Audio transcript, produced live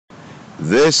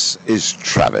This is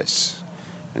Travis,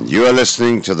 and you are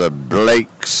listening to the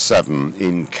Blake 7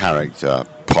 in Character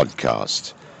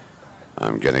podcast.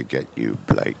 I'm going to get you,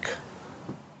 Blake.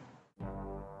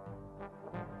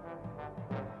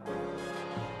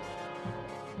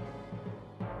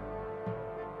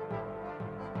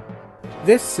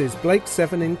 This is Blake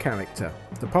 7 in Character,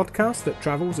 the podcast that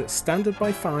travels at standard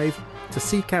by 5 to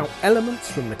seek out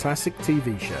elements from the classic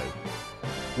TV show.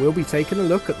 We'll be taking a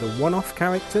look at the one-off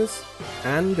characters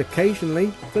and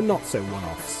occasionally the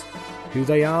not-so-one-offs. Who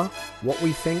they are, what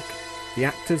we think, the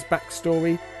actor's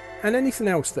backstory, and anything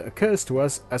else that occurs to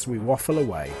us as we waffle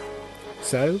away.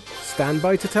 So, stand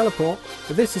by to teleport,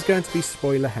 but this is going to be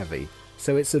spoiler heavy,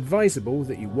 so it's advisable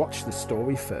that you watch the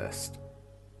story first.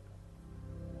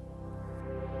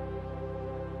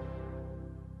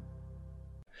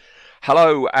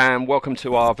 Hello and welcome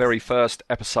to our very first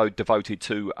episode devoted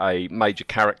to a major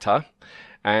character.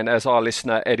 And as our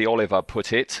listener Eddie Oliver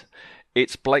put it,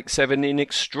 it's Blake 7 in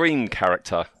Extreme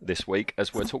Character this week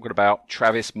as we're talking about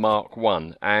Travis Mark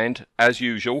 1. And as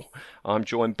usual, I'm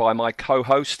joined by my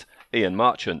co-host Ian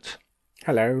Marchant.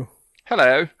 Hello.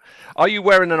 Hello. Are you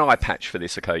wearing an eye patch for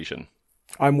this occasion?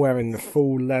 I'm wearing the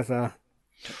full leather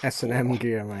S&M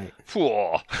gear, mate.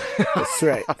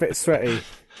 A bit sweaty.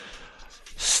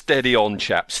 Steady on,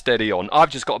 chap. Steady on.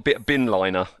 I've just got a bit of bin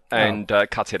liner and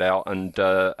cut it out and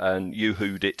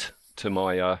yoo-hooed it to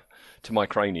my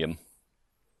cranium.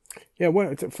 Yeah, well,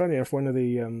 it's funny enough. One of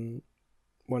the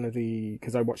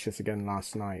because I watched this again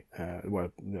last night.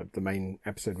 The main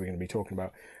episode we're going to be talking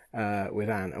about with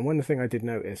Anne, and one thing I did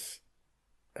notice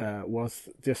was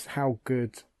just how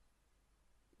good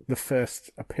the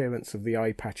first appearance of the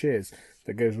eye patch is.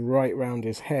 That goes right round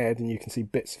his head, and you can see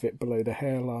bits of it below the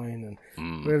hairline,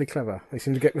 and really clever. They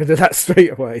seem to get rid of that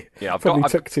straight away. Yeah,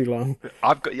 took too long.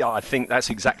 I think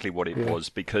that's exactly what it was,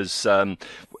 because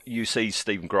you see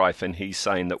Stephen Greif, and he's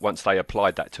saying that once they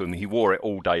applied that to him, he wore it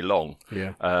all day long.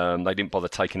 Yeah. They didn't bother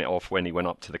taking it off when he went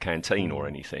up to the canteen or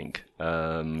anything.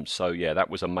 So yeah,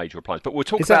 that was a major appliance. But we'll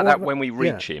talk about that when we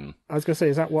reach him. I was going to say,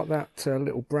 is that what that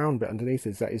little brown bit underneath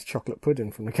is? That is chocolate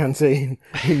pudding from the canteen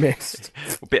he missed.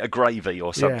 A bit of gravy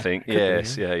or something. Yeah,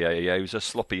 yeah. He was a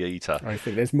sloppy eater. I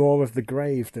think there's more of the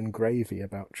grave than gravy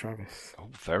about Travis. Oh,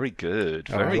 very good.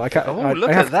 Look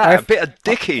at that. A bit of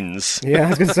Dickens. Yeah, I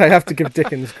was going to say, I have to give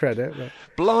Dickens credit. But...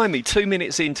 Blimey, 2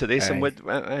 minutes into this, hey.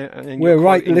 and we're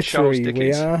right, literally,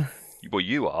 we are. Well,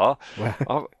 you are.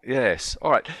 Wow. Yes.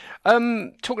 All right.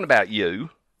 Talking about you,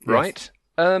 right?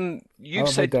 You've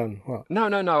said done what? No.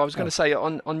 I was going to say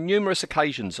on numerous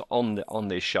occasions on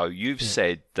this show, you've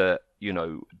said that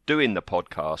doing the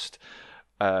podcast,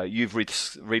 you've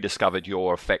rediscovered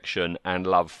your affection and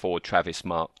love for Travis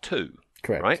Mark II.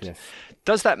 Correct. Right. Yes.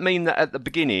 Does that mean that at the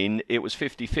beginning it was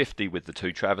 50-50 with the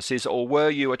two Travises, or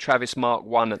were you a Travis Mark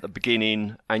I at the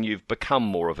beginning and you've become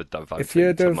more of a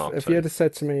devotee to Mark II? If you had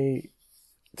said to me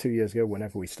 2 years ago,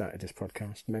 whenever we started this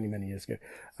podcast, many years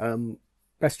ago,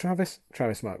 best Travis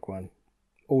Mark I,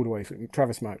 all the way through.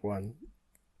 Travis Mark I,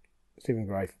 Stephen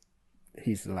Greif,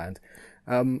 he's the land.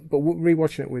 But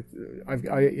rewatching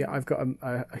it I've got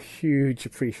a huge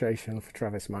appreciation for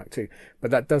Travis Mark II, but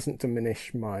that doesn't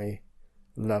diminish my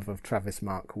love of Travis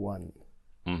Mark I.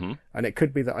 Mm-hmm. And it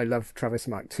could be that I love Travis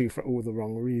Mark II for all the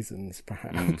wrong reasons,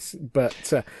 perhaps.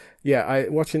 But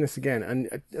watching this again, and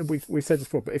we've said this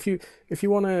before. But if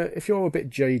you're a bit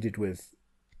jaded with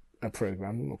a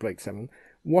program or Blake 7,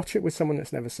 watch it with someone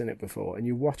that's never seen it before, and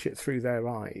you watch it through their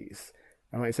eyes.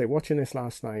 And like I say, watching this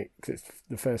last night, because it's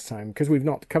the first time, because we've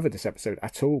not covered this episode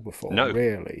at all before,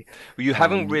 really. Well, you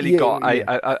haven't really got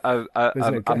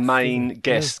a main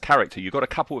guest character. You've got a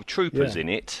couple of troopers in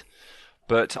it,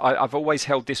 but I've always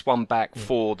held this one back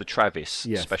for the Travis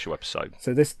special episode.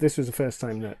 So this was the first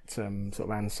time that sort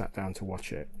of Anne sat down to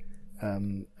watch it,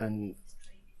 and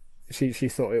she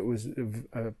thought it was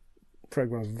a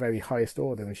program of very highest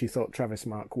order, and she thought Travis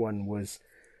Mark I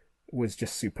was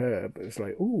just superb. It was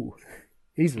like, ooh.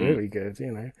 He's really good,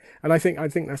 and I think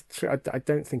that's true. I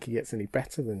don't think he gets any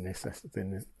better than this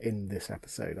in this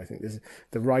episode. I think there's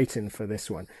the writing for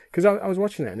this one, because I was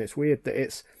watching it, and it's weird that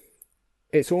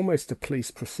it's almost a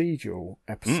police procedural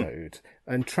episode,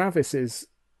 and Travis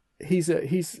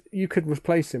he's you could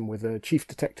replace him with a chief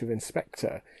detective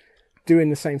inspector doing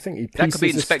the same thing. That could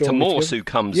be Inspector Morse who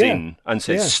comes in and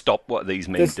says, "Stop! What are these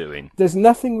men doing?" There's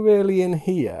nothing really in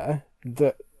here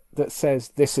that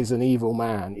says this is an evil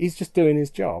man. He's just doing his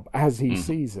job as he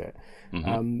sees it.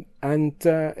 Mm-hmm.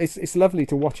 It's lovely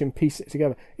to watch him piece it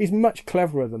together. He's much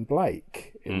cleverer than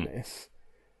Blake in this.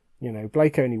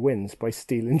 Blake only wins by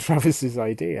stealing Travis's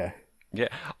idea. Yeah,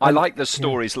 I like the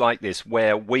stories like this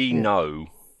where we know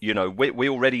You know, we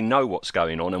already know what's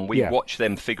going on, and we Yeah. watch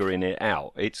them figuring it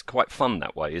out. It's quite fun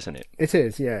that way, isn't it? It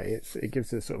is, yeah. It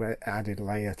gives a sort of added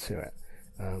layer to it.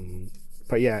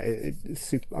 But yeah,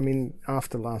 I mean,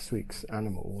 after last week's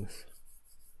Animals,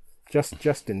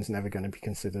 Justin's never going to be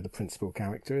considered a principal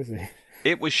character, is he?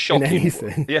 It was shocking.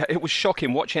 anything. Yeah, it was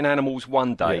shocking watching Animals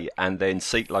one day and then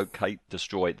Seek, Locate,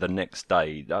 Destroy the next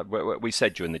day. We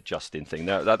said during the Justin thing,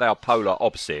 they are polar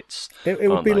opposites. It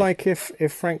would be they? like if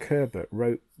Frank Herbert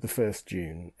wrote the first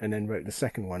Dune and then wrote the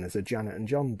second one as a Janet and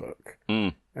John book.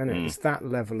 And it's that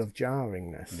level of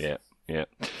jarringness. Yeah. Yeah.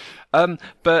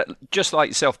 But just like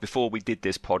yourself, before we did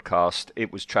this podcast,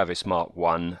 it was Travis Mark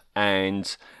 1,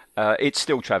 and it's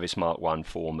still Travis Mark 1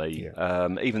 for me,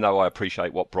 even though I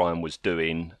appreciate what Brian was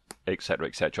doing, etc.,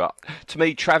 etc. To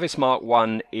me, Travis Mark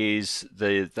 1 is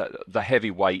the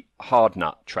heavyweight, hard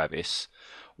nut Travis,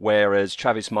 whereas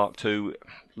Travis Mark 2,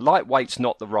 lightweight's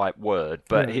not the right word,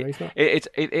 but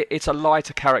it's a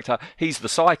lighter character. He's the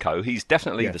psycho. He's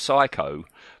definitely the psycho.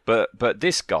 But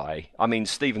this guy, I mean,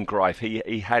 Stephen Greif,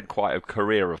 he had quite a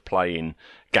career of playing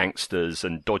gangsters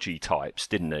and dodgy types,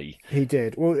 didn't he? He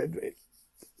did. Well,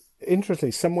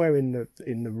 interestingly, somewhere in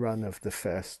the run of the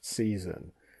first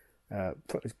season,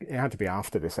 it had to be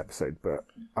after this episode, but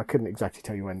I couldn't exactly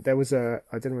tell you when. There was I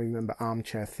don't remember,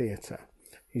 Armchair Theatre.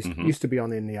 He used to be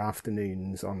on in the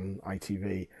afternoons on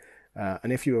ITV,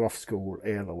 and if you were off school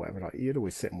ill or whatever, like, you'd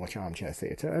always sit and watch Armchair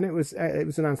Theatre. And it was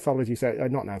an anthology show,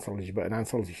 not an anthology, but an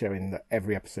anthology show in that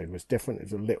every episode was different. It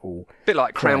was a little bit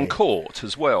like Crown Court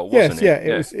as well, wasn't it?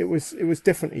 Yes, it was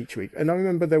different each week. And I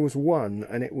remember there was one,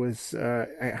 and it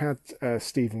had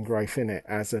Stephen Greif in it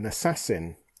as an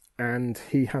assassin. And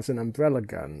he has an umbrella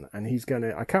gun, and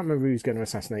I can't remember who he's going to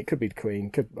assassinate. Could be the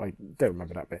Queen. I don't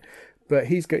remember that bit. But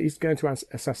he's going to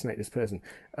assassinate this person.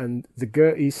 And the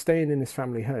girl, he's staying in his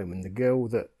family home, and the girl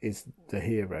that is the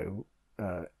hero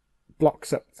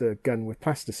blocks up the gun with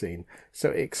plasticine,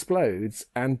 so it explodes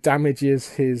and damages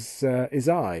his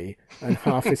eye and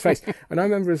half his face. And I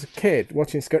remember as a kid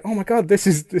watching this, going, "Oh my God, this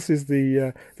is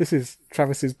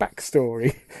Travis's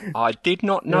backstory." I did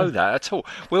not know that at all.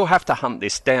 We'll have to hunt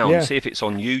this down, see if it's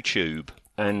on YouTube,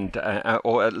 and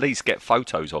or at least get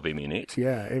photos of him in it.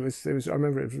 Yeah, it was. I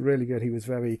remember it was really good. He was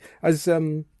very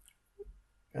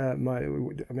I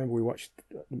remember we watched.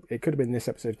 It could have been this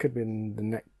episode. Could have been the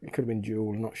next. It could have been Duel.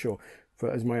 I'm not sure.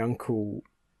 But as my uncle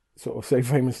sort of so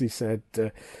famously said,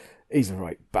 he's a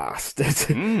right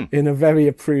bastard in a very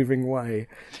approving way.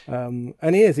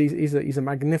 And he is. He's a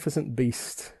magnificent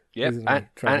beast. Yeah,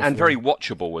 and very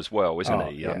watchable as well, isn't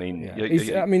he? Yeah, I mean, yeah.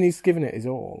 He's given it his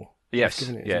all. Yes,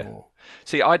 his all.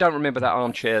 See, I don't remember that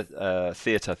Armchair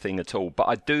Theatre thing at all, but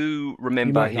I do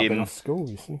remember him. Been off school,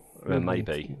 you see.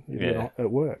 Maybe.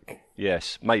 At work.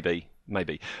 Yes, maybe.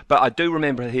 But I do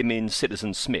remember him in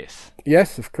Citizen Smith.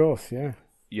 Yes, of course, yeah.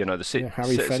 You know, the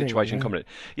Harry situation Fenning, comedy.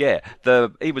 Yeah,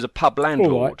 he was a pub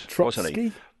landlord, wasn't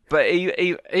he? But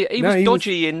he was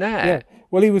dodgy in that. Yeah.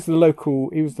 Well, he was the local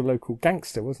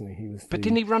gangster, wasn't he? But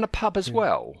didn't he run a pub as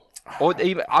well? Or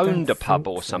he owned a pub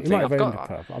or something? He might have owned a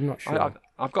pub. I'm not sure.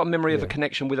 I've got a memory of a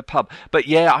connection with a pub. But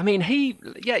yeah, I mean,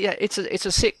 it's a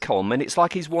sitcom, and it's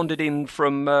like he's wandered in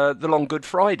from The Long Good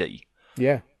Friday.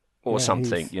 Yeah. Or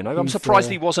something, you know. I'm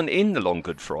surprised he wasn't in The Long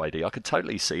Good Friday. I could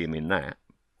totally see him in that.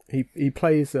 He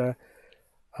plays a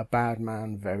bad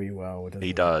man very well, doesn't he?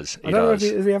 He does. I don't know if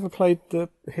has he ever played the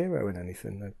hero in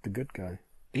anything, the good guy?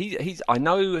 I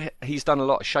know he's done a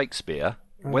lot of Shakespeare.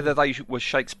 Whether they were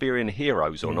Shakespearean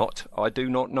heroes or not, I do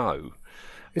not know.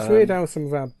 It's weird how some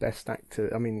of our best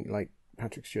actors, I mean, like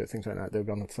Patrick Stewart, things like that, they're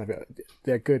on the side,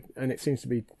 they're good, and it seems to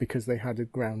be because they had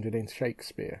it grounded in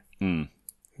Shakespeare.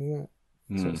 So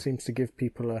it seems to give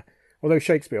people although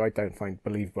Shakespeare I don't find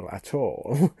believable at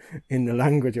all in the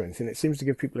language or anything, it seems to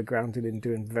give people a grounded in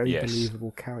doing very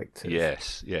believable characters.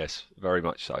 Yes, very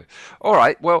much so. All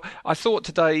right, well, I thought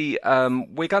today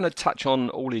we're going to touch on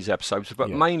all these episodes, but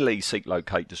mainly Seek,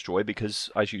 Locate, Destroy, because,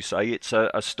 as you say, it's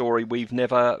a story we've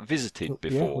never visited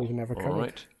before. Yeah, we've never covered. All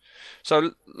right.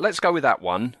 So let's go with that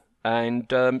one. And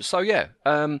there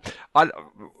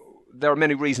are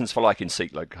many reasons for liking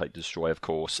Seek, Locate, Destroy, of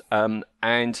course.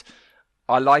 And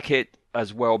I like it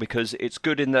as well because it's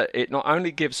good in that it not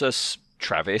only gives us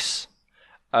Travis,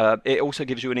 it also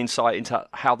gives you an insight into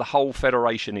how the whole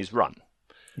Federation is run.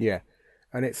 Yeah,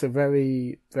 and it's a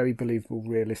very, very believable,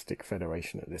 realistic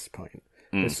Federation at this point.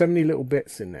 There's so many little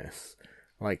bits in this,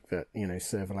 like that, you know,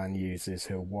 Servalan uses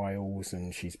her wiles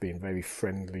and she's being very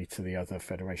friendly to the other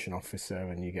Federation officer,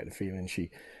 and you get the feeling she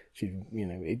you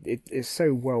know, it's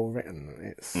so well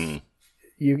written. It's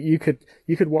you could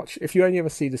watch, if you only ever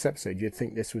see this episode, you'd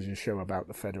think this was a show about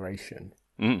the Federation.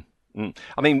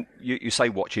 I mean, you say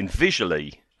watching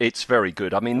visually, it's very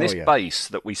good. I mean, this yeah. base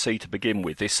that we see to begin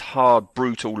with, this hard,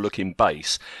 brutal-looking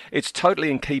base, it's totally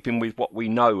in keeping with what we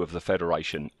know of the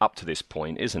Federation up to this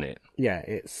point, isn't it? Yeah,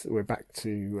 we're back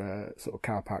to sort of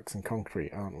car parks and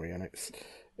concrete, aren't we? And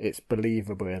it's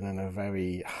believable in a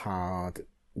very hard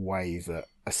way that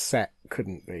a set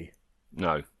couldn't be.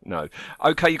 No.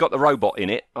 Okay, you got the robot in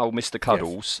it, old Mr.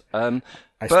 Cuddles. Yes.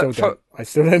 I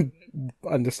still don't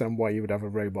understand why you would have a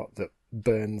robot that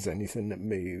burns anything that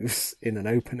moves in an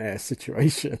open air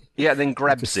situation. Yeah, then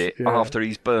grabs it after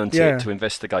he's burnt it to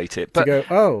investigate it. But to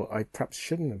go, I perhaps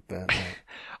shouldn't have burnt it.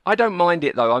 I don't mind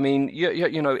it though. I mean,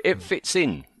 you know, it fits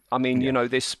in. I mean, you know,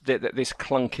 this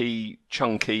clunky,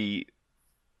 chunky.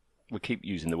 We keep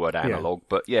using the word analog,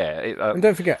 but and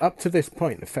don't forget, up to this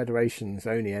point, the Federation's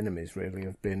only enemies really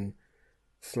have been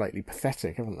slightly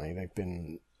pathetic, haven't they? They've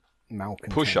been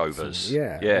malcontents. Pushovers.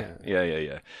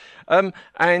 Yeah.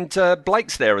 And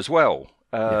Blake's there as well,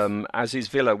 as is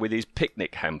Villa with his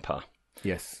picnic hamper.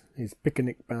 Yes, his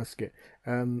picnic basket,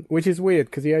 which is weird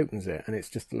because he opens it and it's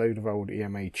just a load of old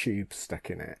EMA tubes stuck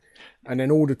in it, and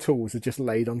then all the tools are just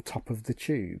laid on top of the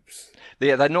tubes.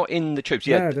 Yeah, they're not in the tubes.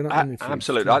 Yeah, they're not in the tubes.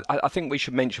 Absolutely. I think we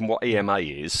should mention what EMA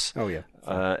is. Oh yeah.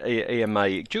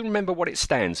 EMA. Do you remember what it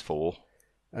stands for?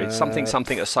 It's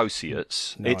something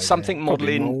associates. No it's idea. something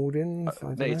modelling.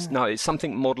 It's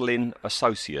something modelling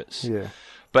associates. Yeah.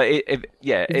 But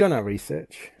You've done our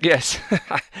research. Yes,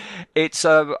 it's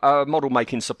a model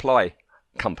making supply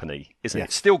company, isn't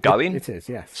it? Still going. It is,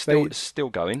 yes. Still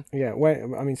going. Yeah,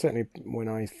 certainly when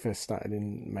I first started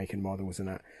in making models and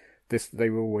that, they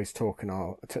were always spoken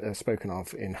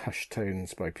of in hushed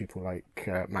tones by people like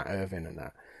Matt Irvin and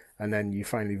that. And then you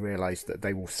finally realise that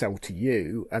they will sell to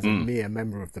you as a mere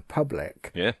member of the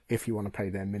public if you want to pay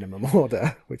their minimum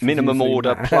order. Minimum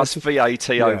order plus VAT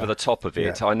over the top of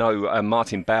it. Yeah. I know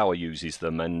Martin Bauer uses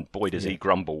them, and boy does he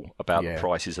grumble about the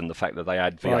prices and the fact that they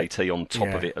add VAT on top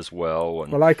of it as well.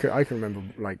 And... Well, I can remember,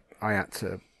 like, I had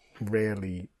to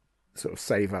really sort of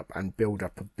save up and build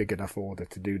up a big enough order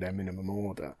to do their minimum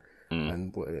order.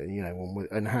 And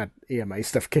and had EMA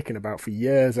stuff kicking about for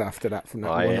years after that from that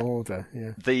one order.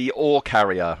 Yeah. The ore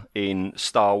carrier in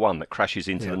Star One that crashes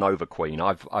into the Nova Queen.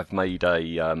 I've made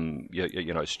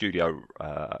a studio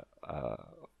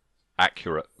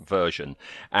accurate version,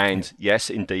 and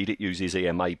yes, indeed, it uses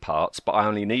EMA parts, but I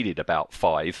only needed about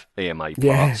 5 EMA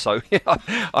parts, so I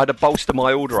had to bolster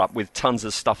my order up with tons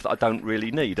of stuff that I don't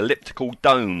really need, elliptical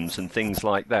domes and things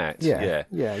like that.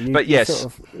 But yes,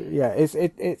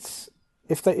 it's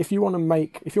if you want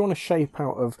to shape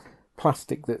out of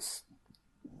plastic that's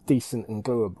decent and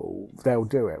gluable, they'll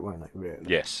do it, won't they, really?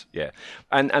 Yes,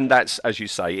 and that's, as you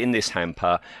say, in this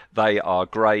hamper, they are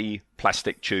grey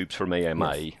plastic tubes from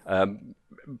EMA,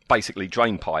 basically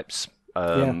drain pipes.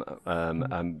 You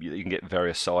can get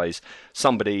various size.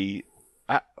 Somebody,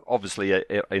 obviously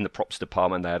in the props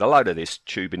department, they had a load of this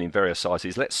tubing in various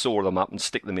sizes. Let's saw them up and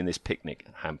stick them in this picnic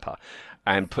hamper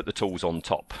and put the tools on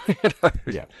top.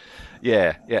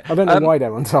 Yeah. I don't know why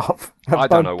they're on top. I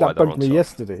don't know why they're on top. That bugged me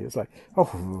yesterday. It's like,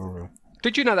 oh.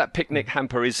 Did you know that picnic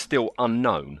hamper is still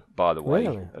unknown, by the way?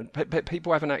 Really?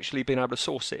 People haven't actually been able to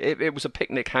source it. It was a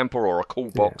picnic hamper or a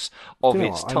cool box of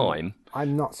its time.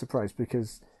 I'm not surprised,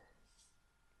 because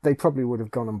they probably would have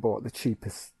gone and bought the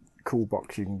cheapest cool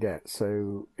box you can get.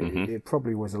 So it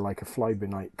probably was like a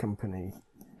fly-by-night company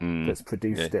that's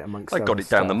produced it amongst they got it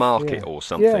stuff. down the market or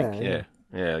something.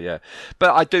 Yeah.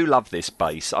 But I do love this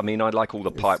base. I mean, I like all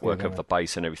the pipework of the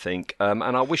base and everything. And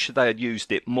I wish they had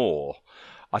used it more.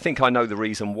 I think I know the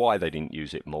reason why they didn't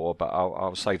use it more, but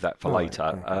I'll save that for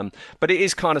later. Okay. But it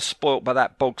is kind of spoilt by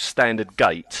that bog standard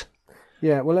gate.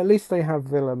 Yeah, well, at least they have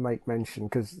Villa make mention,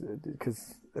 because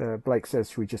Blake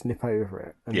says, should we just nip over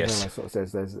it? And Villa sort of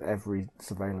says there's every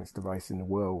surveillance device in the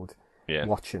world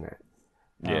watching it.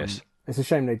 Yes. It's a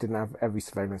shame they didn't have every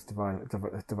surveillance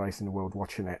device in the world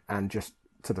watching it and just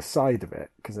to the side of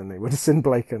it, because then they would have seen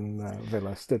Blake and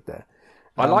Villa stood there.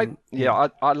 I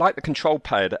like the control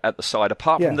pad at the side,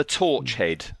 apart from the torch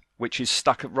head, which is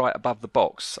stuck right above the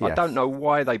box. Yes. I don't know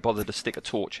why they bothered to stick a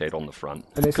torch head on the front,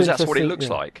 because that's what it looks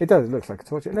like. It does. It looks like a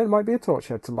torch head. And it might be a torch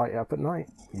head to light it up at night.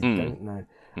 You don't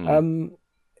know.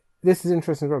 This is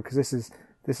interesting as well, because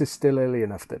this is still early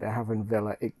enough that they're having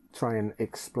Villa try and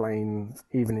explain,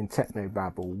 even in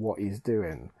technobabble, what he's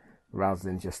doing, rather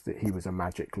than just that he was a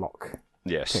magic lock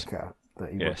picker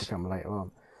that he would become later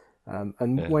on.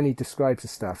 When he describes the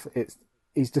stuff,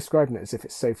 he's describing it as if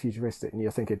it's so futuristic, and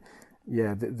you're thinking,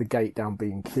 the gate down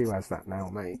B&Q has that now,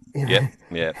 mate. Yeah.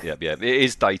 It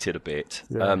is dated a bit.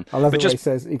 I love the way he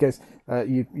says,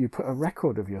 you put a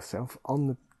record of yourself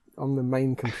on on the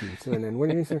main computer, and then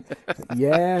when you say,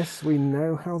 yes, we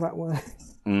know how that works.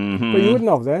 Mm-hmm. But you wouldn't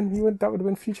have then. That would have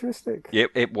been futuristic.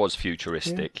 It was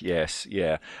futuristic, yes,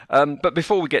 yeah. But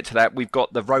before we get to that, we've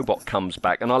got the robot comes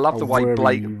back, and I love the way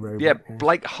Blake,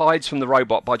 Blake hides from the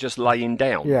robot by just laying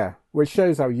down. Yeah, which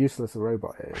shows how useless the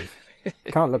robot is.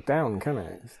 Can't look down, can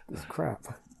it? It's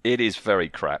crap. It is very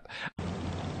crap.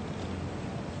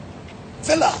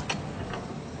 Villa!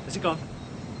 Has it gone?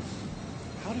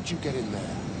 How did you get in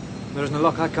there? There isn't a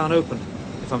lock I can't open,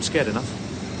 if I'm scared enough.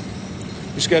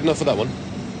 You scared enough for that one?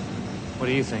 What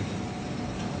do you think?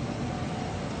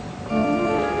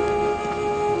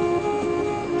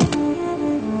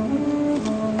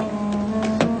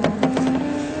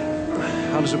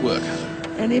 How does it work?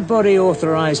 Anybody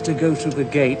authorised to go through the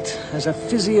gate has a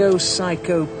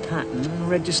physio-psycho pattern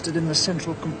registered in the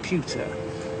central computer.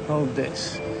 Hold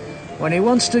this. When he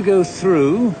wants to go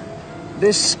through,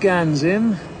 this scans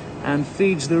him and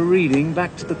feeds the reading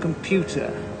back to the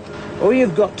computer. All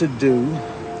you've got to do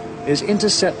is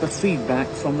intercept the feedback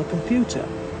from the computer.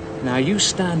 Now you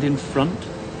stand in front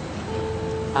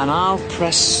and I'll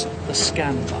press the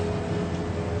scan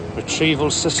button. Retrieval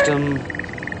system,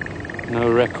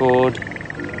 no record.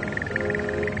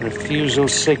 Refusal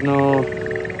signal.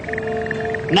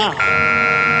 Now!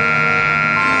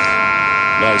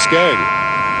 No, it's scaring you.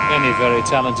 Any very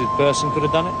talented person could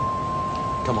have done it.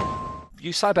 Come on.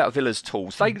 You say about Villa's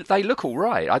tools, they look all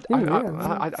right. I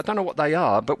don't know what they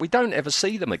are, but we don't ever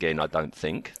see them again, I don't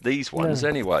think. These ones,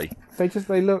 anyway.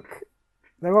 They look...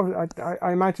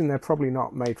 I imagine they're probably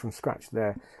not made from scratch.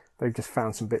 They've just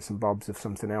found some bits and bobs of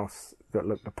something else that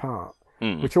looked the part.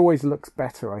 Which always looks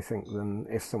better, I think, than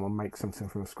if someone makes something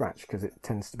from scratch, because it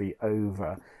tends to be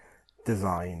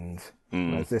over-designed.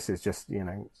 Whereas this is just,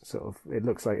 sort of, it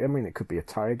looks like, it could be a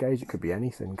tyre gauge, it could be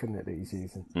anything, couldn't it, that he's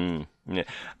using? Yeah.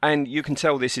 And you can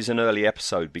tell this is an early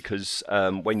episode because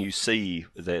when you see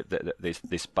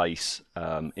this base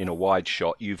in a wide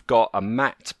shot, you've got a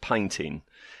matte painting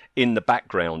in the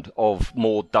background of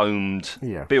more domed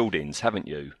buildings, haven't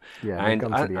you? Yeah, and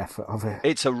gone to the effort of it.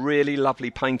 It's a really lovely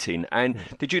painting. And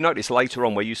did you notice later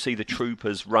on where you see the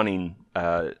troopers running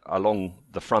along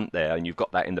the front there, and you've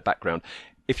got that in the background?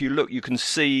 If you look, you can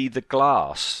see the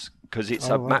glass, because it's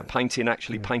a matte painting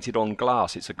actually painted on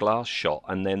glass. It's a glass shot,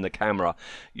 and then the camera,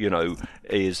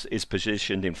 is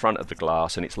positioned in front of the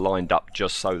glass, and it's lined up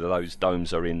just so that those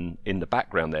domes are in the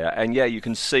background there. And you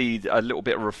can see a little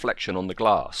bit of reflection on the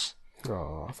glass.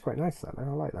 Oh, that's quite nice, that. I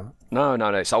like that. No,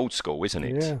 it's old school, isn't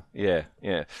it? Yeah.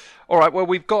 All right, well,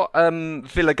 we've got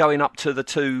Villa going up to the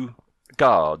two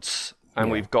guards, and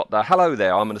we've got the "hello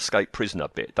there, I'm an escaped prisoner"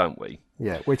 bit, don't we?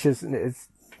 Yeah, which is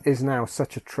now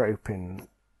such a trope in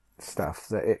stuff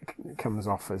that it comes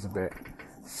off as a bit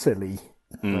silly.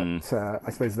 But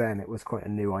I suppose then it was quite a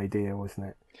new idea, wasn't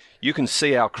it? You can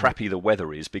see how crappy the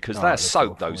weather is because they're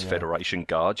soaked, those Federation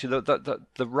guards. The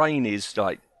rain is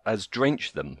has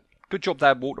drenched them. Good job they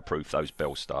had waterproof, those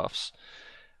bell staffs.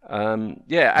 Actually,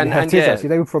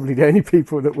 they were probably the only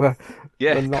people that were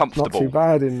comfortable, not too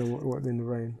bad in the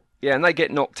rain. Yeah, and they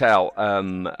get knocked out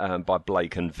by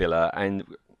Blake and Villa, and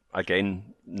again,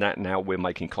 now we're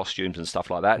making costumes and stuff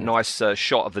like that. Nice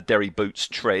shot of the Derry Boots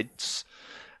treads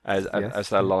as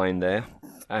they're lying there.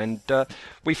 And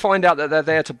we find out that they're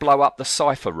there to blow up the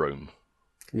cipher room.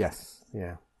 Yes,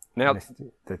 yeah. Now,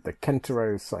 the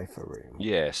Kentaro cipher room.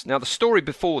 Yes. Now, the story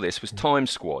before this was Time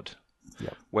Squad,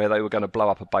 where they were going to blow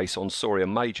up a base on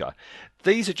Saurian Major.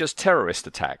 These are just terrorist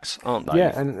attacks, aren't they?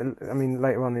 Yeah, and I mean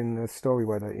later on in the story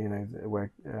where they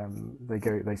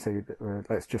say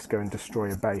let's just go and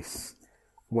destroy a base,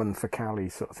 one for Cali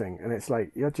sort of thing, and it's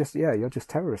like you're just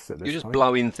terrorists at this point. You're just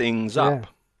blowing things up.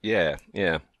 Yeah.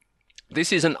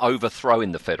 This isn't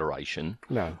overthrowing the Federation,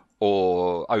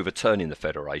 or overturning the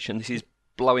Federation. This is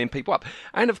blowing people up.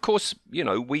 And of course,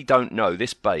 we don't know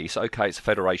this base. Okay, it's a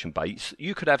Federation base.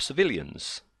 You could have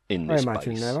civilians in this base. I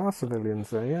imagine there are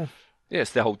civilians there. Yeah. Yeah,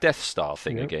 it's the whole Death Star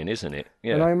thing again, isn't it?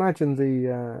 Yeah. And I imagine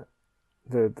the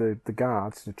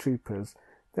guards, the troopers,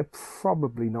 they're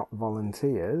probably not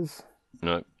volunteers.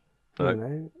 No.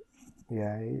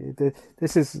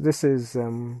 This is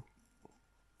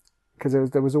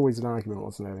because there was always an argument,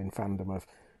 wasn't there, in fandom of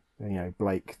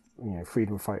Blake,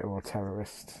 freedom fighter or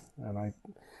terrorist, and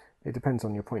it depends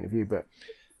on your point of view, but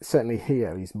certainly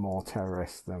here he's more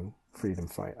terrorist than freedom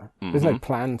fighter. There's no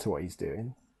plan to what he's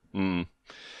doing.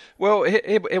 Well,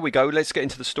 here we go. Let's get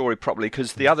into the story properly,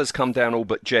 because the others come down all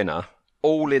but Jenna,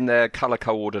 all in their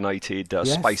colour-coordinated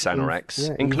Yes, space anoraks,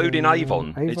 yeah, including even,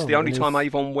 Avon. It's the only and time his-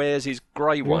 Avon wears his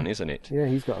grey one, isn't it? Yeah,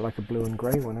 he's got like a blue and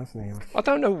grey one, hasn't he? I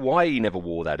don't know why he never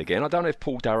wore that again. I don't know if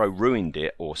Paul Darrow ruined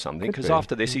it or something, Could because be,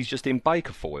 after this he's just in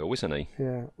Baker foil, isn't he?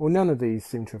 Yeah. Well, none of these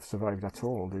seem to have survived at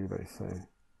all, do they? So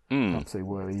Mm. perhaps they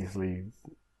were easily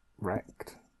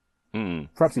wrecked. Mm.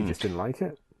 Perhaps he just didn't like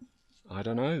it. I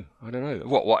don't know.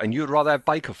 What? And you'd rather have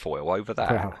Baker foil over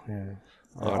that? Well, yeah.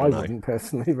 I I don't know. wouldn't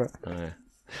personally, but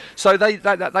So they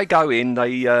go in,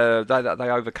 they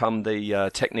overcome the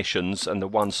technicians and the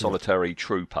one solitary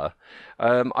trooper.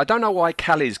 I don't know why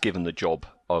Callie's given the job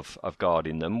of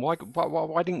guarding them. Why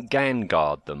didn't Gan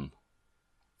guard them?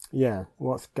 yeah,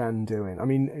 what's Gan doing? I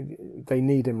mean, they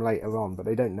need him later on, but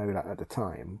they don't know that at the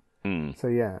time. Mm. So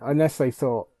yeah, unless they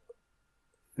thought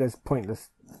there's pointless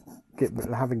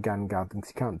having Gan guard them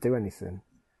because he can't do anything.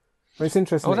 But it's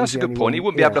interesting. Oh, that that's he's a the good only point. one- He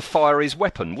wouldn't be able to fire his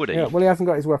weapon, would he? Yeah, well, he hasn't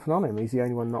got his weapon on him. He's the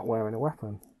only one not wearing a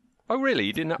weapon. Oh, really?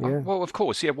 You didn't? Yeah. Well, of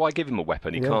course. Yeah. Why give him a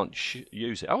weapon? He Yeah. can't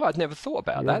use it. Oh, I'd never thought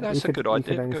about that. That's he a could- good he idea.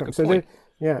 could only Good so point.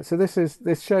 so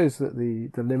this shows that the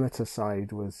limiter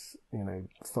side was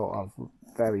thought of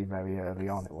very, very early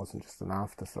on. It wasn't just an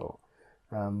afterthought.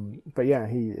 But yeah,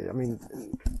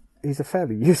 he's a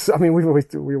fairly useful. I mean, we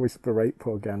always berate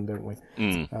poor Gan, don't we?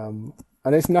 Mm.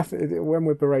 And it's nothing. When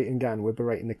we're berating Gan, we're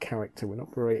berating the character. We're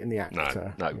not berating the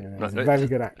actor. no. He's a very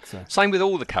good actor. Same with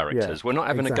all the characters. Yeah, We're not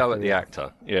having a go at exactly, the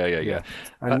actor. Yeah.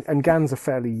 And Gan's a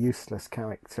fairly useless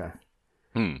character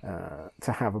Hmm.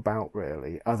 to have about,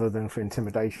 really, other than for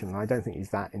intimidation. I don't think he's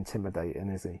that intimidating,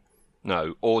 is he?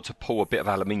 No, or to pull a bit of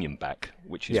aluminium back,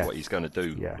 which is Yes. what he's going to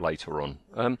do Yeah. later on.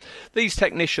 These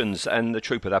technicians and the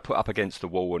trooper, they're put up against the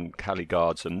wall and Callie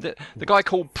guards them. The guy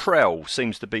called Prell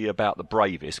seems to be about the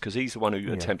bravest because he's the one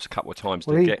who attempts a couple of times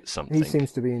to get something. He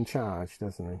seems to be in charge,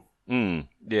 doesn't he?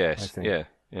 Yes, I think.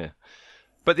 yeah.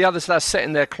 But the others, they're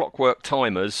setting their clockwork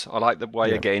timers. I like the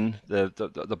way, again,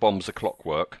 the bombs are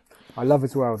clockwork. I love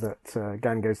as well that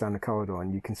Gan goes down the corridor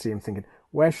and you can see him thinking,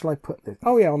 where shall I put this?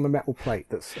 Oh yeah, on the metal plate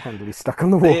that's handily stuck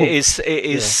on the wall. It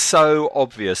is so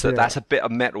obvious that Yeah. that's a bit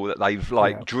of metal that they've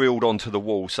drilled onto the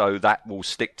wall, so that will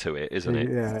stick to it, isn't it?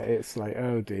 Yeah, it's like,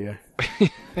 oh dear.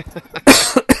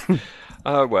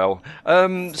 Oh well.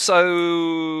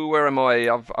 So where am I?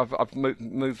 I've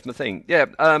moved my thing. Yeah.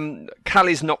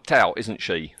 Callie's knocked out, isn't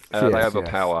she? She They is,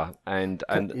 overpower and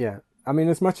Yeah, I mean,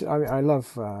 as much I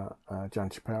love Jan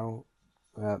Chappelle,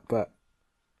 but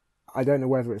I don't know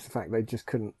whether it's the fact they just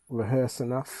couldn't rehearse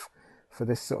enough for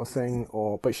this sort of thing,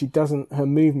 but she doesn't. Her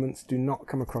movements do not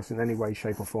come across in any way,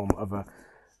 shape, or form of a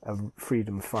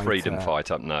freedom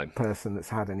fighter. No. Person that's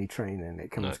had any training.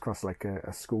 It comes across like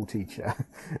a school teacher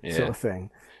Yeah. sort of thing.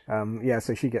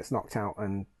 So she gets knocked out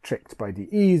and tricked by the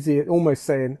easy, almost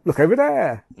saying, "Look over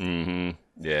there." Mm-hmm.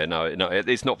 Yeah, no,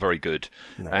 it's not very good.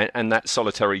 No. And that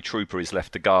solitary trooper is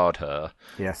left to guard her.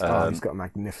 Yes, he's got a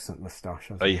magnificent moustache.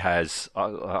 hasn't He has.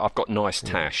 I've got nice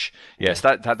tash. Yes,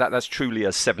 that's truly a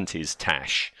 70s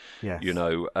tash. Yes.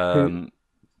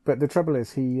 But the trouble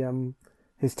is,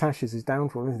 his tash is his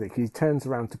downfall, isn't it? He turns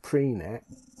around to preen it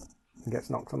and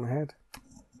gets knocked on the head.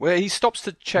 well, he stops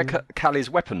to check Callie's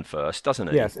weapon first, doesn't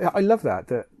he? Yes, I love that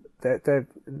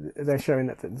they're showing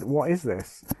that. What is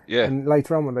this? Yeah. And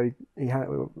later on,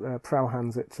 when Prell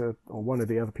hands it to, or one of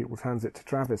the other people hands it to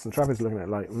Travis, and Travis is looking at it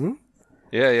like,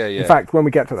 Yeah. In fact, when we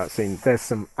get to that scene, there's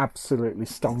some absolutely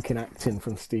stonking acting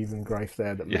from Stephen Grafe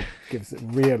there that gives it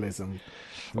realism.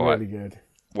 Really good.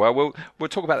 Well, we'll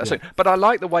talk about that soon. But I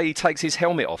like the way he takes his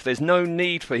helmet off. There's no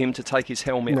need for him to take his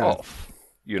helmet off,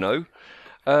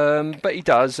 But he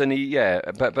does, and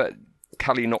but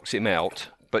Callie knocks him out,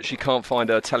 but she can't find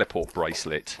her teleport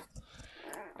bracelet.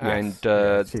 Yes.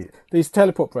 And these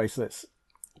teleport bracelets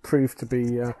prove to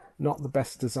be not the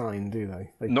best design, do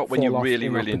they? Not when you really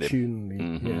need them.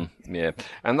 Mm-hmm. Yeah,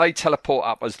 and they teleport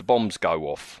up as the bombs go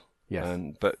off. Yes.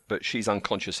 But she's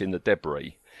unconscious in the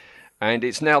debris. And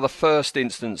it's now the first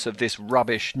instance of this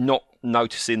rubbish not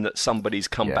noticing that somebody's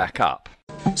come back up.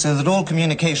 So that all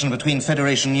communication between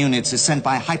Federation units is sent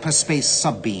by hyperspace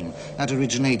subbeam. That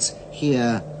originates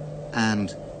here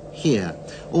and here.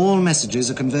 All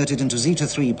messages are converted into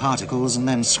Zeta-3 particles and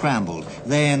then scrambled.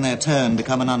 They, in their turn,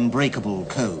 become an unbreakable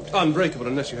code. Unbreakable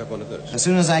unless you have one of those. As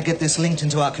soon as I get this linked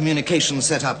into our communication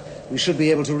setup, we should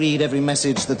be able to read every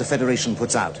message that the Federation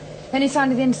puts out. Any sign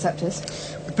of the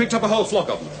interceptors? We picked up a whole flock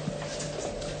of them.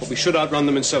 But we should outrun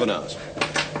them in 7 hours.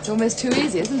 It's almost too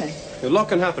easy, isn't it? A lot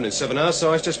can happen in 7 hours,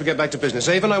 so I suggest we get back to business.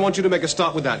 Avon, I want you to make a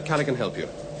start with that. Callie can help you.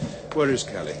 Where is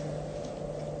Callie?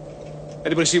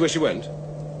 Anybody see where she went?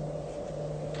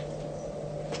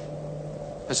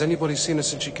 Has anybody seen her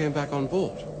since she came back on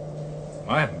board?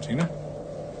 I haven't seen her.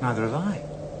 Neither have I.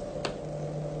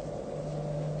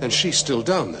 And she's still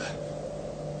down there.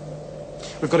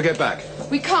 We've got to get back.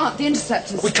 We can't. The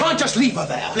interceptors. We can't just leave her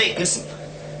there. Blake, listen.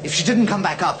 If she didn't come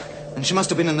back up, then she must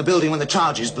have been in the building when the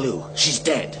charges blew. She's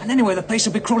dead. And anyway, the place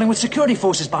will be crawling with security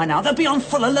forces by now. They'll be on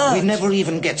full alert. We'd never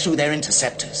even get through their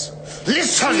interceptors.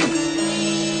 Listen!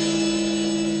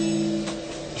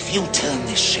 If you turn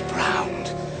this ship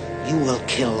round, you will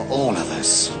kill all of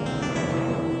us.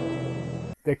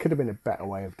 There could have been a better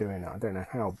way of doing it. I don't know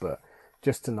how, but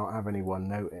just to not have anyone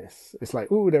notice. It's like,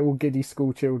 oh, they're all giddy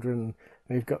school children.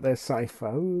 They've got their cipher.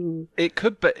 Ooh. It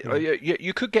could be.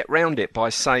 You could get round it by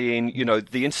saying,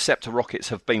 the interceptor rockets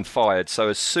have been fired. So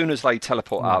as soon as they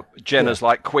teleport up, Jenna's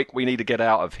like, quick, we need to get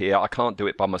out of here. I can't do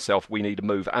it by myself. We need to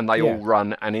move. And they all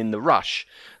run. And in the rush,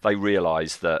 they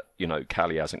realise that,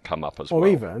 Callie hasn't come up as well. Or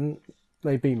even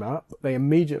they beam up. They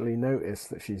immediately notice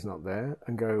that she's not there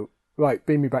and go, right,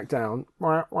 beam me back down.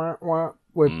 Rockets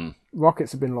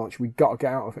have been launched. We got to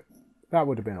get out of it. That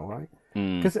would have been all right.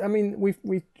 Because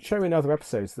we show in other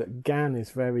episodes that Gan is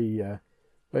very,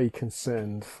 very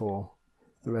concerned for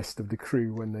the rest of the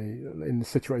crew when they in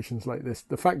situations like this.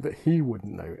 The fact that he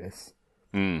wouldn't notice,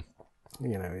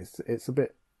 it's a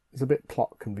bit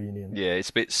plot convenient. Yeah, it's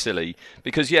a bit silly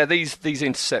because these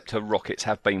interceptor rockets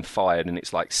have been fired and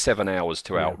it's like 7 hours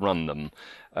to outrun them,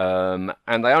 and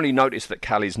they only notice that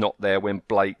Callie's not there when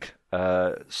Blake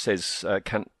says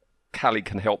Callie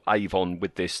can help Avon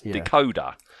with this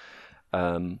decoder.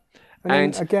 And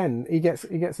again, he gets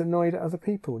annoyed at other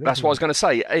people. That's what I was going to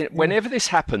say. Whenever this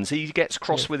happens, he gets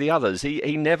cross with the others.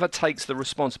 He never takes the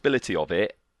responsibility of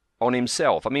it on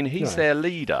himself. I mean, he's their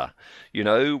leader.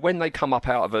 When they come up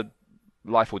out of a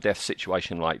life or death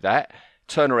situation like that,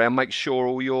 turn around, make sure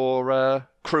all your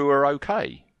crew are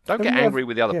okay. Don't get angry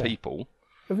with the other people.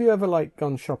 Have you ever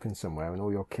gone shopping somewhere and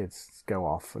all your kids go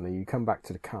off and then you come back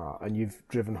to the car and you've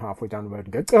driven halfway down the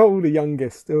road and go, oh, the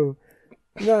youngest, oh.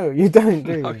 No, you don't,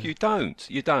 do you? No, you don't.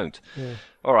 You don't. Yeah.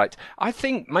 All right. I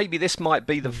think maybe this might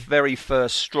be the very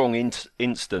first strong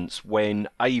instance when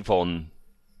Avon,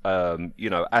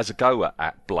 has a go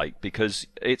at Blake, because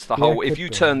it's the whole, if you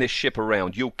turn this ship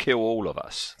around, you'll kill all of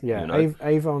us. Yeah,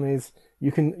 Avon is,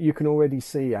 you can already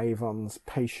see Avon's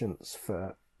patience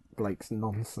for Blake's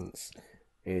nonsense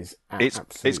is it's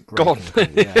gone.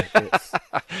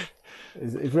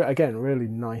 It's again, really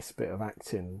nice bit of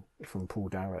acting from Paul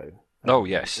Darrow. Oh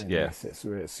yes, yeah. It's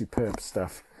really superb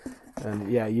stuff,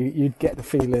 and you'd get the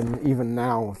feeling even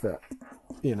now that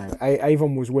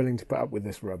Avon was willing to put up with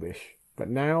this rubbish, but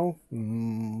now,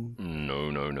 no.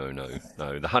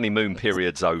 The honeymoon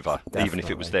period's over, even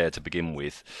if it was there to begin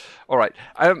with. All right,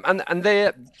 and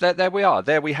there we are.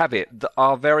 There we have it.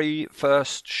 Our very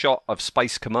first shot of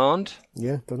Space Command.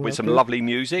 Yeah, with some lovely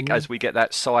music as we get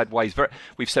that sideways.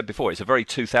 We've said before, it's a very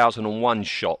 2001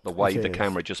 shot. The way the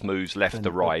camera just moves left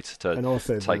to right to and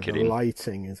also take it in. The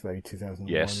lighting is very 2001.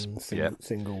 Yes,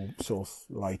 single source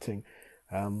lighting.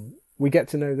 We get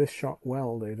to know this shot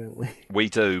well, though, don't we? We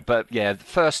do, but the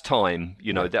first time,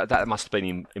 that must have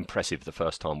been impressive. The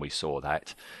first time we saw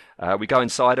that, we go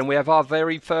inside and we have our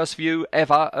very first view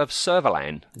ever of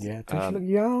Servalan. Yeah, does she look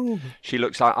young? She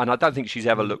looks like, and I don't think she's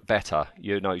ever looked better.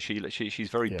 She's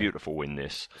very beautiful in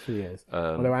this. She is.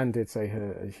 Although Anne did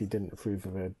say she didn't approve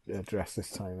of her dress this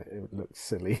time. It looked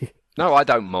silly. No, I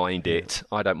don't mind it.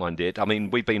 I mean,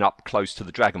 we've been up close to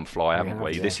the Dragonfly, haven't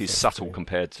we? Yeah, this is subtle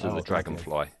compared to the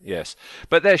Dragonfly. Yes.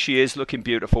 But there she is, looking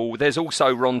beautiful. There's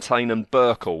also Rontaine and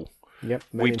Burkle. Yep.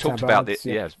 We've talked about this.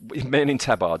 Yeah, men in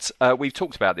tabards. We've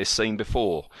talked about this scene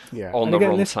before on the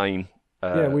Rontaine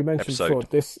we mentioned episode.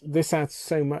 Before, this adds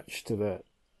so much to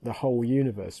the whole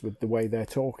universe with the way they're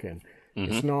talking.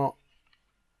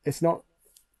 Mm-hmm.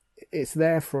 It's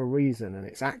there for a reason, and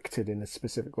it's acted in a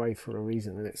specific way for a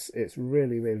reason, and it's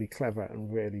really, really clever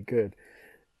and really good.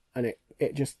 And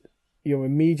it just,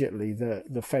 immediately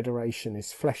the Federation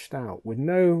is fleshed out with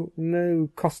no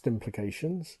cost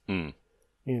implications. But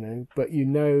you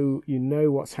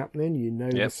know what's happening.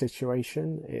 The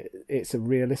situation. It's a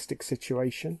realistic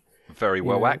situation. Very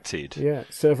well acted. Yeah,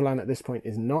 Servalan at this point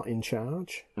is not in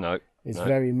charge. No,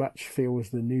 very much feels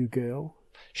the new girl.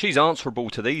 She's answerable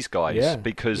to these guys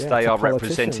because they are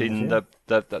representing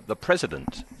the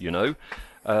president,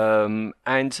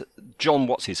 and John,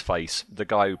 what's his face, the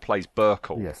guy who plays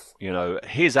Burkle. Yes.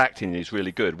 His acting is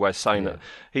really good. We're saying that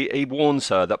he warns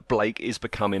her that Blake is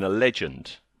becoming a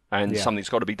legend and something's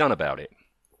got to be done about it.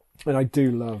 And I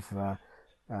do love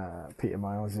Peter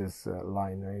Miles's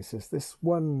line there. He says, "This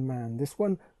one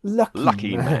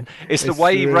lucky man." It's the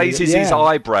way he raises his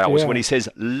eyebrows when he says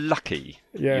 "lucky."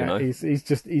 Yeah,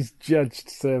 he's judged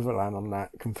Servalan on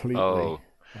that completely. Oh,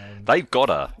 They've got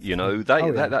her, you know. They,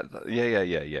 Oh, yeah.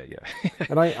 yeah.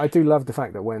 And I do love the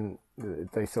fact that when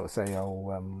they sort of say,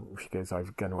 she goes,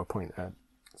 I'm going to appoint a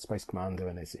space commander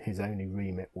and his only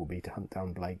remit will be to hunt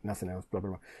down Blake, nothing else, blah,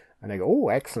 blah, blah. And they go, oh,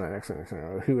 excellent.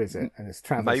 Who is it? And it's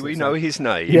Travis. May we know his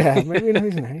name? Yeah, may we know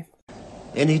his name.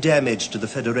 Any damage to the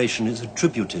Federation is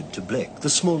attributed to Blake. The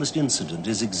smallest incident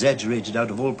is exaggerated out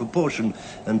of all proportion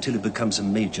until it becomes a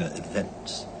major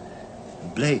event.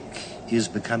 Blake is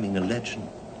becoming a legend.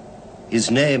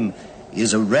 His name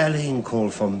is a rallying call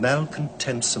for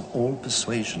malcontents of all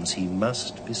persuasions. He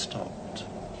must be stopped.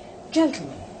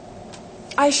 Gentlemen,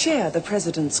 I share the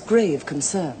President's grave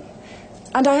concern,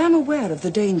 and I am aware of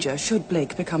the danger should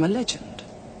Blake become a legend.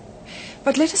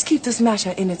 But let us keep this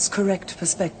matter in its correct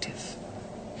perspective.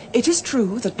 It is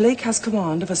true that Blake has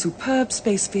command of a superb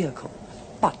space vehicle,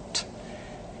 but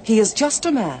he is just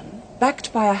a man,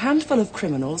 backed by a handful of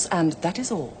criminals, and that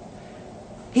is all.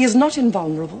 He is not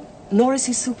invulnerable, nor is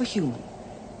he superhuman.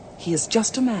 He is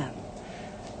just a man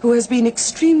who has been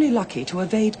extremely lucky to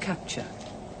evade capture.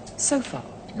 So far.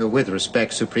 With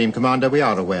respect, Supreme Commander, we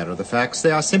are aware of the facts.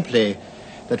 They are simply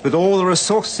that with all the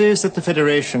resources that the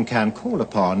Federation can call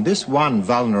upon, this one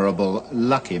vulnerable,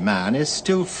 lucky man is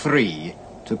still free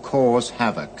to cause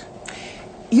havoc.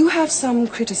 You have some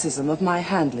criticism of my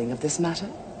handling of this matter,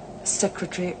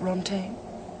 Secretary Rontaine?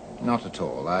 Not at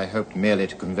all. I hoped merely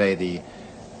to convey the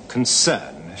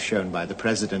concern shown by the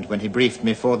President when he briefed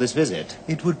me for this visit.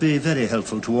 It would be very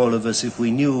helpful to all of us if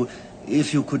we knew,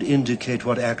 if you could indicate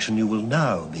what action you will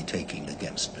now be taking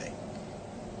against Blake.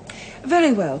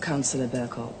 Very well, Councillor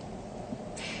Burkle.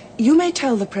 You may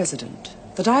tell the President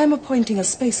that I am appointing a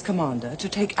space commander to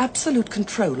take absolute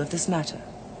control of this matter.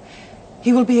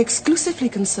 He will be exclusively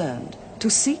concerned to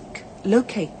seek,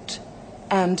 locate,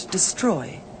 and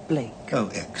destroy Blake. Oh,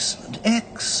 excellent,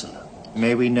 excellent.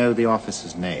 May we know the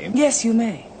officer's name? Yes, you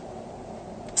may.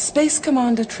 Space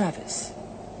Commander Travis.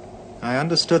 I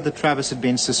understood that Travis had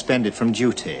been suspended from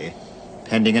duty,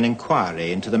 pending an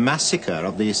inquiry into the massacre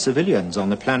of the civilians on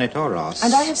the planet Oros.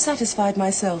 And I have satisfied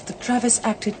myself that Travis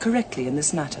acted correctly in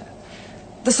this matter.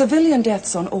 The civilian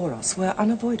deaths on Oros were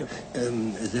unavoidable.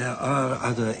 There are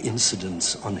other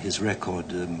incidents on his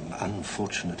record,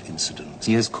 unfortunate incidents.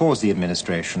 He has caused the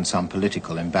administration some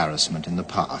political embarrassment in the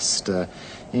past.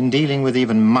 In dealing with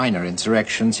even minor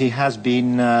insurrections, he has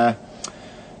been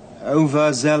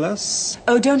overzealous.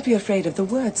 Oh, don't be afraid of the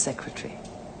word, Secretary.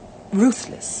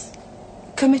 Ruthless.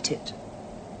 Committed.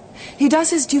 He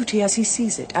does his duty as he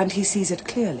sees it, and he sees it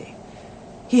clearly.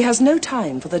 He has no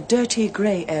time for the dirty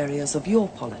grey areas of your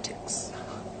politics.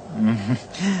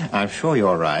 I'm sure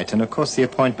you're right, and of course the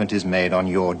appointment is made on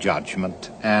your judgment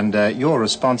and your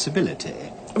responsibility.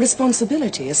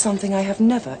 Responsibility is something I have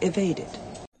never evaded.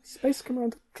 Space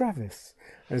Commander Travis.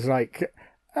 It's like,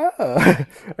 oh,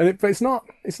 but it's not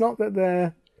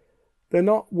that they're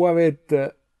not worried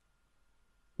that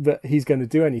he's going to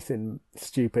do anything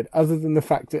stupid, other than the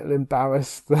fact it'll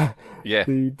embarrass the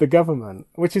government,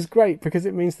 which is great because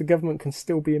it means the government can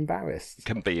still be embarrassed.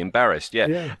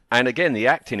 Yeah. And again, the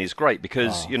acting is great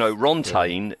because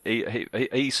Rontaine,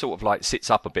 he sort of like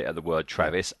sits up a bit at the word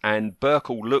Travis, and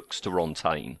Burkle looks to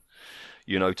Rontaine,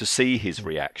 to see his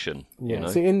reaction. Yeah.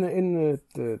 See, in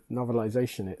the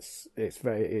novelization,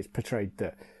 it's portrayed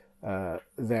that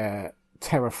they're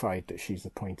terrified that she's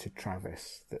appointed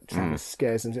Travis, that Travis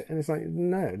scares them, and it's like,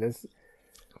 no,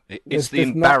 it's the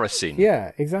embarrassing.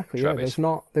 Yeah, exactly. Travis.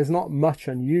 Yeah, there's not much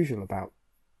unusual about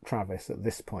Travis at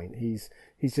this point. He's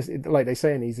just, like they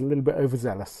say, and he's a little bit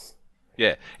overzealous.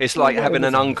 Yeah, it's like having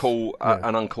an uncle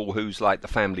who's like the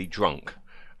family drunk,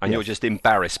 and you're just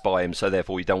embarrassed by him, so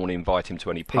therefore you don't want to invite him to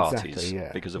any parties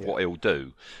because of what he'll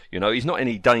do. He's not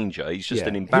any danger. He's just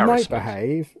an embarrassment. He might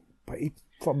behave, but he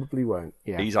probably won't.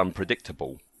 Yeah, he's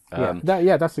unpredictable.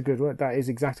 That's a good word. That is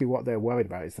exactly what they're worried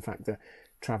about, is the fact that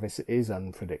Travis is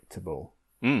unpredictable.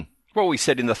 Well, we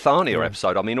said in the Tharnia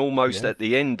episode, I mean, almost at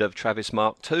the end of Travis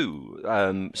Mark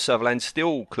II, Sutherland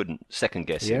still couldn't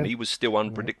second-guess him. He was still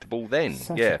unpredictable then.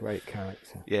 Such a great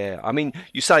character. Yeah, I mean,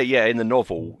 you say, in the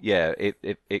novel,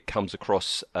 it comes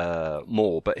across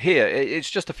more. But here, it's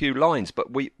just a few lines.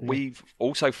 But we've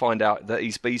also find out that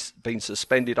he's been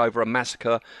suspended over a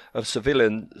massacre of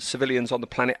civilians on the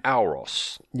planet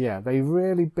Auros. Yeah, they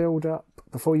really build up,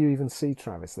 before you even see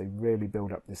Travis, they really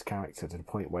build up this character to the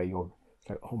point where you're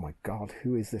like, oh my God,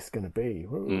 who is this going to be?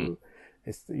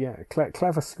 It's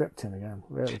clever scripting again.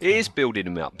 Really it is building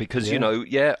him up because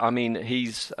I mean,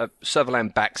 he's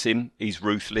Sutherland backs him. He's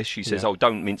ruthless. She says, "Oh,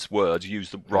 don't mince words.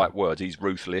 Use the right words." He's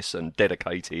ruthless and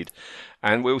dedicated.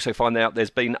 And we also find out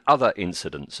there's been other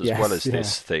incidents as well as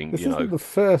this thing. This isn't the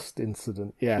first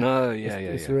incident. Yeah. No.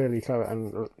 It's really clever,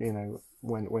 and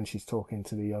when she's talking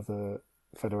to the other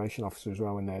Federation officer as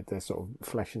well, and they're sort of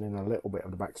fleshing in a little bit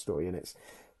of the backstory, and it's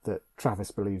that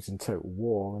Travis believes in total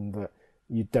war and that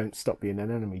you don't stop being an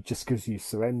enemy just because you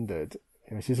surrendered,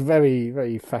 which is a very,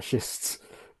 very fascist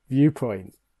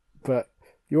viewpoint. But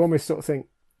you almost sort of think,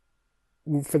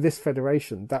 well, for this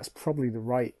Federation, that's probably the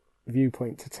right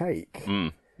viewpoint to take.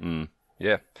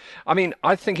 Yeah. I mean,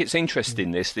 I think it's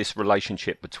interesting, this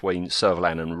relationship between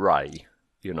Sutherland and Ray,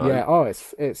 Yeah,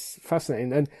 it's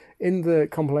fascinating. And in the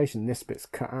compilation, this bit's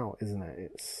cut out, isn't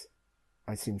it?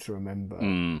 I seem to remember.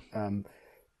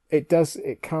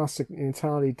 It casts an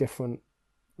entirely different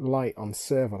light on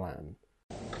Servalan.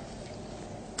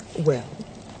 Well,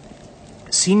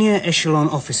 senior echelon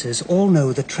officers all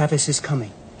know that Travis is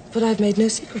coming. But I've made no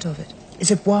secret of it. Is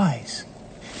it wise?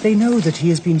 They know that he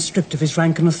has been stripped of his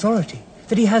rank and authority,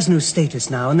 that he has no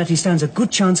status now, and that he stands a good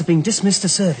chance of being dismissed to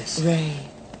service. Ray,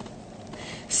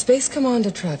 Space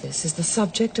Commander Travis is the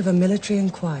subject of a military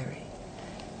inquiry.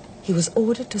 He was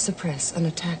ordered to suppress an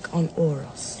attack on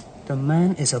Oros. The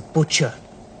man is a butcher.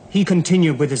 He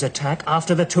continued with his attack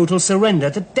after the total surrender.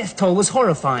 The death toll was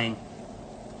horrifying.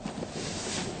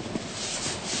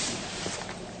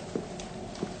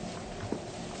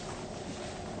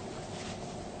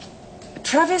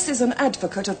 Travis is an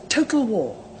advocate of total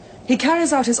war. He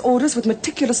carries out his orders with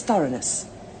meticulous thoroughness.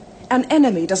 An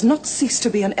enemy does not cease to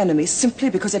be an enemy simply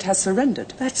because it has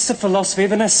surrendered. That's the philosophy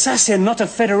of an assassin, not a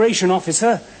Federation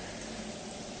officer.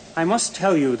 I must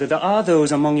tell you that there are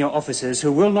those among your officers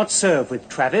who will not serve with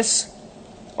Travis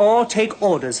or take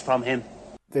orders from him.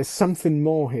 There's something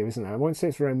more here, isn't there? I won't say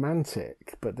it's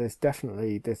romantic, but there's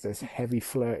definitely there's heavy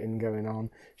flirting going on.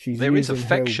 There is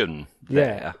affection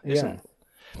there, isn't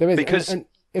there is, because and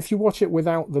if you watch it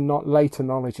without the later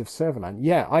knowledge of Servalan,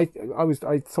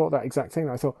 I thought that exact thing.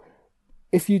 I thought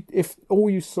if all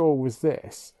you saw was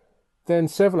this, then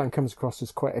Servalan comes across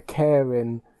as quite a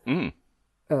caring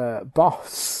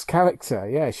boss character.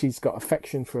 Yeah, she's got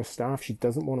affection for her staff. She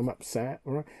doesn't want them upset.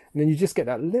 Right? And then you just get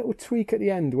that little tweak at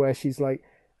the end where she's like,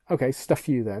 "Okay, stuff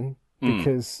you then,"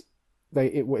 because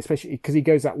especially because he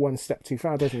goes that one step too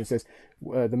far, doesn't he? He says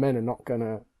the men are not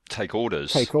gonna take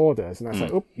orders, and that's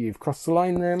like, "Oh, you've crossed the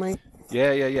line there, mate."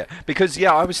 Yeah. Because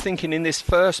I was thinking in this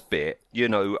first bit,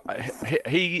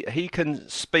 he can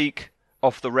speak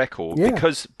off the record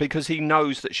because he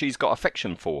knows that she's got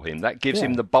affection for him. That gives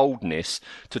him the boldness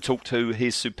to talk to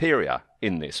his superior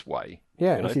in this way.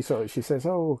 Yeah, and she says,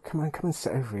 "Oh, come on,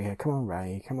 sit over here. Come on,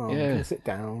 Ray. Come on, sit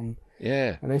down."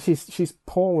 Yeah. And then she's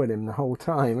pawing him the whole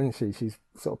time, isn't she? She's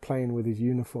sort of playing with his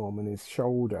uniform and his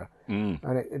shoulder, and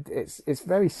it's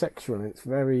very sexual. And it's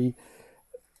very,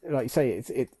 like you say,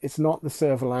 it's not the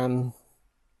Servalan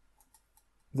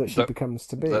that she becomes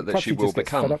to be. That she will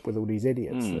become. Fed up with all these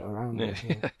idiots that are around her.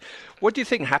 Yeah. What do you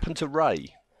think happened to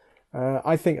Ray?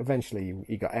 I think eventually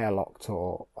he got airlocked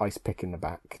or ice pick in the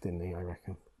back, didn't he? I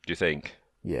reckon. Do you think?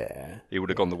 Yeah. He would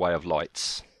have gone the way of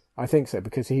lights. I think so,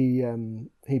 because he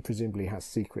presumably has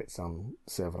secrets on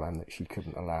Servalan that she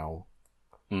couldn't allow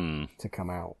to come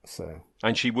out. So.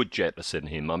 And she would jettison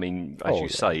him. I mean, as you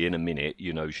say, in a minute,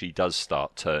 she does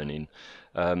start turning.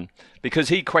 Because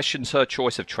he questions her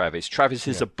choice of Travis. Travis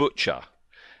is a butcher,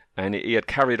 and he had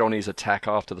carried on his attack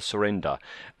after the surrender.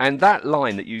 And that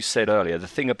line that you said earlier, the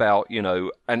thing about,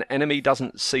 an enemy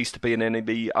doesn't cease to be an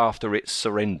enemy after it's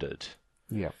surrendered.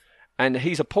 Yeah. And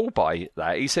he's appalled by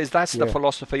that. He says that's the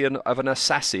philosophy of an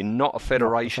assassin, not a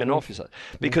Federation officer.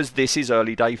 Because this is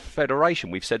early day Federation.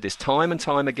 We've said this time and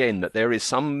time again, that there is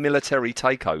some military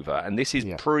takeover, and this is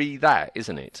pre that,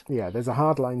 isn't it? Yeah, there's a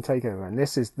hardline takeover, and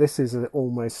this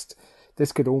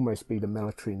could almost be the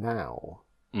military now,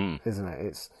 isn't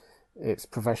it? It's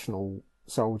professional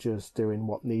soldiers doing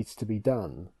what needs to be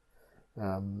done.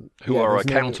 Who are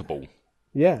accountable.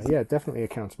 Yeah, definitely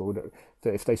accountable. That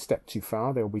if they step too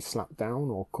far, they'll be slapped down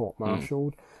or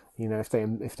court-martialed.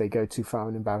 If they go too far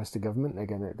and embarrass the government,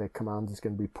 their commander's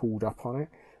going to be pulled up on it.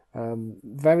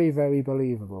 Very, very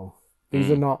believable. These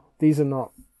are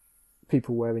not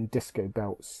people wearing disco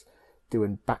belts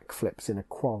doing backflips in a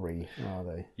quarry, are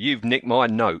they? You've nicked my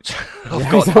note.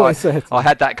 I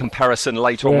had that comparison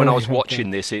later on when I was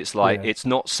watching this. It's like it's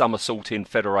not somersaulting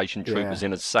Federation troopers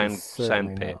in a sand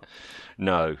pit.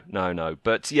 No.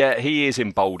 But yeah, he is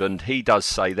emboldened. He does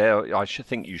say I should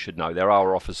think you should know there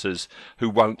are officers who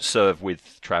won't serve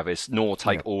with Travis nor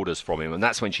take orders from him, and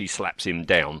that's when she slaps him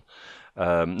down.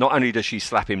 Not only does she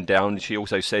slap him down, she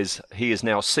also says he is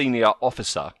now senior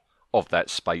officer of that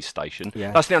space station.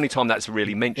 Yeah. That's the only time that's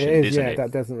really mentioned, isn't it?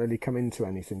 That doesn't really come into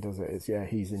anything, does it?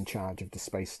 He's in charge of the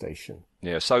space station.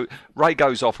 Yeah, so Ray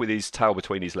goes off with his tail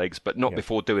between his legs, but not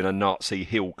before doing a Nazi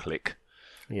heel click.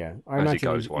 Yeah, I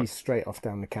imagine he's straight off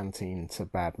down the canteen to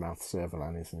badmouth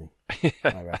Servalan, isn't he?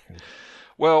 I reckon.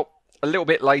 Well, a little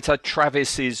bit later,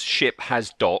 Travis's ship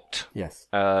has docked. Yes.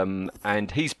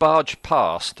 And he's barged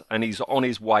past, and he's on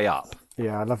his way up.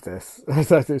 Yeah, I love this.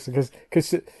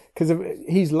 Because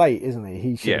he's late, isn't he?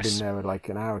 He should have been there like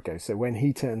an hour ago. So when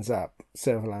he turns up,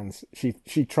 Servalan's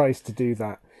she tries to do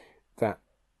that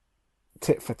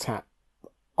tit for tat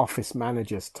office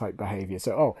managers type behaviour.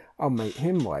 So I'll make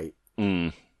him wait.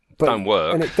 But, don't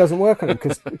work, and it doesn't work on him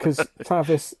because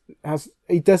Travis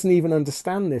doesn't even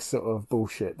understand this sort of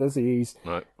bullshit, does he?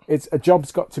 It's a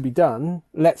job's got to be done.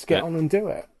 Let's get on and do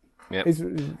it. Yep.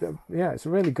 It's a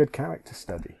really good character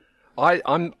study.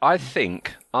 I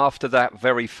think after that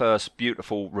very first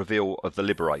beautiful reveal of the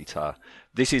Liberator,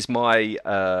 this is my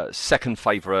second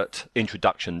favourite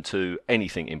introduction to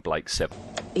anything in Blake 7.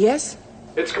 Yes?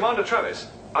 It's Commander Travis.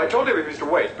 I told him he was to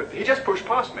wait, but he just pushed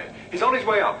past me. He's on his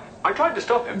way up. I tried to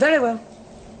stop him. Very well.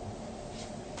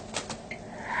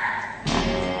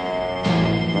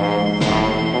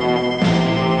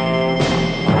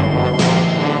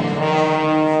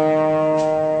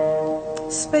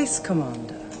 Space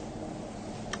Commander,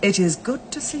 it is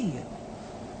good to see you.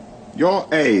 Your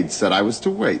aide said I was to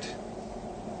wait.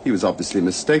 He was obviously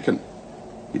mistaken.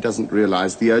 He doesn't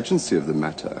realize the urgency of the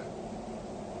matter.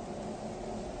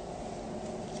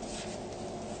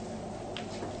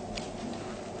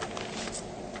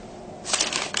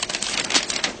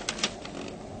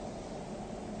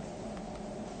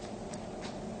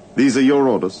 These are your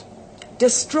orders.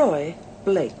 Destroy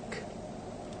Blake.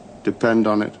 Depend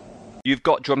on it. You've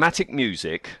got dramatic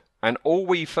music, and all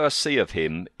we first see of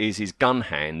him is his gun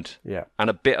hand and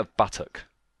a bit of buttock.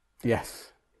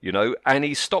 Yes. You know, and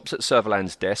he stops at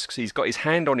Servalan's desk. So he's got his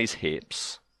hand on his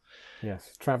hips.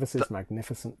 Yes, Travis's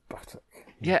magnificent buttock.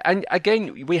 Yeah, and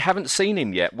again, we haven't seen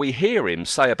him yet. We hear him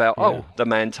say about, the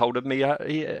man told me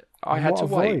I had to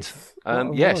wait.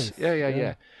 Yes,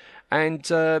 yeah. And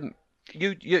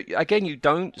you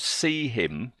don't see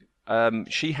him.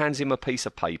 She hands him a piece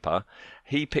of paper.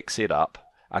 He picks it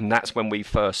up, and that's when we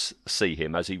first see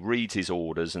him as he reads his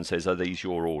orders and says, "Are these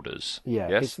your orders?" Yeah,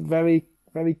 yes? It's very,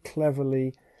 very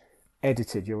cleverly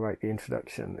edited. You're right. The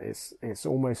introduction. It's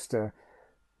almost a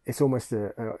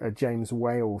James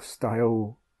Whale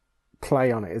style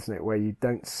play on it, isn't it? Where you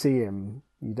don't see him,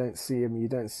 and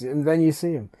then you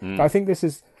see him. But I think this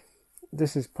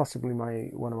is possibly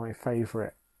one of my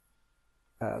favourite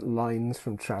lines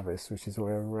from Travis, which is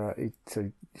where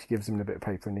she gives him a bit of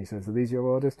paper and he says, "Are these your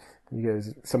orders?" And he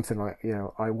goes something like,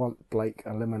 "I want Blake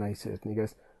eliminated." And he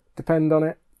goes, "Depend on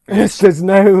it." Yes.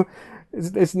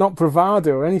 It's not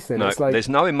bravado or anything. No, it's like, there's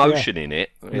no emotion in it.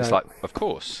 It's like, of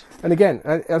course. And again,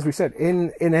 as we said,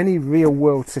 in any real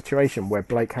world situation where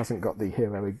Blake hasn't got the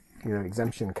hero,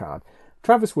 exemption card,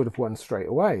 Travis would have won straight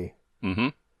away. Mm-hmm.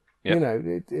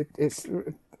 Yep. It's.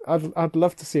 I'd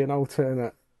love to see an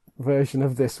alternate version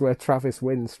of this where Travis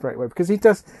wins straight away, because he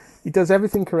does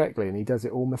everything correctly and he does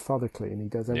it all methodically and he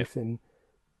does everything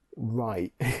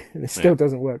right, and it still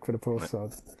doesn't work for the poor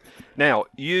sod. Now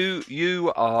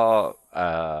you are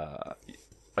a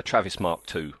Travis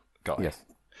Mark II guy. Yes.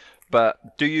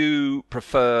 But do you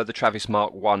prefer the Travis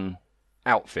Mark I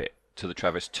outfit to the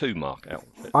Travis II Mark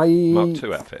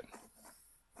II outfit?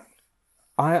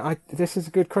 This is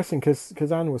a good question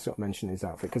because Anne was sort of mentioning his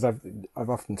outfit, because I've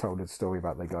often told a story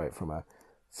about they got it from a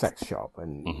sex shop,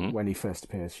 and when he first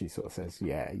appears, she sort of says,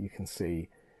 "Yeah, you can see,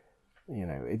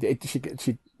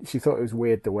 she thought it was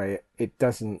weird the way it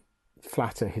doesn't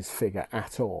flatter his figure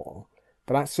at all,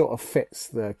 but that sort of fits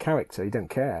the character. He don't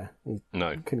care. He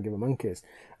couldn't give a monkeys.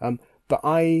 But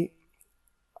I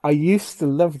used to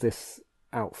love this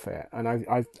outfit, and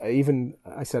I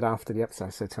said after the episode, I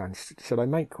said to Anne, should I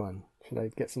make one? Should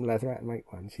I get some leatherette and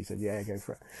make one? She said, yeah, go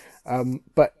for it.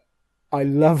 But I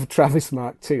love Travis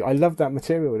Mark II. I love that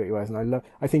material that he wears, and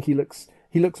I think he looks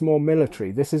more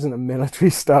military. This isn't a military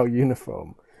style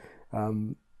uniform.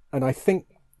 And I think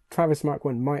Travis Mark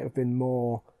I might have been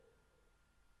more,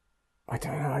 I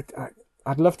don't know,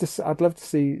 I'd love to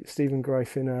see Stephen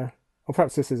Greif in or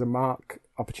perhaps this is a Mark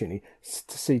opportunity,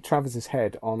 to see Travis's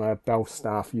head on a Bell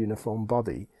Staff uniform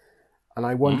body. And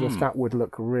I wonder if that would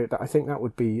look I think that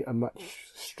would be a much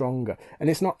stronger. And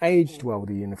it's not aged well,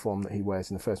 the uniform that he wears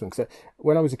in the first one. Because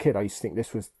when I was a kid, I used to think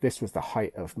this was the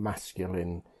height of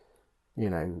masculine,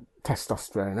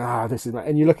 testosterone. This is.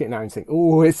 And you look at it now and think,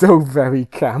 oh, it's so very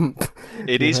camp.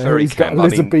 It is very he's camp. Got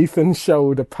Elizabethan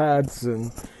shoulder pads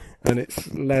and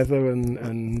it's leather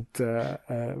and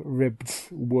ribbed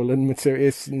woolen material.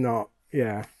 It's not.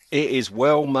 Yeah. It is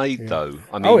well made, though.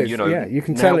 I mean, you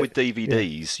can now tell with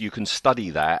DVDs, you can study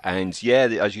that, and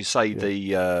as you say,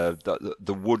 the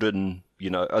wooden,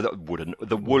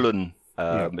 the woolen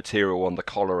material on the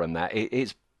collar and that,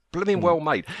 it's blooming well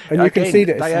made. And you can see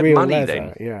that they it's had real money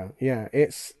leather. then. Yeah.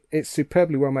 It's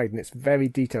superbly well made, and it's very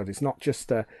detailed. It's not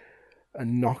just a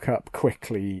knock up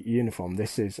quickly uniform.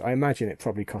 This is, I imagine, it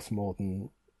probably cost more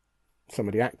than some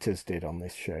of the actors did on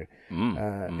this show.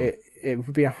 It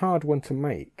would be a hard one to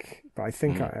make, but I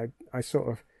think I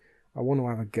want to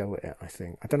have a go at it. I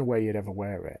think I don't know where you'd ever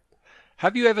wear it.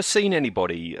 Have you ever seen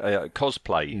anybody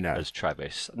cosplay as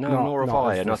Travis? No, nor have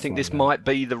I. And I think this might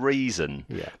be the reason.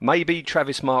 Yeah. Maybe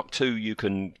Travis Mark II, you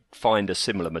can find a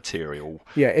similar material.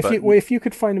 Yeah, if you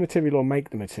could find the material or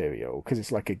make the material, because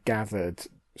it's like a gathered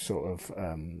sort of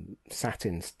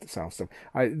satin style stuff.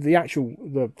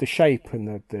 The shape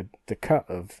and the cut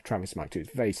of Travis Mark II is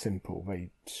very simple,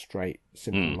 very straight,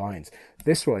 simple lines.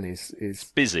 This one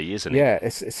is busy, isn't it? Yeah,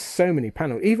 it's so many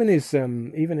panels. Even his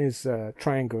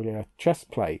triangular chest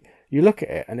plate. You look at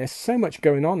it, and there's so much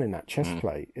going on in that chest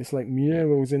plate. It's like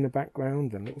murals in the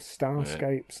background and little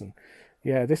starscapes and.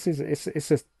 Yeah,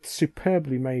 it's a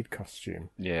superbly made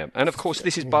costume. Yeah, and of course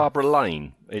this is Barbara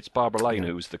Lane. It's Barbara Lane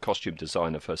who was the costume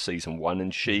designer for season 1,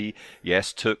 and she,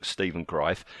 took Stephen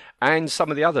Greif and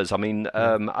some of the others. I mean,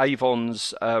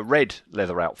 Avon's red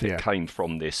leather outfit came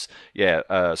from this,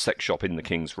 sex shop in the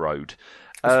King's Road.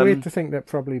 It's weird to think that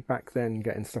probably back then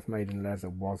getting stuff made in leather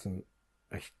wasn't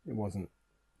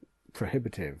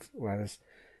prohibitive, whereas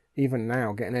even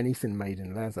now getting anything made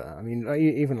in leather, I mean,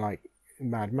 even like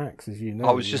Mad Max, as you know.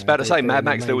 I was just about to say, Mad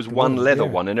Max, there was one leather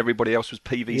one and everybody else was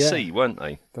PVC, weren't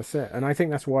they? That's it. And I think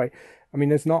that's why, I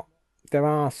mean, there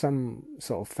are some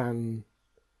sort of fan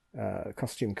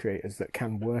costume creators that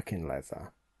can work in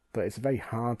leather, but it's a very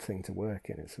hard thing to work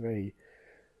in. It's a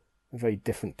very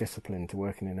different discipline to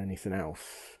working in anything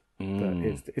else. But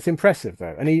it's impressive,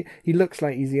 though. And he looks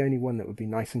like he's the only one that would be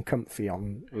nice and comfy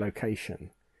on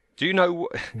location. Do you know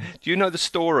the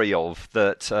story of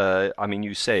that? I mean,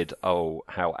 you said,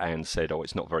 how Anne said,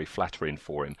 it's not very flattering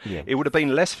for him. Yeah. It would have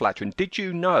been less flattering. Did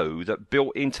you know that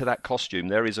built into that costume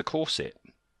there is a corset?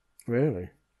 Really?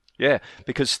 Yeah,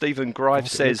 because Stephen Greif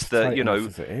says that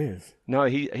as it is. No,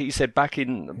 he said back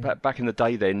in the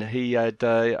day then he had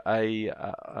a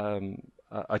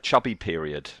chubby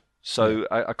period, so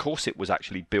a corset was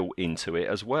actually built into it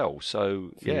as well.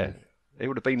 So it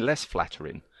would have been less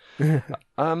flattering. The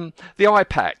eye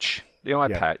patch.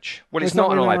 Well, it's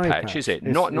not an eye patch, is it?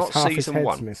 Not season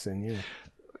 1. Missing,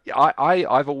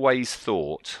 I've always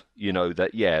thought,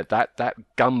 that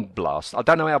gun blast. I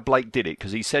don't know how Blake did it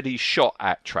because he said he shot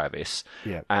at Travis,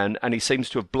 and he seems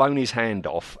to have blown his hand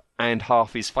off and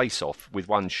half his face off with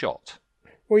one shot.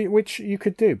 Well, which you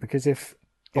could do because if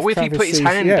he put his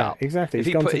hand up, exactly, if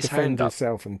he's he gone put to his defend hand up,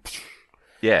 himself and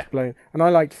blown. And I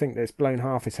like to think that it's blown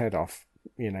half his head off.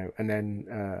 And then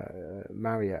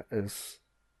Marriott has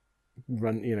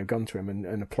gone to him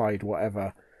and applied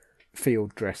whatever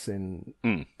field dressing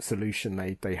solution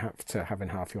they have to having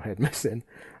half your head missing.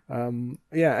 Again,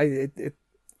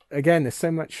 there's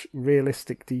so much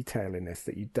realistic detail in this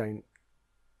that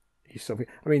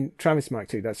I mean, Travis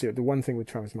Mark II, that's it. The one thing with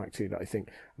Travis Mark II that I think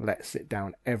lets it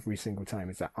down every single time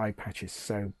is that eye patch is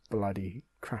so bloody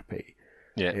crappy.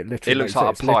 Yeah, it looks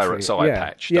like a pirate's eye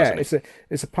patch, doesn't it?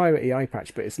 It's a piratey eye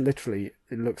patch, but it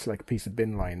looks like a piece of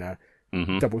bin liner,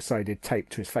 double-sided tape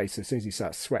to his face. As soon as he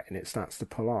starts sweating, it starts to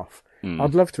pull off.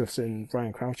 I'd love to have seen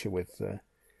Brian Croucher with the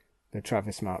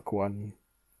Travis Mark I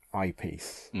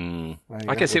eyepiece.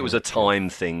 I guess it was a time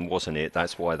thing, wasn't it?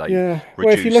 That's why they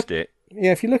reduced it.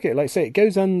 Yeah, if you look at it, like say, it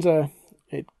goes under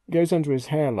his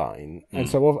hairline, and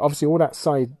so obviously all that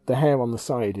side, the hair on the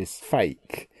side is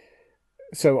fake.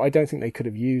 So I don't think they could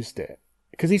have used it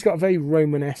because he's got a very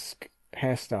Romanesque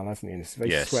hairstyle, hasn't he? And it's very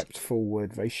swept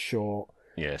forward, very short.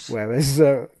 Yes. Whereas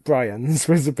Brian's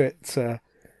was a bit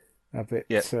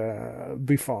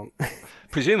bouffant.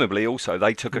 Presumably, also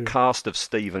they took a cast of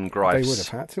Stephen Greif's. They would have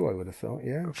had to, I would have thought.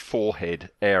 Yeah. Forehead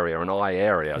area and eye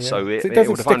area, so it doesn't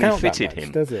would have only stick out fitted that much,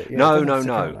 him. Does it? Yeah,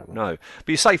 No. But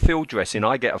you say field dressing,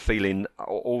 I get a feeling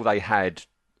all they had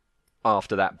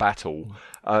after that battle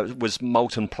was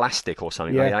molten plastic or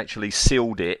something. Yeah. They actually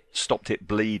sealed it, stopped it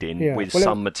bleeding with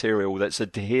some material that's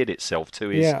adhered itself to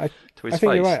his I face.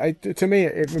 think you're right. To me,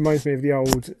 it reminds me of the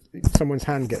old, someone's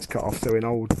hand gets cut off, so in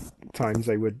old times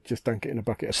they would just dunk it in a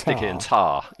bucket of tar. Stick it in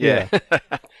tar, yeah.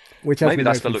 Which maybe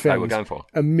that's the look they were going for.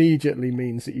 Immediately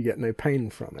means that you get no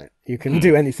pain from it. You can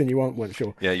do anything you want once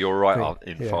you're... Yeah, you're right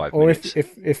in 5 or minutes. Or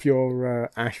if you're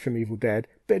Ash from Evil Dead,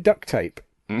 bit of duct tape.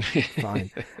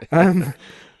 Fine.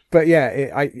 But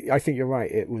yeah, I think you're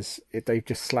right. They've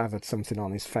just slathered something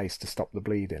on his face to stop the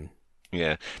bleeding.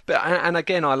 Yeah, but and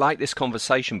again, I like this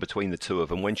conversation between the two of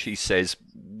them when she says,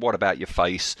 "What about your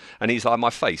face?" And he's like, "My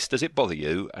face, does it bother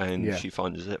you?" And she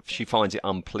finds it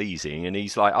unpleasing, and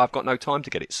he's like, "I've got no time to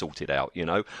get it sorted out. You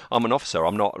know, I'm an officer.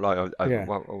 I'm not like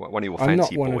one of your fancy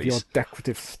boys. I'm not one of your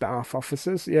decorative staff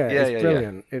officers." It's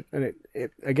brilliant.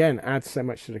 It again adds so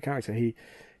much to the character. He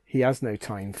has no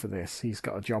time for this. He's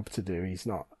got a job to do. He's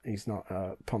not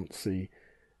a Ponzi,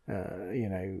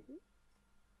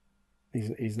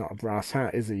 He's not a brass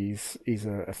hat, is he? He's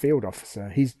a field officer.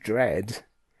 He's Dredd,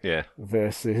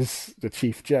 versus the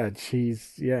chief judge.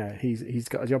 He's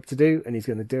got a job to do, and he's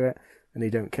going to do it, and he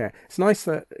don't care. It's nice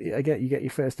that again you get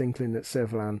your first inkling that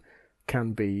Servalan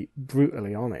can be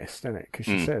brutally honest, isn't it? Because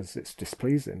she says it's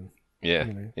displeasing. Yeah,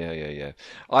 yeah.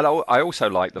 I also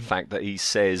like the fact that he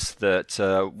says that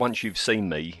once you've seen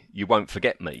me, you won't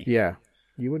forget me. Yeah,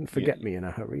 you wouldn't forget me in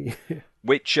a hurry.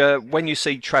 Which, when you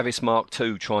see Travis Mark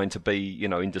II trying to be,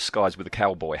 in disguise with a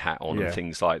cowboy hat on and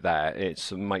things like that,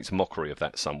 it makes a mockery of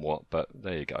that somewhat, but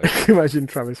there you go. Imagine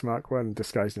Travis Mark I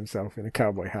disguised himself in a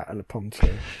cowboy hat and a poncho.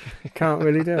 Can't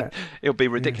really do it. It'll be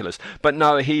ridiculous. But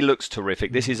no, he looks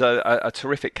terrific. This is a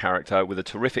terrific character with a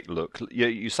terrific look.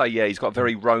 You say, he's got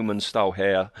very Roman-style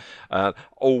hair,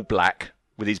 all black,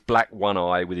 with his black one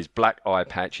eye, with his black eye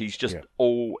patch. He's just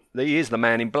he is the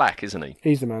man in black, isn't he?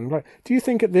 He's the man in black. Do you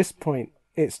think at this point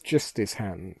it's just his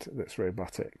hand that's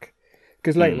robotic?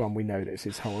 Because later on we know that it's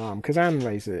his whole arm. Because Anne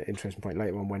raised an interesting point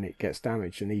later on when it gets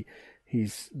damaged and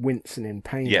he's wincing in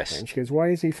pain. Yes. And she goes, why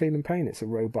is he feeling pain? It's a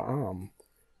robot arm.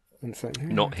 And it's like,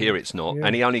 not here, it's not. Yeah.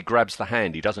 And he only grabs the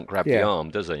hand. He doesn't grab the arm,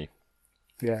 does he?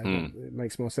 Yeah, it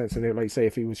makes more sense. And like say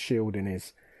if he was shielding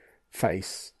his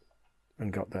face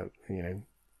and got the,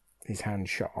 his hand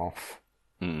shot off.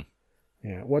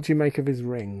 Yeah. What do you make of his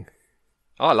ring?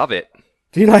 I love it.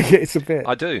 Do you like it? It's a bit...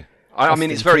 I do. I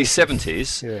mean, it's very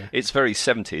 70s. Yeah. It's very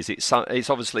 70s. It's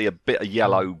obviously a bit of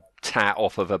yellow tat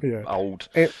off of a old...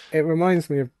 It reminds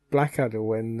me of Blackadder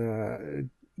when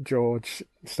George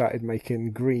started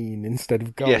making green instead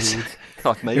of gold. Yes,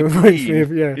 I've made it reminds me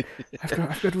of,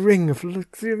 I've got a ring of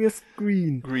luxurious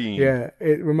green. Green. Yeah,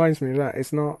 it reminds me of that.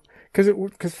 It's not...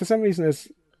 Because for some reason as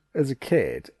a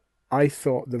kid, I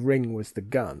thought the ring was the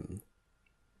gun.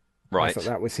 Right. I thought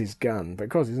that was his gun, but of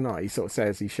course it's not. He sort of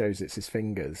says, he shows it's his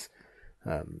fingers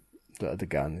that are the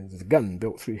gun. There's a gun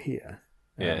built through here.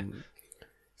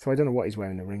 So I don't know what he's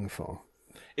wearing the ring for.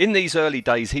 In these early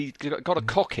days, he got to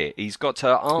cock it. He's got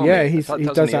to arm it. He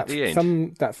does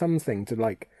that thumb thing to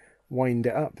like wind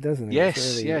it up, doesn't he?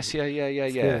 Yes,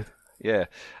 yeah.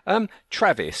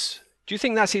 Travis, do you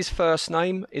think that's his first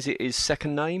name? Is it his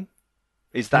second name?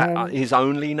 Is that his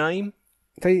only name?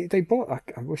 They bought.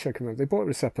 I wish I could remember. They bought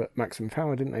this up at Maximum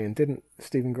Power, didn't they? And didn't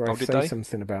Stephen Greif say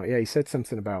something about? Yeah, he said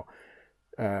something about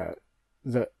that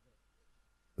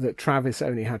Travis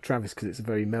only had Travis because it's a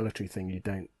very military thing. You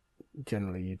don't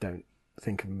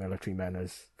think of military men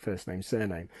as first name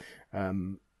surname.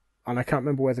 And I can't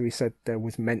remember whether he said there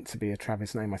was meant to be a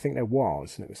Travis name. I think there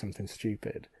was, and it was something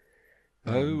stupid.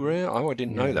 Oh, really? I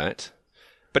didn't know that.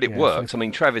 But it worked. I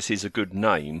mean, Travis is a good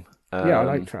name. I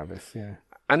like Travis, yeah.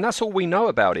 And that's all we know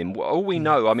about him. All we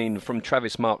know, I mean, from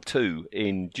Travis Mark II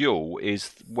in Duel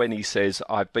is when he says,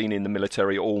 I've been in the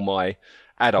military all my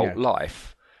adult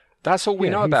life. That's all we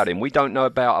know about him. We don't know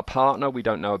about a partner. We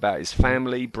don't know about his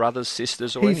family, brothers,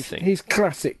 sisters, or anything. He's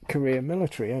classic career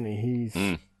military, isn't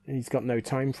he? He's got no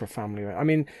time for a family. I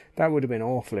mean, that would have been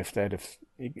awful if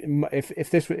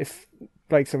if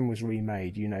Blake 7 was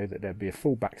remade. You know that there'd be a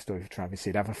full backstory for Travis.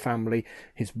 He'd have a family.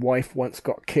 His wife once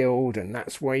got killed, and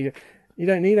that's why you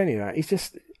don't need any of that.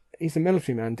 He's a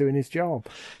military man doing his job.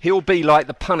 He'll be like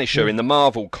the Punisher in the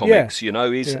Marvel comics.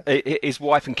 His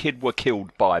wife and kid were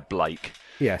killed by Blake.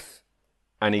 Yes.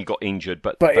 And he got injured,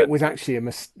 but it was actually a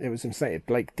mistake.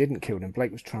 Blake didn't kill them.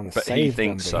 Blake was trying to save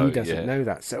them, but he doesn't know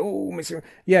that. So,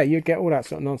 you'd get all that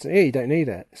sort of nonsense. You don't need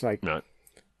it. It's like, no.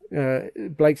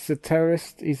 Blake's a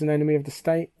terrorist. He's an enemy of the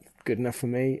state. Good enough for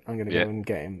me. I'm going to go and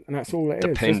get him, and that's all it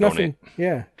is. Depend on it.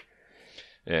 Yeah.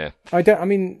 Yeah. I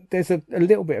mean, there's a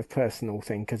little bit of personal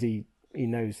thing because he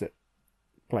knows that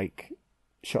Blake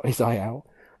shot his eye out.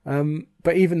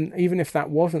 But even if that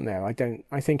wasn't there, I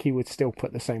think he would still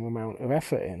put the same amount of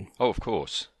effort in. Oh, of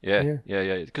course. Yeah.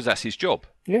 Because that's his job.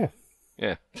 Yeah.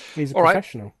 Yeah. He's a All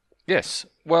professional. Right. Yes.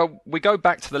 Well, we go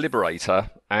back to the Liberator,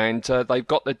 and they've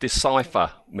got the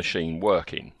decipher machine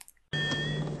working.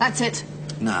 That's it.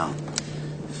 Now,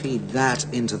 feed that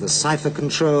into the cipher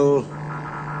control.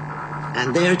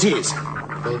 And there it is.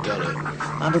 Well done, Ed.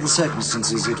 Under the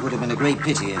circumstances, it would have been a great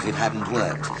pity if it hadn't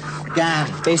worked.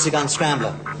 Gad, basic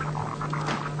unscrambler.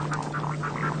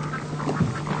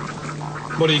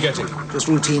 What are you getting? Just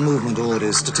routine movement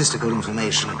orders, statistical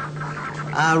information.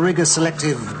 I'll rig a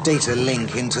selective data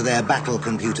link into their battle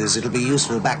computers. It'll be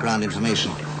useful background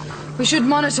information. We should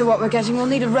monitor what we're getting. We'll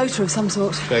need a rotor of some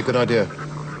sort. Yeah, good idea.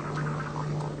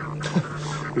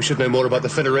 We should know more about the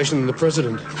Federation than the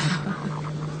President.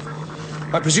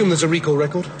 I presume there's a recall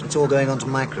record? It's all going onto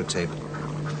microtape.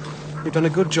 You've done a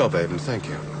good job, Avon. Thank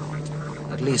you.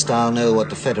 At least I'll know what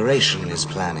the Federation is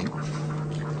planning.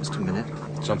 Just a minute.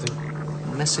 Something?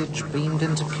 A message beamed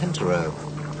into Kentaro.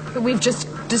 But we've just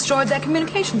destroyed their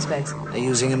communication space. They're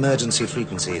using emergency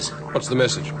frequencies. What's the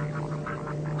message?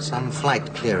 Some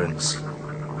flight clearance.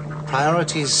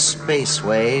 Priority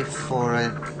spaceway for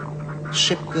a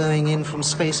ship going in from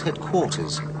space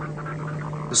headquarters.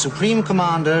 The Supreme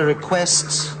Commander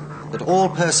requests that all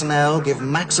personnel give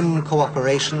maximum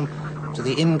cooperation to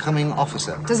the incoming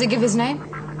officer. Does he give his name?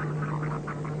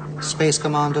 Space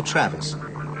Commander Travis.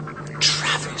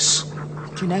 Travis?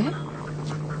 Do you know him?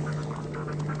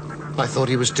 I thought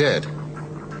he was dead.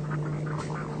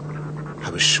 I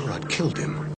was sure I'd killed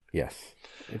him. Yes.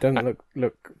 It doesn't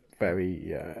look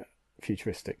very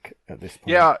futuristic at this point.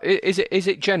 Yeah, is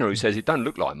it Jenna who says it don't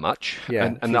look like much?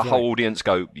 Yeah, and the whole audience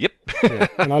go, yep. Yeah.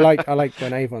 And I like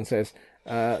when Avon says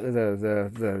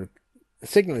the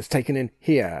signal is taken in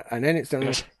here, and then it's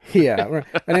done here,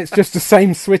 and it's just the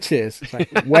same switches. It's like,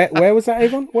 where was that,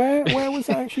 Avon? Where was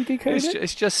that actually decoded?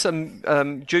 It's just some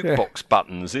jukebox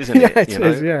buttons, isn't it? Yeah, it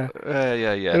is. Yeah.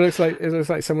 Yeah. It looks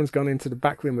like someone's gone into the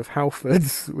back room of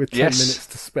Halfords with 10 minutes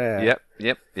to spare.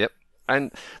 Yep.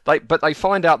 And they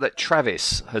find out that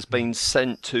Travis has been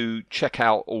sent to check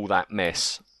out all that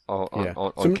mess on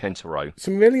Kentaro.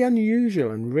 Some really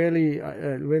unusual and really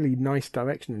nice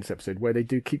direction in this episode, where they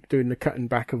do keep doing the cutting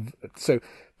back of. So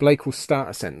Blake will start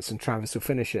a sentence and Travis will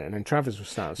finish it, and then Travis will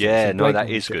start a sentence. Yeah, and no, Blake that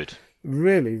will is finish it. good.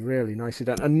 Really, really nicely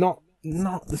done, and not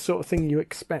the sort of thing you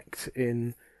expect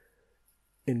in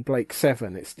Blake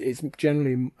 7. It's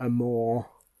generally a more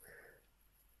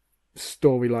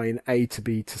storyline A to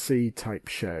B to C type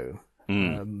show.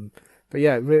 But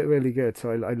yeah, really good.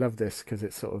 So I love this because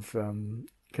it's sort of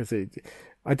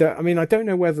I don't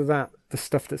know whether the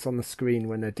stuff that's on the screen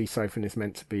when they're deciphering is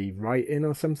meant to be writing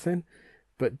or something,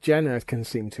 but Jenna can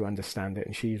seem to understand it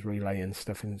and she's relaying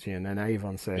stuff in and then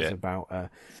Avon says about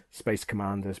Space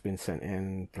Commander's been sent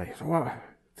in. What?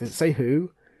 Did it say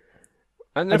who?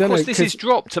 And of course, this is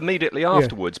dropped immediately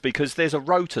afterwards because there's a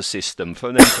rotor system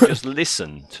for them to just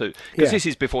listen to. Because this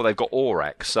is before they've got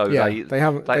ORAC, so they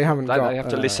have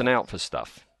to listen out for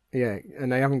stuff. Yeah,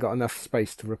 and they haven't got enough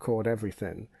space to record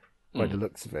everything by the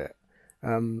looks of it.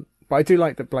 But I do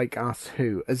like that Blake asks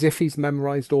who, as if he's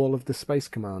memorised all of the Space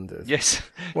Commanders. Yes.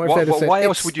 Why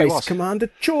else would you ask? Space Commander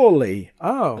Chorley.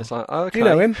 Oh, it's like, okay. Do you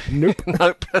know him? Nope.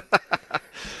 Nope.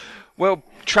 Well,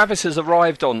 Travis has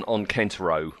arrived on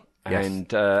Kentaro. Yes.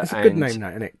 And it's a good name,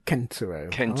 that, isn't it? Kentaro.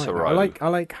 Kentaro. I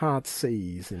like hard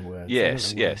C's in words.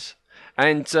 Yes.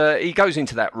 And he goes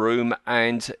into that room,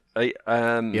 and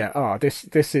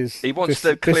this is he wants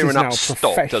to clearing up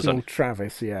stock, doesn't he?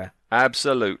 Travis, yeah,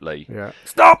 absolutely. Yeah.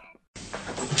 Stop!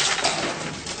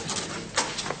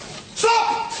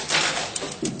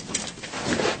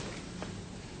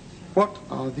 What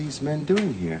are these men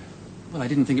doing here? Well, I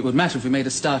didn't think it would matter if we made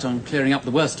a start on clearing up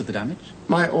the worst of the damage.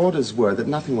 My orders were that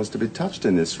nothing was to be touched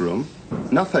in this room.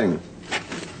 Nothing.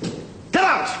 Get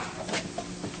out!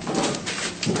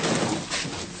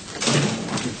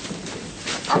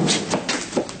 Out!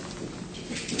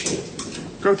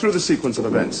 Go through the sequence of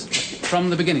events. From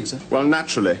the beginning, sir? Well,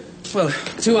 naturally. Well,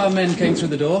 2 armed men came through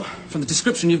the door. From the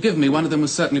description you've given me, one of them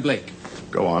was certainly Blake.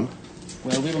 Go on.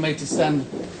 Well, we were made to stand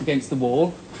against the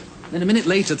wall. Then a minute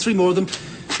later, 3 more of them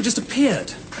just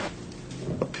appeared.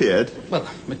 Appeared? Well,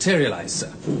 materialised,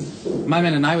 sir. My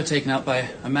men and I were taken out by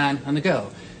a man and a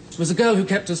girl. It was a girl who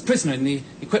kept us prisoner in the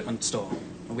equipment store.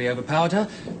 We overpowered her.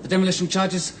 The demolition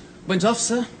charges went off,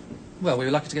 sir. Well, we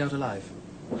were lucky to get out alive.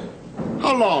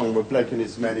 How long were Blake and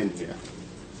his men in here?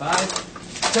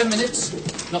 5, 10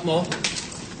 minutes, not more.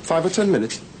 5 or 10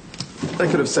 minutes? They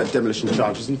could have set demolition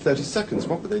charges in 30 seconds.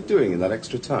 What were they doing in that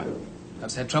extra time?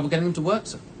 Perhaps had trouble getting them to work,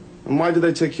 sir. And why did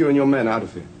they take you and your men out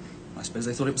of here? I suppose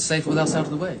they thought it was safer with us out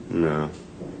of the way. No.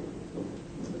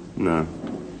 No.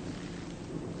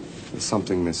 There's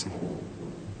something missing.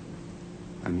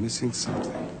 I'm missing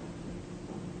something.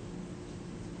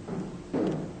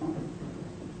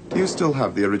 Do you still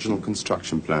have the original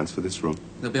construction plans for this room?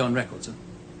 They'll be on record, sir.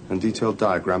 And detailed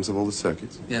diagrams of all the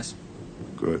circuits? Yes.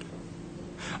 Good.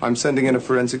 I'm sending in a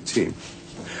forensic team.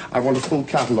 I want a full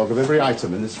catalogue of every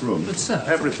item in this room. But, sir...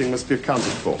 Everything must be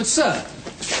accounted for. But, sir...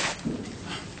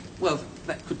 Well,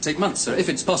 that could take months, sir, if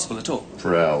it's possible at all.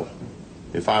 Prell,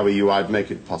 if I were you, I'd make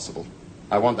it possible.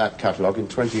 I want that catalogue in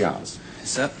 20 hours.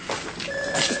 Sir?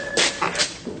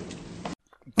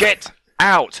 Get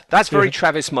out! That's very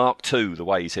Travis Mark II, the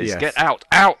way he says, Yes. Get out!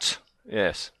 Out!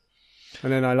 Yes.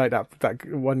 And then I like that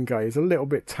one guy is a little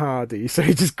bit tardy, so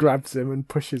he just grabs him and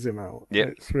pushes him out. Yeah.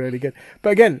 It's really good.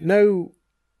 But again, no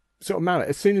sort of mallet.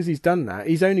 As soon as he's done that,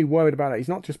 he's only worried about it. He's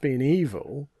not just being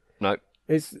evil. No.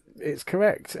 It's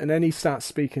correct. And then he starts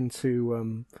speaking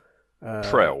to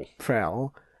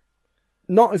Prell.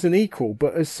 Not as an equal,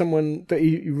 but as someone that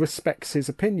he respects his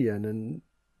opinion. And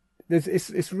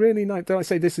it's really nice. Don't I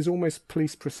say this is almost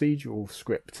police procedural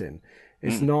scripting?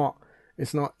 It's not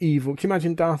evil. Can you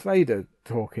imagine Darth Vader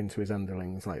talking to his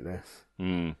underlings like this?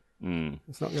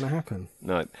 It's not going to happen.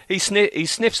 No. He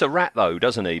sniffs a rat, though,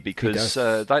 doesn't he? Because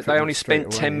they only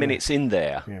spent 10 minutes in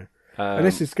there. Yeah. And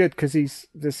this is good because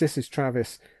this is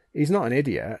Travis. He's not an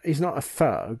idiot. He's not a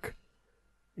thug.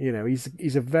 You know,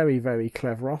 he's a very, very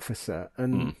clever officer.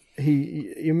 And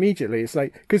he immediately, it's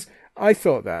like, because I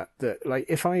thought that like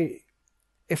if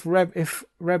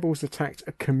rebels attacked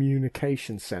a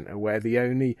communication center where the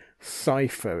only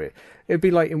cipher it'd be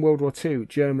like in World War II,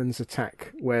 Germans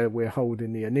attack where we're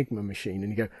holding the Enigma machine,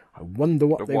 and you go, I wonder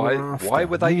what they were after. Why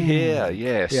were they here?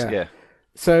 Yes, yeah.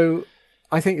 So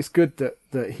I think it's good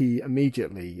that he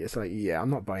immediately, it's like, yeah, I'm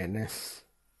not buying this.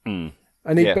 And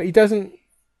but he doesn't.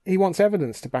 He wants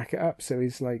evidence to back it up. So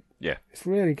he's like, yeah, it's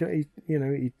really good.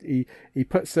 He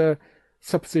puts a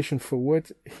supposition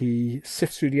forward. He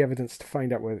sifts through the evidence to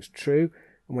find out whether it's true,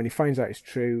 and when he finds out it's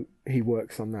true, he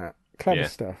works on that. Clever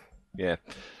stuff. Yeah.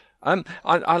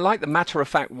 I like the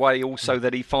matter-of-fact way also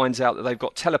that he finds out that they've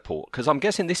got teleport, because I'm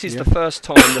guessing this is the first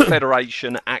time the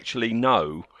Federation actually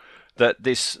know that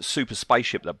this super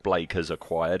spaceship that Blake has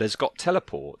acquired has got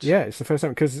teleport. Yeah, it's the first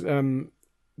time, because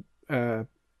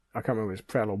I can't remember if it was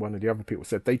Prell or one of the other people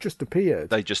said they just appeared.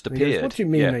 They just appeared. Goes, what do you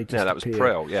mean they just appeared? Yeah, that was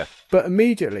Prell, yeah. But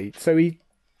immediately, so he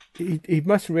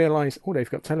must realise, they've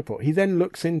got teleport. He then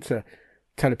looks into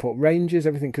teleport ranges,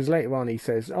 everything, because later on he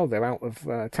says, they're out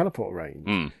of teleport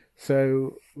range.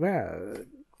 So,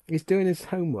 he's doing his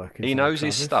homework. He knows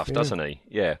his stuff, doesn't he?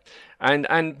 Yeah.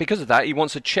 And because of that, he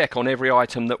wants to check on every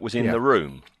item that was in the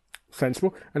room.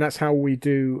 Sensible. And that's how we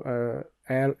do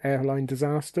airline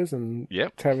disasters and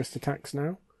terrorist attacks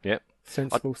now. Yep.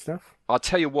 Sensible stuff. I'll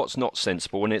tell you what's not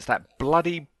sensible, and it's that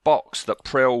bloody box that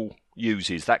Prell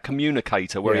uses, that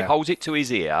communicator where he holds it to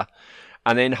his ear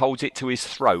and then holds it to his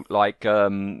throat like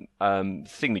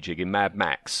Thingamajig in Mad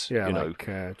Max. Yeah, you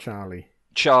like Charlie.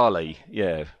 Charlie,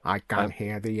 yeah. I can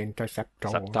hear the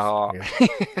interceptors. Yeah.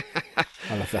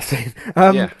 I love that scene.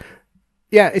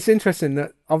 Yeah, it's interesting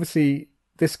that obviously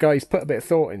this guy's put a bit of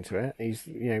thought into it. He's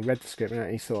read the script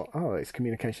and he thought, it's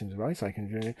communications device. I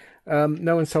can do it.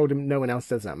 No one's told him. No one else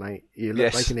does that, mate. You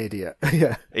look like an idiot.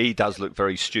 Yeah, he does look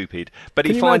very stupid. But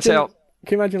he finds out.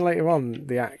 Can you imagine later on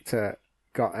the actor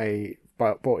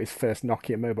bought his first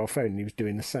Nokia mobile phone and he was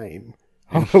doing the same,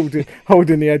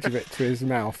 holding the edge of it to his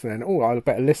mouth, and then I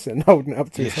better listen, holding it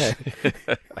up to his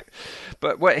head.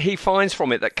 But what he finds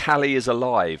from it that Callie is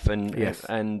alive, and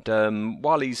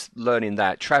while he's learning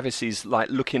that, Travis is like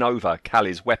looking over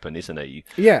Callie's weapon, isn't he?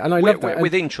 Yeah, and I love that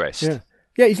with interest.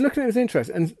 Yeah, he's looking at it with interest,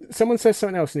 and someone says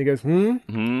something else, and he goes,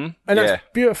 and that's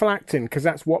beautiful acting, because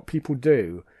that's what people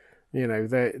do.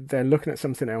 They're looking at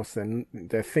something else, then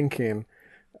they're thinking.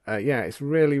 It's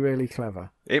really, really clever.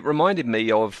 It reminded me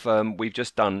of, we've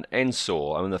just done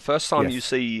Ensor, and the first time you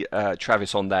see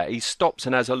Travis on that, he stops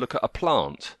and has a look at a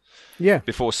plant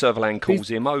before Servalan calls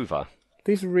him over.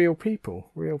 These are real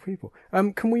people.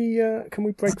 Can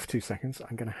we break for 2 seconds?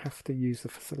 I'm going to have to use the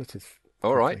facilities.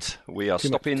 All right, we are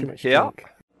stopping here.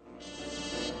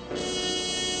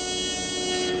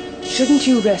 Shouldn't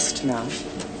you rest now?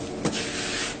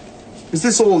 Is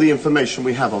this all the information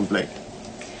we have on Blake?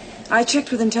 I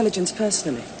checked with intelligence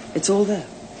personally. It's all there.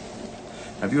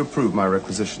 Have you approved my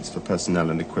requisitions for personnel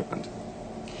and equipment?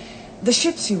 The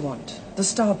ships you want, the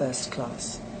Starburst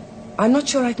class. I'm not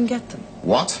sure I can get them.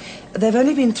 What? There've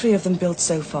only been 3 of them built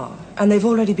so far, and they've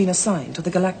already been assigned to the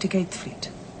Galactic 8th Fleet.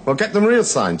 Well, get them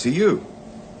reassigned to you.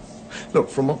 Look,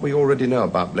 from what we already know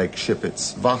about Blake's ship,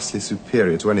 it's vastly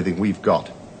superior to anything we've got.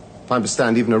 If I'm to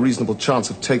stand even a reasonable chance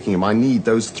of taking him, I need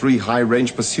those 3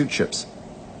 high-range pursuit ships.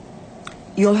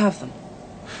 You'll have them.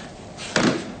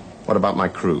 What about my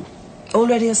crew?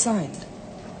 Already assigned.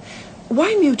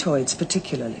 Why mutoids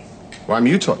particularly? Why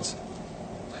mutoids?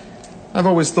 I've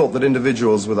always thought that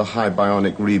individuals with a high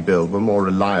bionic rebuild were more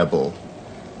reliable,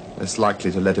 less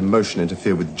likely to let emotion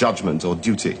interfere with judgment or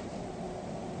duty.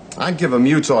 I'd give a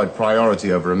mutoid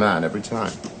priority over a man every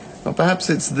time. Well, perhaps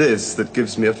it's this that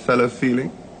gives me a fellow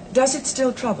feeling. Does it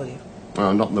still trouble you?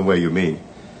 Well, not in the way you mean.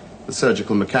 The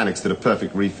surgical mechanics did a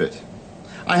perfect refit.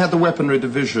 I had the weaponry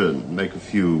division make a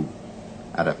few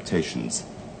adaptations.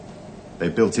 They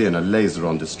built in a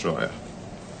laser-on destroyer,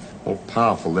 more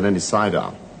powerful than any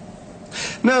sidearm.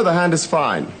 No, the hand is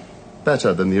fine.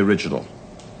 Better than the original.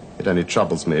 It only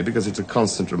troubles me because it's a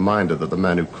constant reminder that the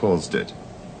man who caused it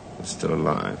is still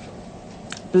alive.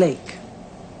 Blake.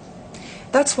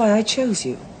 That's why I chose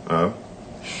you. Oh?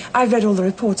 I read all the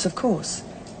reports, of course.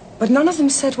 But none of them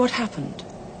said what happened.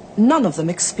 None of them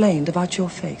explained about your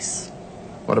face.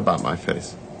 What about my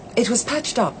face? It was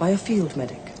patched up by a field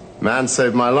medic. Man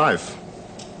saved my life.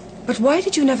 But why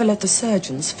did you never let the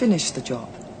surgeons finish the job?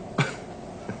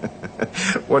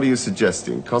 What are you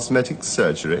suggesting? Cosmetic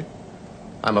surgery?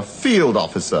 I'm a field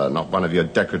officer, not one of your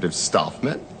decorative staff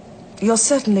men. You're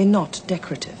certainly not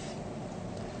decorative.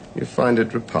 You find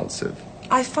it repulsive.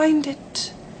 I find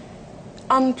it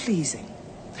unpleasing.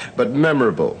 But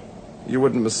memorable. You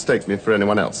wouldn't mistake me for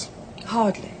anyone else.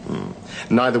 Hardly.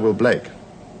 Neither will Blake.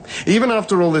 Even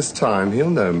after all this time, he'll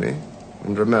know me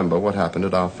and remember what happened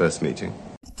at our first meeting.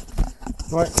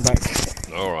 Right, I'm back.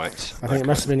 All right. I think it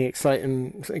must have been the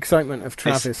excitement of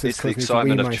Travis. It's the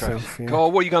excitement of Travis. Yeah.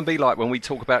 God, what are you going to be like when we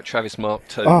talk about Travis Mark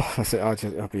II? Oh, that's it. I'll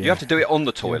be, you have to do it on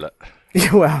the toilet.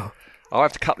 Yeah, well. I'll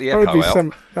have to cut the echo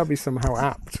out. That'd be somehow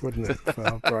apt, wouldn't it,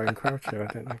 for Brian Croucher?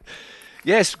 I don't know.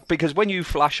 Yes, because when you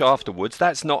flush afterwards,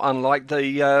 that's not unlike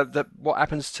the what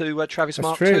happens to Travis That's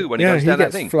Mark true. II when he goes down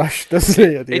that thing. Flushed, doesn't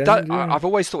he? At the end, yeah. I've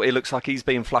always thought it looks like he's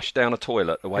being flushed down a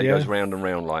toilet the way he goes round and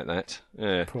round like that.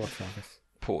 Yeah. Poor Travis.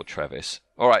 Poor Travis.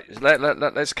 All right,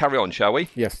 let's carry on, shall we?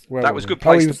 Yes. That was a good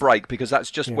place to break because that's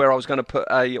just where I was going to put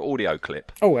a audio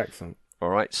clip. Oh, excellent. All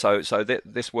right, so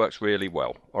this works really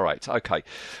well. All right, okay.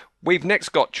 We've next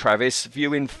got Travis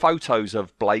viewing photos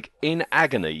of Blake in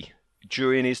agony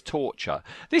during his torture.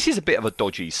 This is a bit of a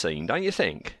dodgy scene, don't you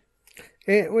think?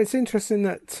 It's interesting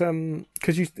that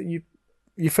because you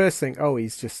first think, oh,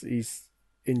 he's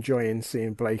enjoying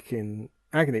seeing Blake in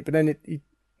agony, but then it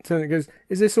goes,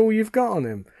 is this all you've got on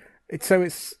him?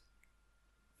 He's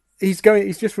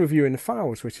just reviewing the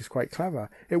files, which is quite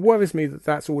clever. It worries me that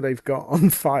that's all they've got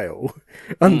on file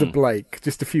under Blake,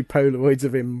 just a few Polaroids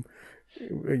of him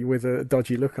with a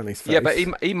dodgy look on his face. Yeah, but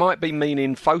he might be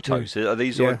meaning photos. Are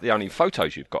these the only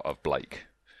photos you've got of Blake?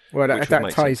 Well,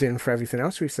 that ties in for everything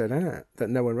else we've said, isn't it? That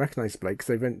no one recognised Blake,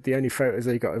 because the only photos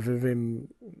they got of him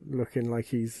looking like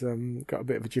he's got a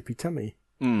bit of a jippy tummy.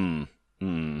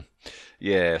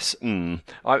 Yes. I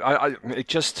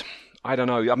don't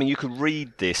know. I mean, you could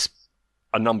read this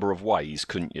a number of ways,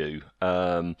 couldn't you?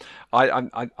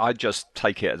 I just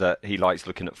take it that he likes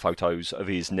looking at photos of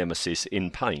his nemesis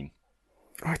in pain.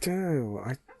 I don't know.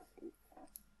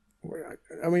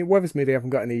 I mean, it worries me they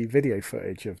haven't got any video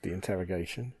footage of the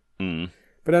interrogation.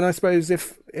 But then I suppose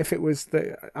if it was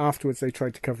that afterwards they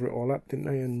tried to cover it all up, didn't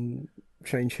they, and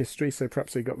change history, so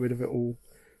perhaps they got rid of it all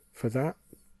for that.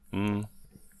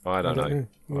 I don't know.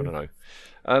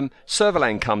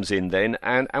 Servalan comes in then,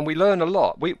 and we learn a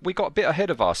lot. We got a bit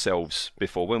ahead of ourselves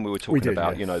before when we were talking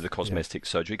about the cosmetic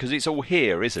surgery, because it's all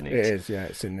here, isn't it? It is, yeah.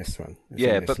 It's in this one.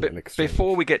 But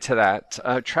before we get to that,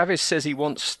 Travis says he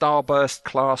wants Starburst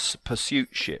class pursuit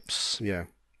ships. Yeah,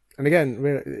 and again,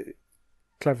 really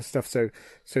clever stuff. So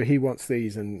he wants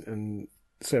these, and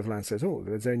Servalan says, "Oh,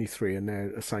 there's only 3, and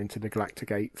they're assigned to the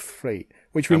Galactic 8 fleet,"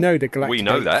 which we know the Galactic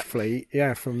 8 fleet.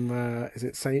 Yeah, from is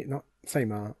it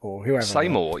Seymour or whoever?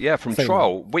 Seymour, yeah, from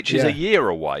Troll, which is a year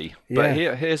away. But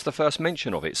here's the first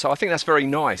mention of it. So I think that's very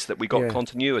nice that we got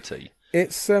continuity.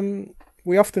 It's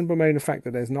we often bemoan the fact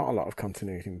that there's not a lot of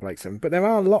continuity in Blake 7, but there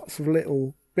are lots of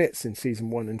little bits in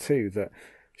season 1 and 2 that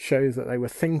shows that they were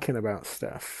thinking about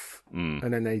stuff.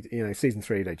 And then they, season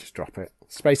 3, they just drop it.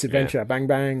 Space adventure, bang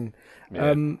bang.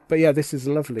 Yeah. But yeah, this is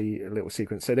a lovely little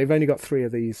sequence. So they've only got 3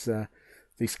 of these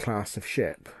class of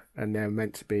ship, and they're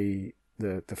meant to be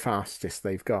the fastest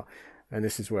they've got. And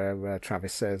this is where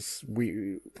Travis says,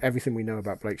 everything we know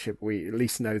about Blake's ship, we at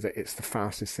least know that it's the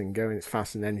fastest thing going. It's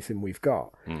faster than anything we've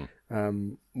got.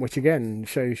 Which again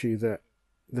shows you that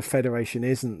the Federation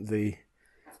isn't the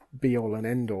be all and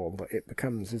end all that it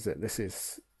becomes, is it? This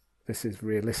is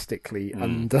realistically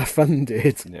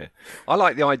underfunded. Yeah, I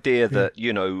like the idea that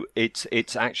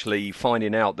it's actually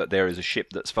finding out that there is a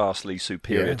ship that's vastly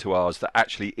superior to ours that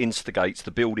actually instigates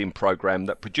the building program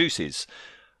that produces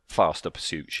faster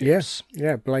pursuit ships.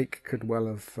 Yeah. Blake could well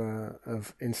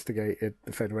have instigated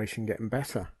the Federation getting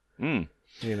better. Mm.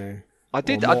 I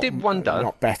did wonder.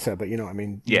 Not better, but you know what I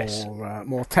mean. Yes.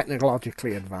 More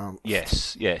technologically advanced.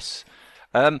 Yes.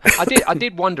 I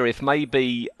did wonder if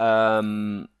maybe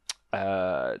the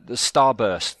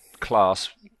Starburst class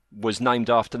was named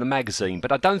after the magazine,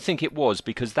 but I don't think it was,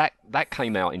 because that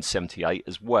came out in 78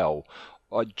 as well,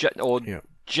 or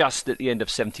just at the end of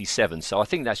 77. So I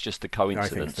think that's just a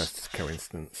coincidence. I think that's just a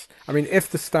coincidence. I mean, if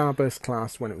the Starburst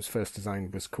class, when it was first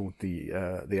designed, was called the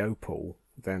Opal,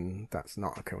 then that's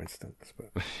not a coincidence.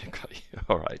 But okay,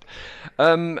 all right.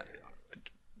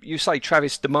 You say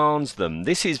Travis demands them.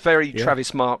 This is very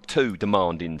Travis Mark II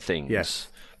demanding things. Yes.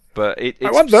 But it's,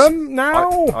 I want them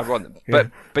now. I want them. But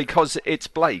because it's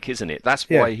Blake, isn't it? That's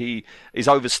why he is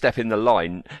overstepping the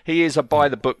line. He is a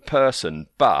by-the-book person,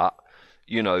 but,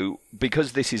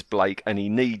 because this is Blake and he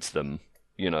needs them,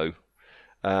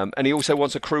 and he also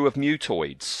wants a crew of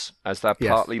mutoids, as they're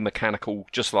partly mechanical,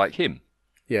 just like him.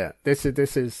 Yeah, this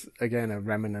is again a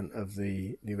remnant of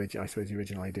the original. I suppose the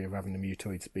original idea of having the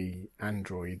mutoids be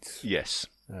androids. Yes.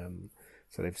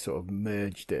 So they've sort of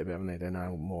merged it a bit, haven't they? They're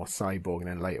now more cyborg, and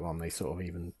then later on they sort of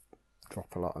even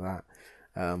drop a lot of that.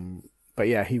 But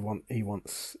yeah, he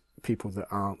wants people that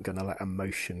aren't going to let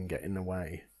emotion get in the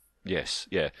way. Yes,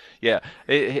 yeah.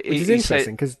 Which is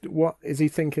interesting, because what is he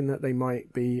thinking, that they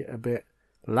might be a bit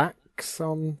lax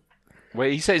on? Well,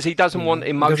 he says he doesn't want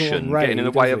emotion getting in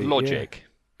the way of logic.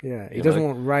 Yeah, he doesn't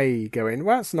want Ray going,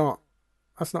 well, that's not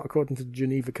according to the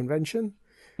Geneva Convention.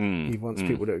 He wants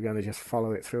people that are going to just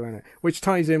follow it through, innit? Which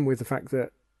ties in with the fact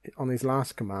that on his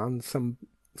last command,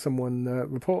 someone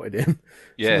reported him.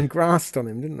 Yeah. Someone grasped on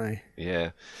him, didn't they?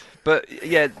 Yeah. But,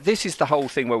 this is the whole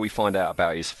thing where we find out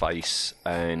about his face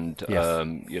and,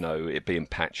 it being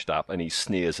patched up, and he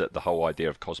sneers at the whole idea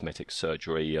of cosmetic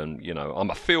surgery and, I'm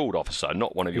a field officer,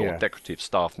 not one of your decorative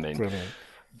staff men. Brilliant.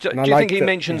 Do you think he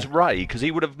mentions Ray? Because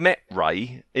he would have met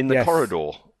Ray in the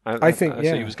corridor I think,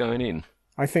 as he was going in.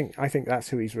 I think that's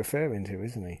who he's referring to,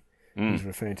 isn't he? He's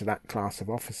referring to that class of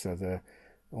officer,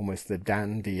 almost the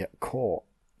dandy at court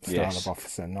style of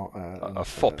officer, not a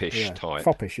foppish type.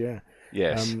 Foppish, yeah.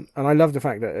 Yes. And I love the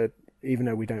fact that even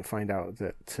though we don't find out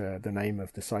that the name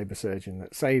of the cyber surgeon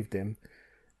that saved him,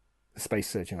 the space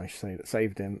surgeon, I should say, that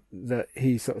saved him, that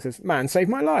he sort of says, "Man, saved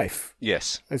my life."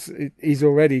 Yes. He's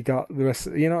already got the rest.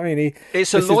 You know what I mean?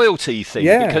 It's a loyalty thing,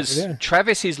 because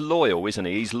Travis is loyal, isn't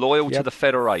he? He's loyal to the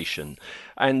Federation,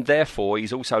 and therefore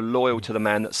he's also loyal to the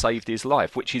man that saved his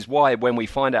life, which is why when we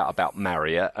find out about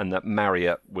Marriott and that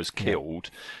Marriott was killed,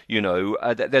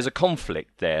 there's a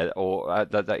conflict there, or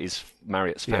that is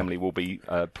Marriott's family will be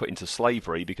put into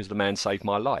slavery because the man saved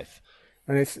my life.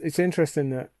 And it's interesting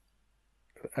that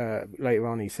later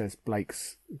on he says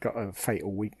Blake's got a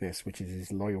fatal weakness, which is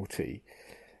his loyalty,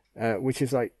 which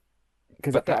is like,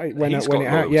 because when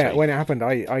it happened,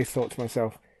 I thought to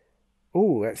myself,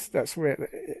 oh, that's where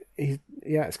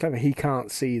it's clever. He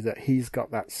can't see that he's got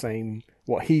that same,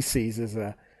 what he sees as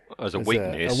a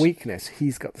weakness. A weakness.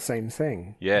 He's got the same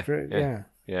thing. Yeah.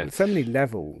 So many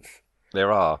levels.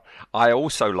 There are. I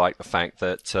also like the fact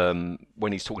that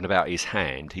when he's talking about his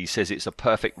hand, he says it's a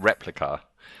perfect replica.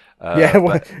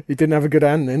 He didn't have a good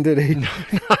hand then, did he?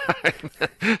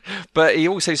 But he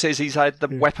also says he's had the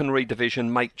weaponry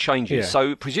division make changes.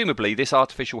 So presumably this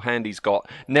artificial hand he's got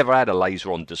never had a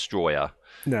laser-on destroyer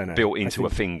built into a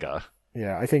finger.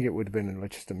 Yeah, I think it would have been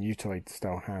just a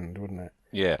mutoid-style hand, wouldn't it?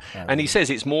 Yeah, and he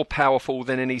says it's more powerful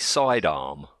than any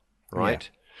sidearm, right?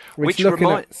 Yeah. Which looking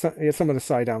at some of the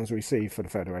sidearms we see for the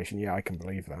Federation, I can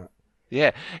believe that.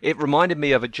 Yeah, it reminded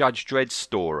me of a Judge Dredd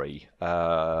story.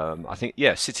 I think,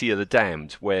 City of the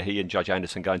Damned, where he and Judge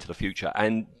Anderson go into the future,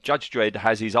 and Judge Dredd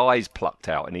has his eyes plucked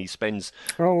out, and he spends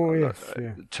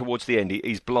towards the end.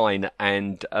 He's blind,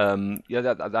 and when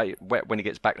he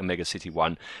gets back to Mega City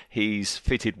 1, he's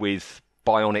fitted with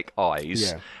bionic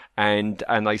eyes. Yeah. And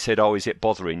they said, "Oh, is it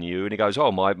bothering you?" And he goes,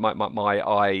 "Oh, my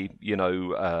eye,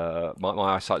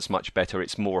 my eyesight's much better.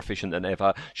 It's more efficient than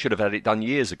ever. Should have had it done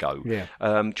years ago." Yeah.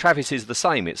 Travis is the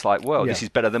same. It's like, well, this is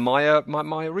better than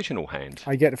my original hand.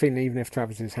 I get the feeling even if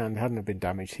Travis's hand hadn't have been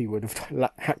damaged, he would have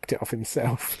hacked it off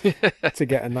himself to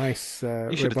get a nice.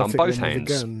 He should have done both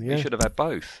hands. He should have had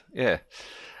both. Yeah.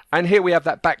 And here we have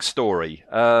that backstory,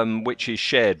 which is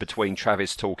shared between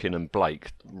Travis Talking and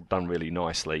Blake, done really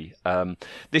nicely.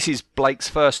 This is Blake's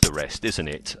first arrest, isn't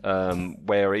it?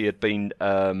 Where he had been...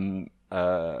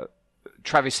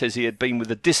 Travis says he had been with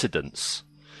the dissidents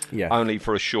only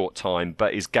for a short time,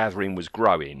 but his gathering was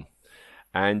growing.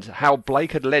 And how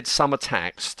Blake had led some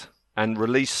attacks and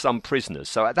released some prisoners.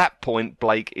 So at that point,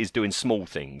 Blake is doing small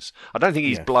things. I don't think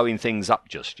he's blowing things up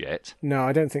just yet. No,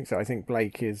 I don't think so. I think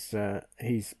Blake is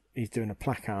he's doing a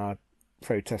placard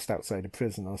protest outside a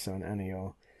prison or something,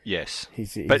 or yes,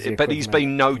 but he's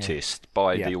been noticed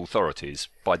by the authorities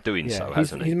by doing so,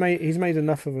 hasn't he? He's made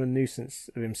enough of a nuisance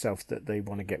of himself that they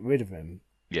want to get rid of him.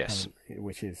 Yes,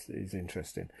 which is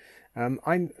interesting.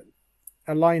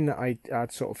 A line that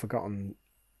I'd sort of forgotten,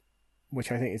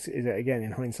 which I think is again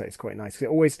in hindsight is quite nice. 'Cause it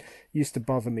always used to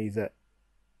bother me that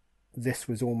this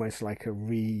was almost like a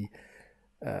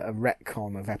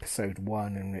retcon of episode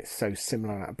 1, and it's so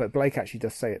similar. But Blake actually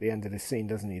does say at the end of this scene,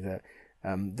 doesn't he, that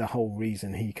the whole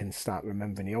reason he can start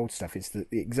remembering the old stuff is that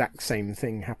the exact same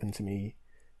thing happened to me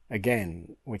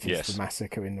again, which is the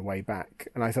massacre in The Way Back.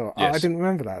 And I thought, I didn't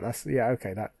remember that. That's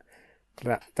okay. That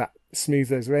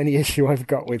smooths any issue I've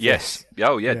got with this.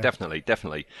 Oh yeah, definitely.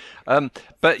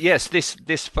 But yes,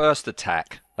 this first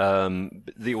attack,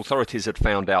 the authorities had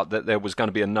found out that there was going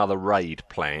to be another raid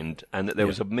planned, and that there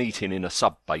was a meeting in a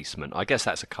sub-basement. I guess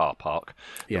that's a car park.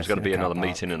 There was going to be another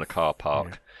meeting in a car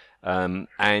park. And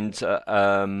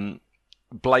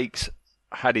Blake's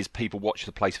had his people watch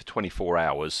the place for 24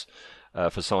 hours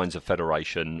for signs of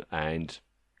Federation, and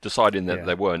deciding that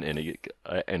there weren't any,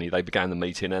 they began the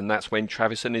meeting, and that's when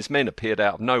Travis and his men appeared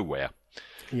out of nowhere.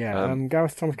 Yeah,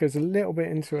 Gareth Thomas goes a little bit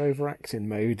into overacting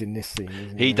mode in this scene,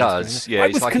 isn't he? He does, yeah. I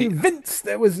was convinced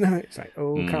there was no... It's like,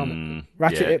 calm.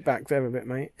 Ratchet it back there a bit,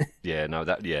 mate.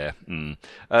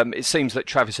 It seems that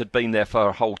Travis had been there for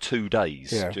a whole 2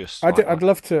 days. Yeah. Just I'd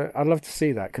love to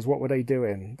see that, because what were they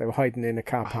doing? They were hiding in a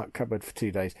car park cupboard for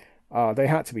 2 days. They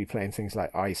had to be playing things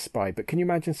like I Spy, but can you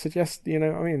imagine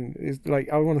it's like,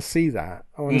 I want to see that.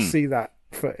 I want to see that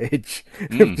footage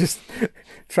of just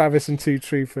Travis and 2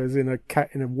 troopers in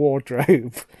a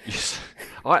wardrobe. Yes.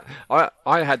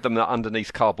 I had them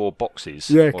underneath cardboard boxes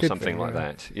or something like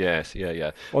that. Yes,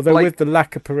 yeah. Although with the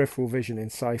lack of peripheral vision in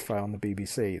sci-fi on the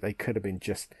BBC, they could have been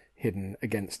just hidden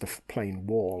against a plain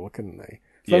wall, couldn't they?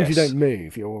 As long as you don't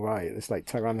move, you're all right. It's like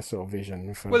Tyrannosaur vision.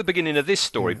 Well, at the beginning of this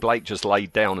story, Blake just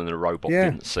laid down and the robot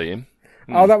didn't see him.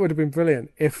 Oh, that would have been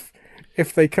brilliant if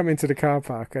they come into the car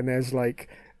park and there's like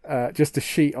just a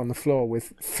sheet on the floor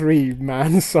with 3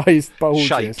 man-sized bulges.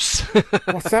 Shapes.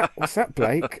 What's that,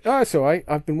 Blake? Oh, it's all right.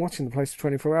 I've been watching the place for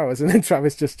 24 hours. And then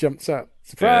Travis just jumps up.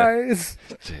 Surprise!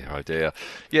 Oh, dear.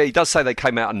 Yeah, he does say they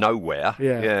came out of nowhere.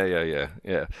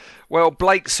 Yeah. Well,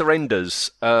 Blake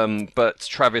surrenders, but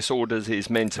Travis orders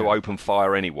his men to open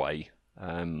fire anyway.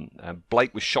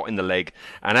 Blake was shot in the leg,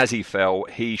 and as he fell,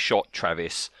 he shot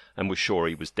Travis and was sure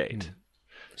he was dead.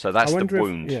 So that's the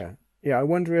wound. Yeah, I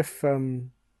wonder if...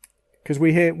 because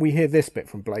we hear this bit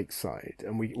from Blake's side,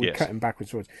 and we cut him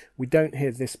backwards towards. We don't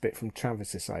hear this bit from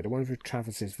Travis's side. I wonder if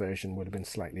Travis's version would have been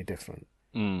slightly different.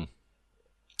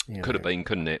 Could have been,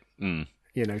 couldn't it?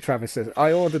 Travis says,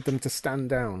 "I ordered them to stand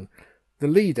down." The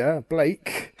leader,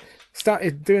 Blake,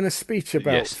 started doing a speech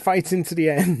about fighting to the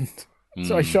end.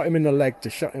 So I shot him in the leg to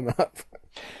shut him up.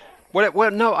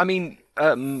 Well, no, I mean,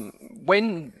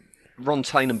 when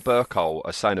Rontaine and Burkle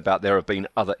are saying about there have been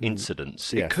other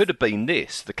incidents, it could have been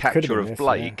the capture of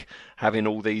Blake having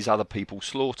all these other people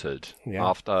slaughtered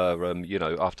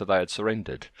after they had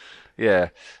surrendered. Yeah.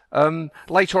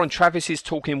 Later on, Travis is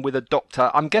talking with a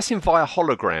doctor, I'm guessing via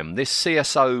hologram, this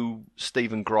CSO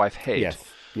Stephen Greif head. Yes.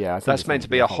 Yeah, I think that's meant to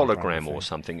be a hologram or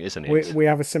something, isn't it? We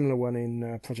have a similar one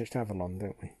in Project Avalon,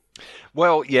 don't we?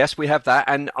 Well, yes, we have that,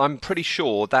 and I'm pretty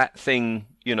sure that thing,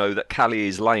 that Callie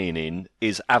is laying in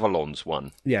is Avalon's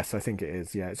one. Yes, I think it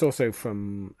is, yeah. It's also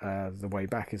from The Way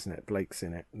Back, isn't it? Blake's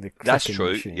in it. That's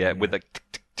true, machine, with the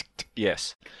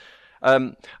yes.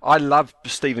 I love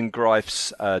Stephen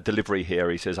Greif's delivery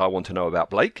here. He says, I want to know about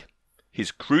Blake,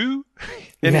 his crew.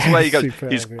 In his way he goes,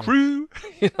 superb, his crew,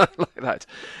 like that.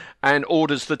 And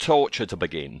orders the torture to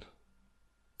begin.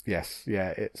 Yes,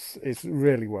 yeah, it's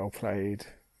really well played.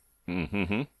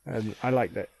 Mm-hmm. And I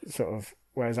like that sort of,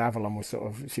 whereas Avalon was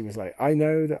she was like, I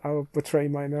know that I'll betray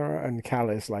my mirror, and Cal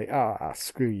is like,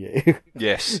 screw you.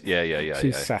 Yes, yeah.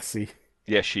 She's sassy.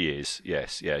 Yes, she is.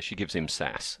 Yes, yeah, she gives him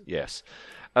sass. Yes.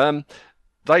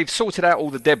 They've sorted out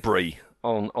all the debris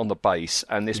on the base,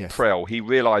 and this Prell, he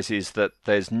realises that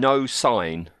there's no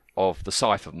sign of the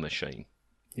cipher machine.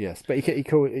 Yes, but he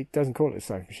doesn't call it a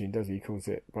cipher machine, does he? He calls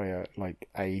it by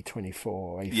A24,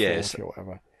 A40 or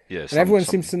whatever. Yes. And everyone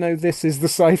seems to know this is the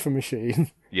cipher machine.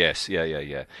 Yes,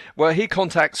 yeah. Well, he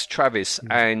contacts Travis,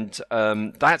 and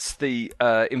that's the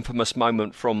infamous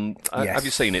moment from. Yes. Have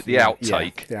you seen it? The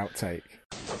outtake. Yeah, the outtake.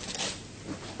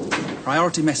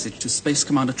 Priority message to Space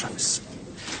Commander Travis.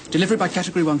 Delivery by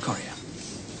Category 1 courier.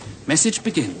 Message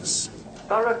begins.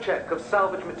 Thorough check of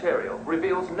salvage material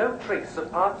reveals no trace of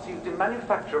parts used in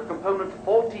manufacture of component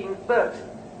 1430.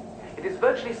 It is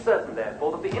virtually certain,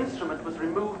 therefore, that the instrument was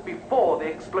removed before the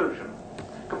explosion.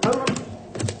 Component...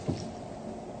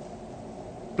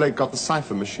 Blake got the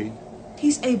cipher machine.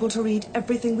 He's able to read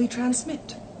everything we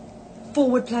transmit.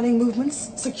 Forward planning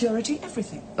movements, security,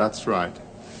 everything. That's right.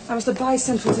 I was to buy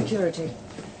central security.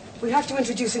 We have to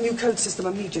introduce a new code system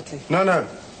immediately. No.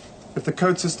 If the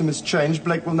code system is changed,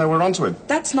 Blake will know we're onto him.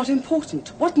 That's not important.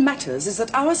 What matters is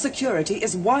that our security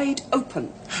is wide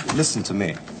open. Listen to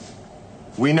me.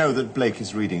 We know that Blake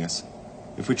is reading us.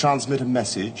 If we transmit a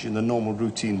message in the normal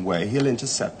routine way, he'll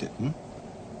intercept it.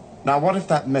 Now, what if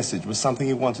that message was something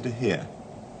he wanted to hear?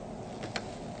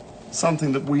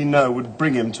 Something that we know would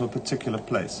bring him to a particular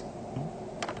place.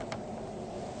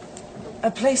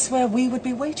 A place where we would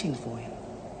be waiting for him.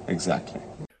 Exactly.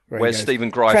 Where Stephen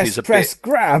Greif is a press bit...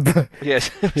 grab.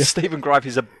 Yes, Stephen Greif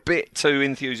is a bit too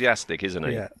enthusiastic, isn't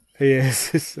he? Yeah, he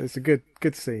is. It's a good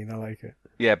scene. I like it.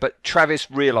 Yeah, but Travis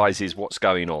realises what's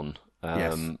going on.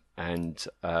 Yes. And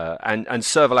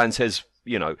Servalan says,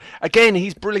 you know, again,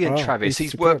 he's brilliant, Travis.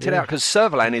 He's worked it out, because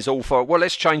Servalan is all for, well,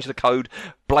 let's change the code.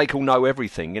 Blake will know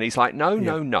everything. And he's like, no.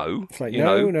 It's like,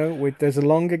 no, there's a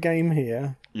longer game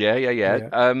here.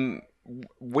 Yeah.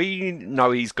 We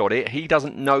know he's got it. He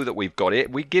doesn't know that we've got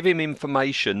it. We give him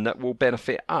information that will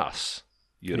benefit us,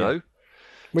 you know.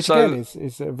 Which again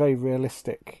is very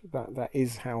realistic. That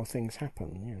is how things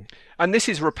happen. Yeah. And this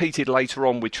is repeated later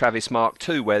on with Travis Mark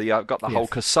II, where you've got the whole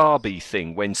Kasabi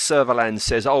thing, when Servalan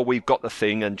says, oh, we've got the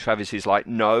thing, and Travis is like,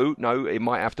 no, it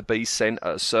might have to be sent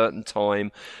at a certain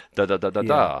time, you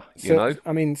know?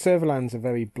 I mean, Servalan's a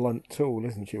very blunt tool,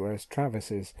 isn't she? Whereas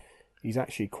Travis he's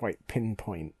actually quite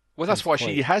pinpoint. Well, that's why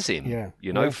she has him,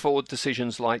 for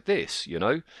decisions like this, you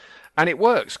know. And it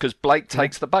works, because Blake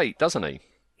takes the bait, doesn't he?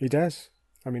 He does.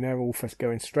 I mean, they're all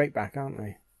going straight back, aren't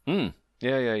they?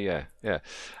 Yeah.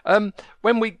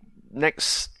 When we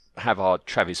next have our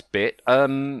Travis bit,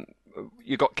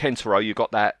 you got Kentaro, you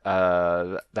got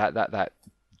that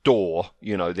door,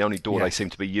 you know, the only door they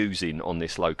seem to be using on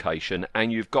this location,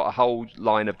 and you've got a whole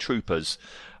line of troopers,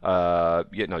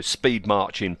 speed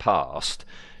marching past.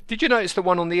 Did you notice the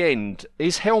one on the end?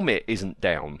 His helmet isn't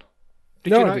down.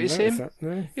 Did you notice him? That,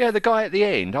 no. Yeah, the guy at the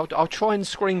end. I'll try and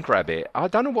screen grab it. I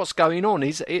don't know what's going on.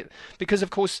 Because, of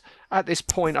course, at this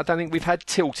point, I don't think we've had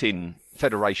tilting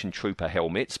Federation trooper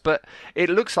helmets, but it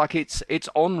looks like it's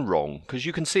on wrong, because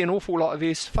you can see an awful lot of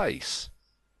his face.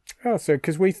 Oh, so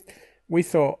because we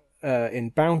thought in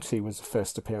Bounty was the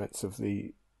first appearance of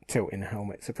the tilting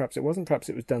helmet, so perhaps it wasn't. Perhaps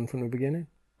it was done from the beginning.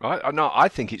 I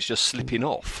think it's just slipping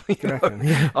off.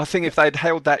 Yeah. I think if they'd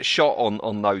held that shot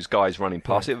on those guys running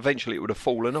past, eventually it would have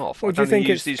fallen off. Well, I do you think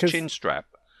he used his chin strap?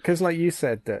 Because, like you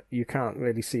said, that you can't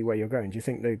really see where you're going. Do you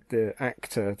think the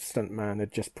actor stuntman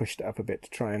had just pushed it up a bit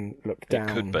to try and look down?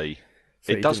 It could be.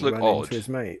 So it does look odd. Into his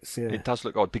mates, yeah. It does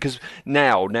look odd, because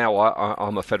now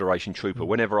I'm a Federation trooper.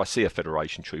 Whenever I see a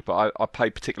Federation trooper, I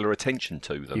pay particular attention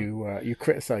to them. You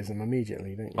criticise them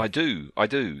immediately, don't you? I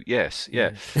do. Yes,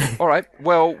 yeah. All right.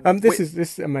 Well,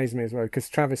 this amazed me as well, because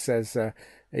Travis says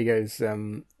he goes,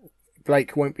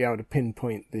 Blake won't be able to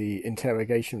pinpoint the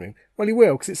interrogation room. Well, he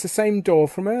will, because it's the same door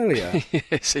from earlier.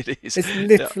 Yes, it is. It's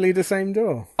literally the same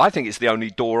door. I think it's the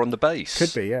only door on the base.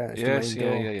 Could be, yeah. Yes,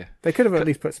 yeah. They could have at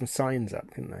least put some signs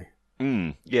up, couldn't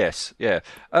they? Yes, yeah.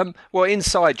 Well,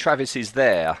 inside, Travis is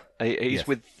there. He's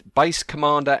with Base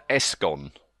Commander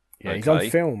Escon. Yeah, he's on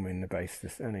film in the base,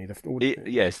 isn't he?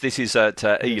 Yes, this is at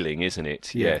Ealing, isn't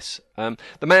it? Yeah. Yes.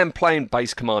 The man playing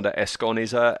Base Commander Escon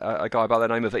is a guy by the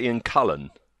name of Ian Cullen.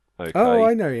 Okay. Oh,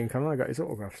 I know Ian Cullen. I got his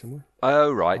autograph somewhere.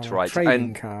 Oh, right.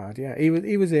 Trading card. Yeah, he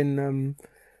was in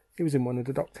one of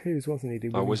the Doctor Who's, wasn't he?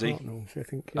 Was he? Hartnell, I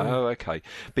think. Yeah. Oh, okay.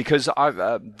 Because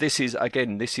this is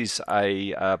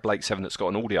a Blake 7 that's got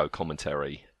an audio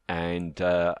commentary. And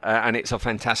it's a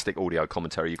fantastic audio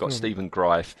commentary. You've got Stephen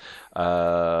Greif,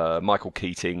 Michael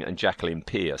Keating, and Jacqueline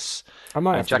Pearce. I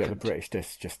might have to get the British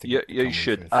disc just to get you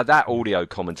should. That audio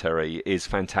commentary is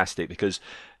fantastic, because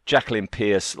Jacqueline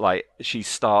Pearce, she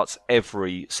starts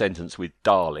every sentence with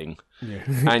 "darling,"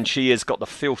 and she has got the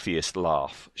filthiest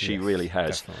laugh. She really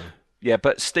has. Definitely. Yeah,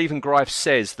 but Stephen Greif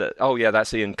says that,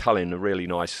 that's Ian Cullen, a really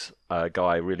nice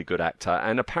guy, really good actor,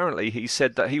 and apparently he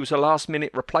said that he was a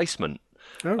last-minute replacement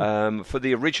for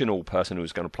the original person who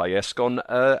was going to play Escon,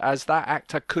 as that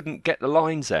actor couldn't get the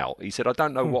lines out. He said, I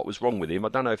don't know what was wrong with him. I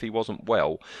don't know if he wasn't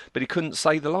well, but he couldn't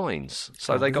say the lines.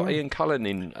 So they got Ian Cullen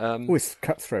in. It's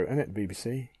cutthroat, isn't it,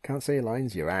 BBC? Can't say your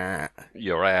lines, you're out.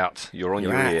 You're out. You're on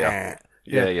your ear.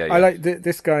 Yeah. I like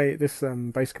this guy, this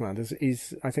base commander.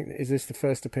 I think, is this the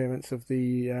first appearance of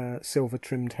the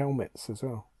silver-trimmed helmets as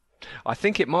well? I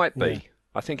think it might be. Yeah.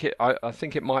 I think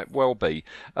it might well be.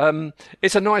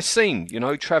 It's a nice scene, you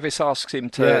know. Travis asks him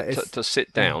to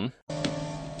sit down.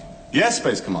 Yes,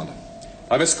 Space Commander.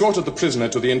 I've escorted the prisoner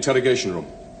to the interrogation room,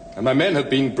 and my men have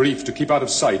been briefed to keep out of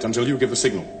sight until you give the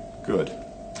signal. Good.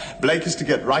 Blake is to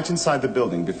get right inside the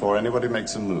building before anybody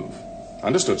makes a move.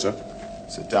 Understood, sir.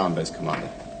 Sit down, Base Commander.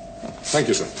 Thank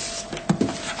you, sir.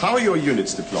 How are your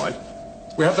units deployed?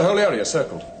 We have the whole area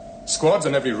circled. Squads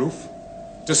on every roof.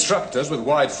 Disruptors with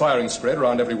wide firing spread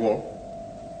around every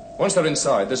wall. Once they're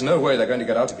inside, there's no way they're going to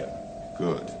get out again.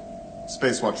 Good.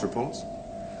 Space Watch reports?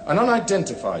 An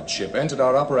unidentified ship entered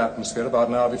our upper atmosphere about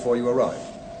an hour before you arrived.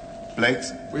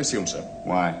 Blake's? We assume so.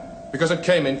 Why? Because it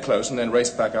came in close and then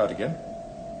raced back out again.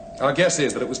 Our guess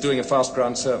is that it was doing a fast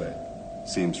ground survey.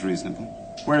 Seems reasonable.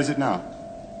 Where is it now?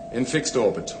 In fixed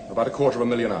orbit, about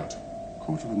 250,000 out.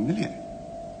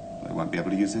 250,000? They won't be able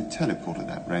to use their teleport at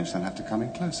that range. They'll have to come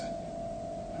in closer.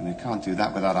 And they can't do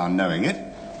that without our knowing it.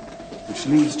 Which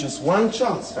leaves just one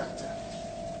chance factor.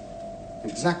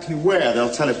 Exactly where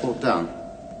they'll teleport down.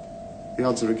 The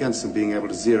odds are against them being able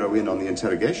to zero in on the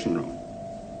interrogation room.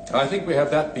 I think we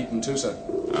have that beaten too, sir.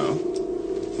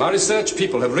 Oh? My research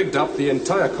people have rigged up the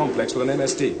entire complex with an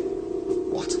MSD.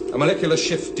 What? A molecular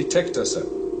shift detector, sir.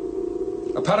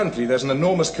 Apparently there's an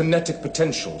enormous kinetic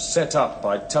potential set up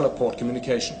by teleport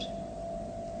communications.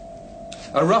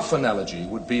 A rough analogy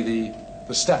would be the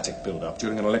static build-up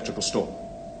during an electrical storm.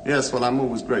 Yes, well, I'm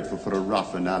always grateful for a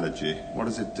rough analogy. What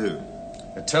does it do?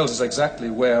 It tells us exactly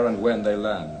where and when they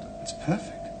land. It's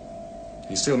perfect.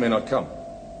 He still may not come.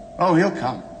 Oh, he'll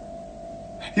come.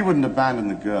 He wouldn't abandon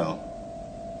the girl.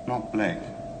 Not Blake.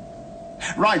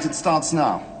 Right, it starts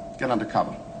now. Get under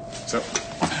cover. Sir.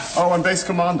 Oh, and Base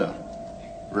Commander.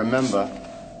 Remember,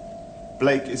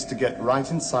 Blake is to get right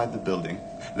inside the building.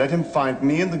 Let him find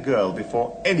me and the girl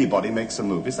before anybody makes a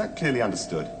move. Is that clearly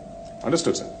understood?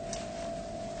 Understood, sir.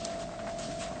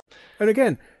 And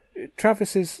again,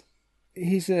 Travis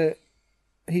he's an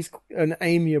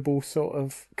amiable sort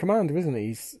of commander, isn't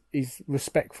he? He's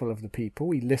respectful of the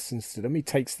people. He listens to them. He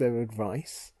takes their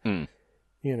advice. You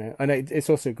know, and it's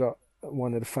also got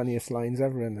one of the funniest lines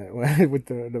ever in it, with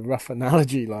the rough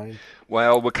analogy line.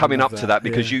 Well, we're coming up to that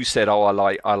because you said, "Oh,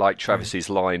 I like Travis's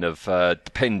line of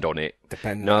depend on it."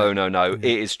 No. It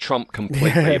is trumped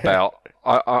completely about.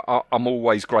 I'm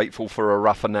always grateful for a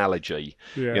rough analogy.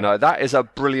 Yeah. You know, that is a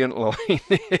brilliant line.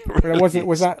 Was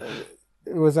that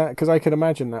because I could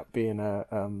imagine that being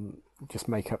a just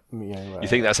make up. You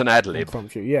think that's an ad lib?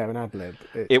 Yeah, an ad lib.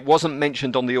 It wasn't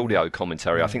mentioned on the audio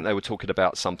commentary. I think they were talking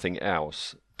about something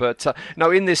else. But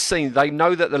no, in this scene, they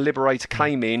know that the Liberator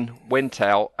came in, went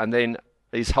out, and then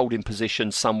is holding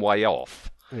position some way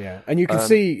off. Yeah, and you can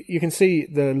see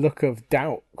the look of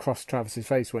doubt cross Travis's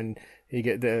face when he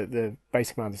get the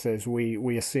base commander says,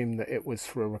 "We assume that it was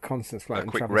for a reconnaissance flight." A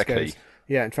quick recce.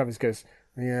 Yeah, and Travis goes,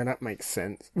 "Yeah, that makes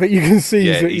sense." But you can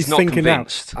see he's not thinking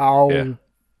convinced. Out. Oh.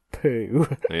 Poo.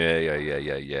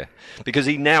 Yeah. Because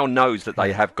he now knows that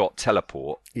they have got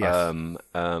teleport. Yes.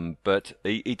 But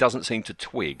he doesn't seem to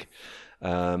twig.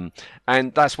 And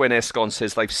that's when Escon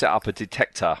says they've set up a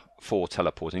detector for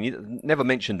teleporting. You never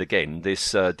mentioned again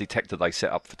this detector they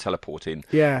set up for teleporting.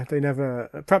 Yeah, they never.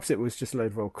 Perhaps it was just a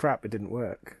load of old crap. It didn't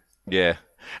work. Yeah.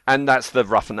 And that's the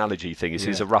rough analogy thing.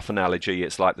 It's a rough analogy.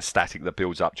 It's like the static that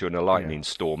builds up during a lightning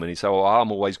storm. And he said,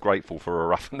 I'm always grateful for a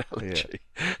rough analogy.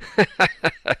 Yeah.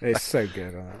 It's so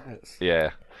good.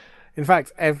 Yeah. In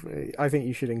fact, I think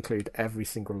you should include every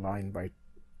single line by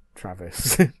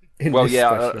Travis. Some of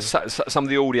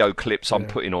the audio clips I'm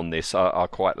putting on this are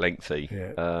quite lengthy.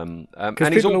 Yeah.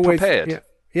 And he's all prepared.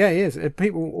 Yeah, he is.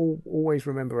 People always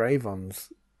remember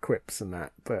Avon's quips and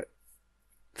that, but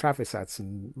Travis had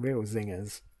some real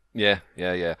zingers. Yeah.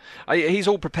 He's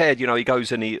all prepared. You know, he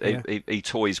goes and he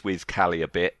toys with Callie a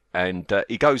bit, and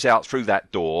he goes out through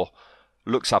that door,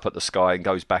 looks up at the sky, and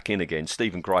goes back in again.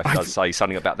 Stephen Greif does say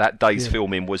something about that day's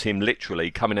filming was him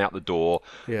literally coming out the door,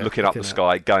 looking up the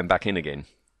sky, going back in again.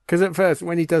 Because at first,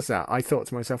 when he does that, I thought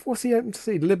to myself, what's he hoping to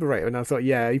see? Liberator? And I thought,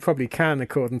 he probably can,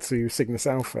 according to Cygnus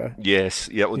Alpha. Yes,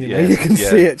 you can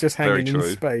see it just hanging in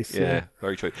space. Yeah,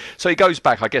 very true. So he goes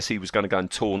back. I guess he was going to go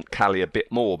and taunt Callie a bit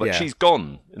more, but she's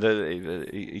gone.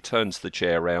 He turns the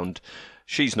chair around.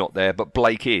 She's not there, but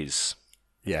Blake is.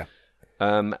 Yeah.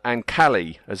 and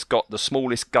Callie has got the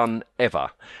smallest gun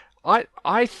ever.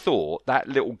 I thought that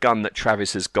little gun that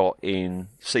Travis has got in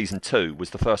season 2 was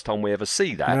the first time we ever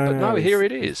see that, but no, here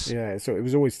it is. Yeah, so it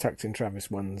was always tucked in Travis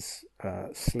 1's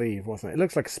sleeve, wasn't it? It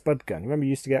looks like a spud gun. Remember,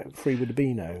 you used to get free with the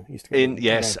Beano.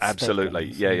 Yes, absolutely.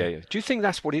 Yeah. Do you think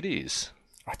that's what it is?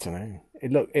 I don't know.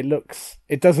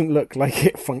 It doesn't look like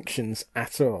it functions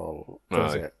at all,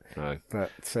 does it? No.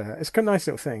 But it's kind of a nice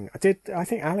little thing. I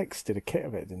think Alex did a kit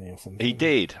of it, didn't he, or something? He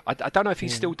did. I don't know if he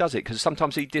still does it, because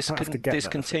sometimes he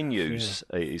discontinues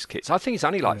his kits. I think it's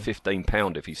only like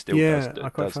 £15 if he still does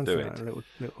do it. A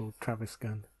little Travis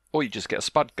gun. Or you just get a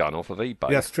spud gun off of eBay.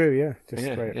 Yeah, that's true, yeah. Just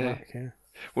straight black, yeah.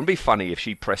 Wouldn't it be funny if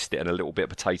she pressed it and a little bit of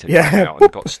potato came out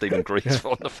and got Stephen Greaves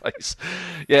on the face?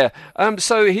 Yeah.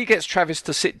 So he gets Travis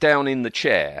to sit down in the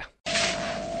chair.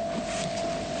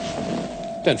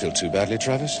 Don't feel too badly,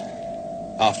 Travis.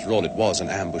 After all, it was an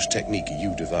ambush technique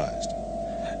you devised.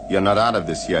 You're not out of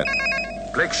this yet.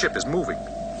 Blake's ship is moving,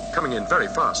 coming in very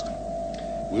fast.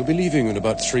 We'll be leaving in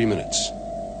about 3 minutes.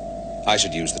 I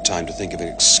should use the time to think of an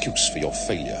excuse for your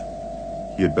failure.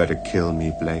 You'd better kill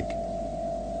me, Blake.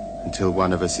 Until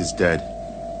one of us is dead,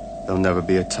 there'll never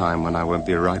be a time when I won't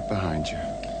be right behind you.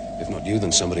 If not you,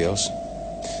 then somebody else.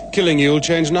 Killing you'll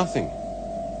change nothing.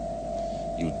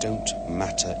 You don't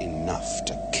matter enough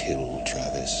to kill,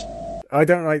 Travis. I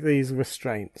don't like these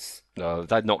restraints. No,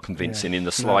 they're not convincing in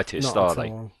the slightest, not are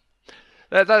they?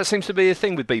 That seems to be a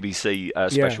thing with BBC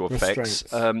special effects.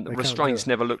 Restraints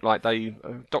never look like they...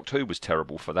 Doctor Who was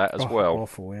terrible for that as well.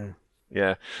 Awful, yeah.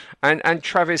 Yeah. And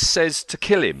Travis says to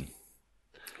kill him.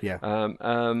 Yeah.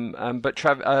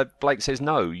 But Blake says,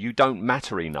 no, you don't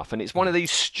matter enough. And it's one of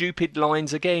these stupid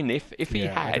lines again. If he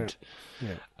had,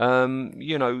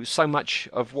 so much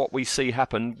of what we see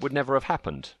happen would never have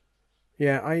happened.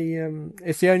 Yeah,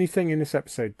 it's the only thing in this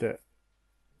episode that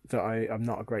I'm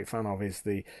not a great fan of is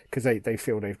because they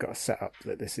feel they've got to set up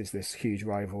that this is this huge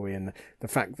rivalry, and the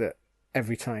fact that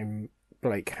every time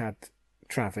Blake had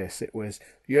Travis, it was,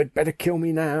 you'd better kill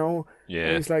me now. Yeah.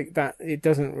 And it's like that. It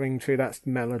doesn't ring true. That's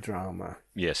melodrama.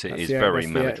 Yes, it is very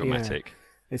melodramatic.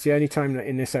 It's the only time that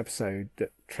in this episode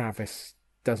that Travis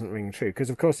doesn't ring true. Because,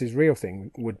 of course, his real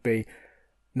thing would be,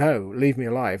 no, leave me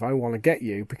alive. I want to get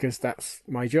you because that's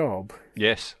my job.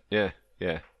 Yes, yeah.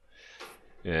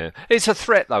 It's a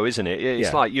threat, though, isn't it?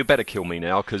 It's like, you better kill me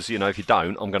now because, if you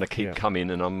don't, I'm going to keep coming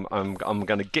and I'm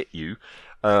going to get you,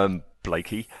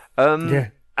 Blakey.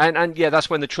 And that's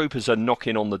when the troopers are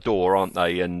knocking on the door, aren't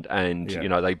they? And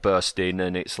they burst in,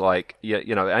 and it's like,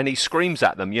 and he screams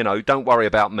at them, don't worry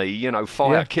about me,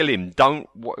 fire, kill him, don't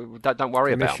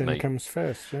worry about me. Mission comes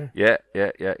first, yeah.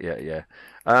 Yeah.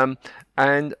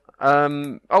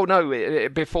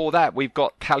 Before that, we've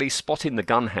got Callie spotting the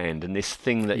gun hand and this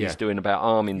thing that he's doing about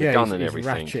arming the gun and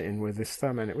everything. He's ratcheting with his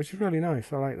thumb in it, which is really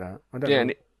nice. I like that.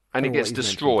 And it gets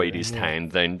destroyed, his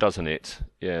hand, then, doesn't it?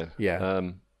 Yeah.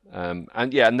 Yeah.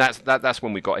 And that's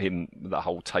when we got him, the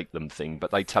whole take them thing,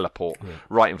 but they teleport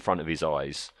right in front of his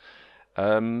eyes.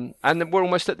 And then we're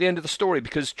almost at the end of the story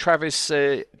because Travis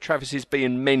is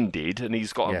being mended and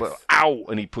he's got ow,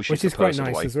 and he pushes the person away. Which is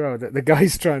quite nice as well, that the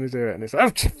guy's trying to do it and it's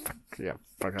like,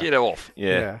 fuck get off.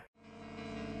 Yeah.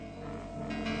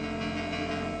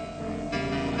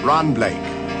 Run, Blake.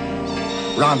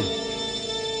 Run.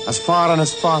 As far and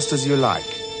as fast as you like.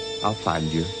 I'll find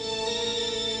you.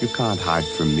 You can't hide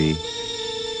from me.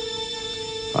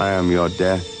 I am your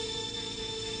death,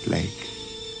 Blake.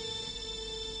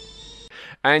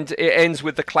 And it ends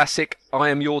with the classic, I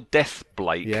am your death,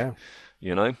 Blake. Yeah.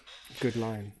 Good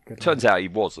line. Turns out he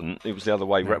wasn't. It was the other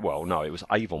way. No. Well, no, it was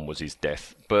Avon was his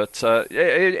death. But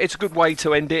it's a good way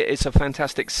to end it. It's a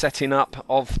fantastic setting up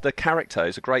of the character.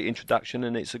 It's a great introduction,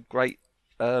 and it's a great...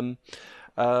 I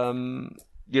think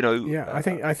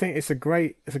it's a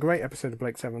great episode of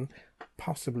Blake 7,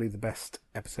 possibly the best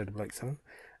episode of Blake 7.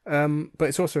 But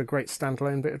it's also a great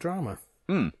standalone bit of drama.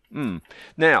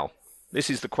 Now, this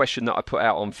is the question that I put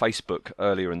out on Facebook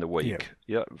earlier in the week.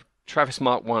 Yeah. Travis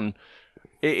Mark 1,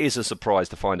 it is a surprise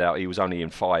to find out he was only in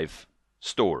 5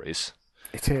 stories.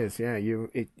 It is, yeah. You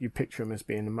picture him as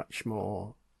being much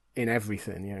more in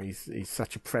everything. He's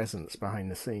such a presence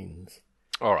behind the scenes.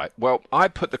 All right. Well, I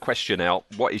put the question out,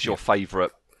 what is your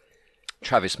favourite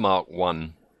Travis Mark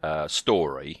 1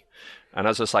 story? And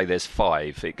as I say, there's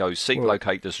 5. It goes Seek,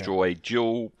 Locate, Destroy,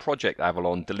 Duel, Project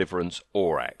Avalon, Deliverance,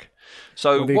 Aurak.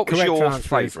 So what was your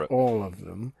favourite? All of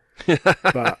them.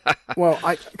 But,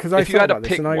 because I if you had to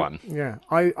pick one.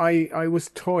 I was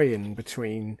toying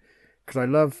between, because I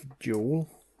love Duel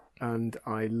and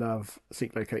I love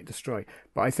Seek, Locate, Destroy.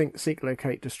 But I think Seek,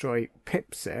 Locate, Destroy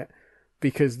pips it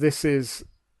because this is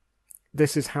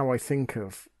how I think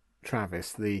of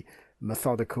Travis, the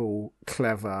methodical,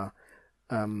 clever.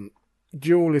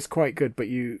 Duel is quite good, but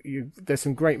there's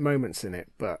some great moments in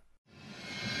it, but.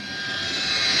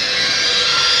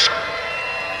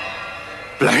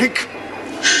 Blake?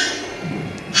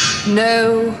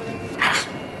 No.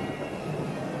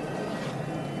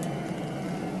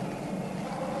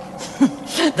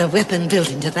 The weapon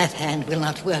built into that hand will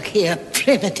not work here,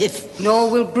 primitive. Nor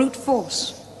will brute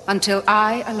force, until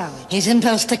I allow it. His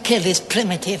impulse to kill is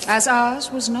primitive. As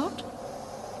ours was not?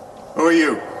 Who are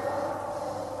you?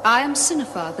 I am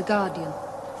Cinefar, the Guardian.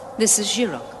 This is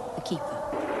Jirok, the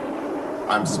Keeper.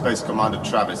 I'm Space Commander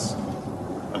Travis,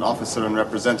 an officer and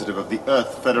representative of the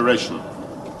Earth Federation.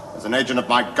 As an agent of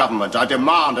my government, I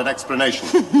demand an explanation.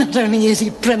 Not only is he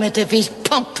primitive, he's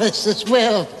pompous as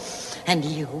well. And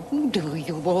you, do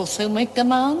you also make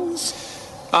demands?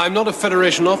 I'm not a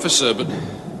Federation officer, but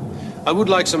I would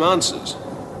like some answers.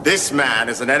 This man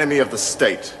is an enemy of the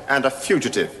state and a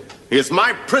fugitive. He is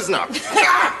my prisoner.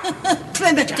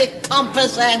 Primitive,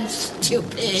 pompous, and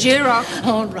stupid. Jirok.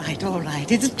 All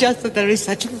right. It's just that there is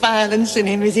such violence in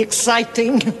him is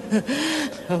exciting.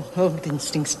 Old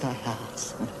instincts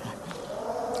perhaps.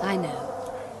 I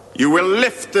know. You will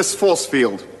lift this force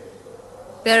field.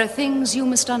 There are things you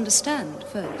must understand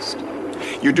first.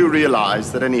 You do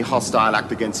realize that any hostile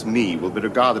act against me will be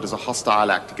regarded as a hostile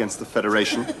act against the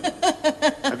Federation?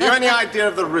 Have you any idea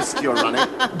of the risk you're running?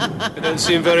 You don't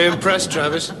seem very impressed,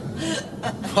 Travis.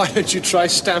 Why don't you try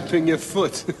stamping your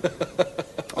foot?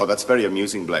 Oh, that's very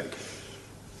amusing, Blake.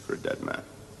 For a dead man.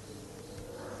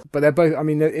 But they're both. I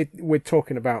mean, we're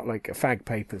talking about like a fag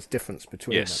paper's difference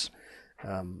between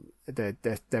them.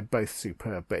 They're both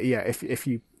superb. But yeah, if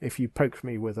you poked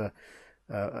me with a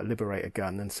Liberator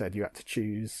gun and said you had to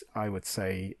choose, I would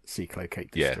say Seek,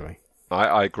 Locate, Destroy. Yeah.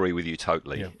 I agree with you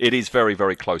totally. Yeah. It is very,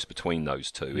 very close between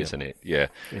those two, isn't it? Yeah.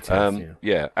 It is,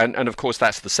 yeah. And of course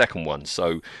that's the second one.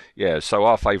 So so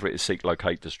our favourite is Seek,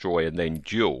 Locate, Destroy, and then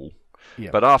Duel. Yeah.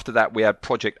 But after that we had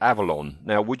Project Avalon.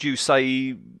 Now, would you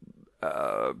say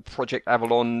Project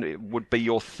Avalon would be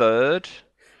your third?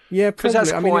 Yeah, probably.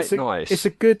 Because that's quite nice. It's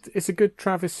a good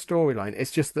Travis storyline.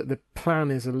 It's just that the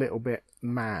plan is a little bit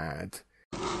mad.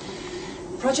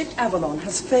 Project Avalon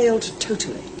has failed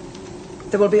totally.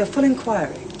 There will be a full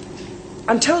inquiry.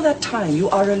 Until that time, you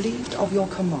are relieved of your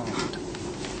command.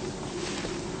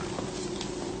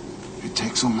 If it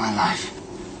takes all my life,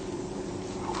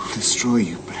 I will destroy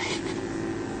you, Blake.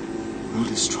 We'll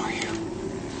destroy you.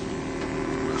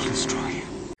 We'll destroy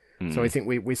you. So I think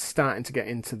we're starting to get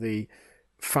into the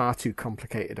far too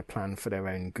complicated a plan for their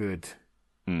own good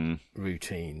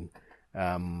routine.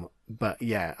 But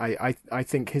yeah, I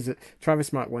think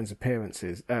Travis Mark I's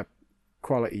appearances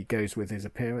quality goes with his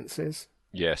appearances.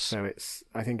 Yes. So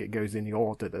I think it goes in the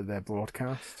order that they're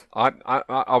broadcast. I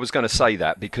was going to say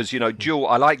that because, Duel,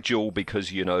 I like Duel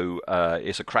because,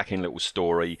 it's a cracking little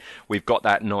story. We've got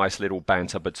that nice little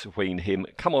banter between him.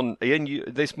 Come on, Ian,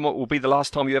 this will be the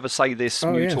last time you ever say this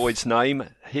mutoid's name.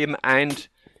 Him and...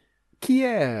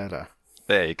 Kiera.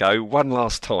 There you go, one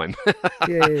last time.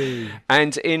 Yay.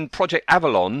 And in Project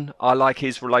Avalon, I like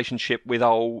his relationship with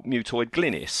old mutoid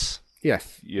Glynis.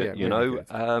 Yes.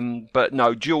 But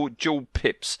no, Duel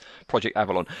pips Project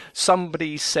Avalon.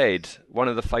 Somebody said, one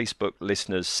of the Facebook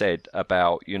listeners said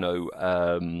about,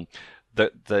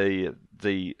 that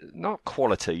the not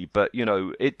quality, but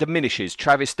it diminishes.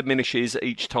 Travis diminishes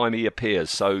each time he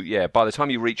appears. So yeah, by the time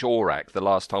you reach Aurak, the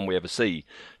last time we ever see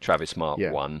Travis Mark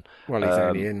One. Well, he's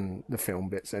only in the film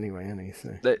bits anyway, isn't he?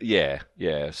 So. Yeah.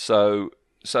 So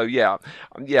yeah.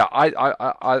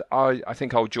 I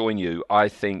think I'll join you. I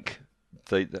think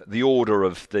the order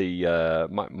of the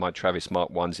my Travis Mark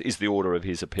Ones is the order of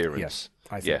his appearance. Yes,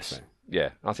 I think so.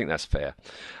 Yeah, I think that's fair.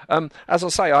 As I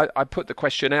say, I put the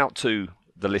question out to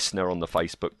the listener on the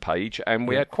Facebook page, and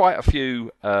we had quite a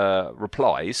few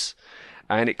replies,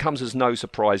 and it comes as no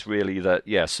surprise really that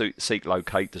Seek,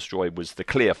 Locate, Destroy was the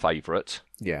clear favourite.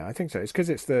 Yeah, I think so. It's because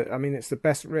it's the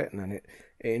best written, and it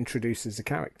introduces the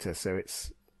character, so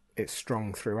it's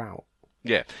strong throughout.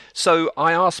 Yeah. So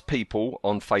I asked people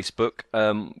on Facebook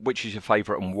which is your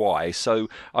favourite and why. So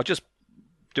I'll just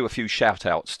do a few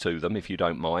shout-outs to them, if you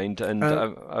don't mind, and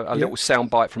a little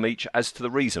soundbite from each as to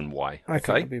the reason why. I think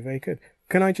that'd be very good.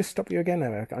 Can I just stop you again,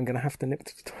 Eric? I'm going to have to nip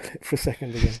to the toilet for a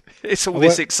second again. It's all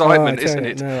this excitement, isn't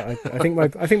it? No, I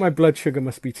think my blood sugar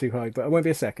must be too high, but it won't be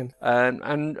a second.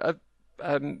 And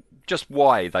just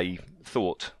why they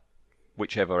thought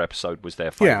whichever episode was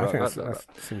their favourite. Yeah, I think that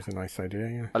seems a nice idea,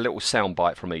 yeah. A little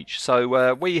soundbite from each.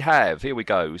 So we have, here we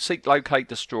go, Seek, Locate,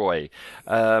 Destroy.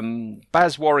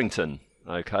 Baz Warrington,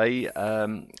 okay,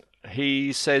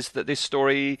 he says that this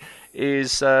story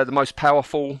is the most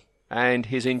powerful and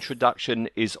his introduction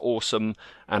is awesome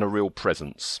and a real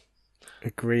presence.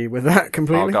 Agree with that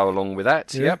completely. I'll go along with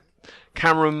that. Yeah. Yep.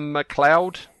 Cameron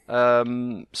McLeod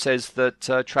says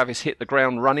that Travis hit the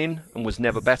ground running and was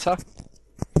never better.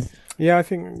 Yeah, I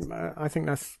think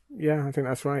that's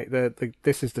right.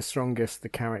 This is the strongest the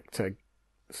character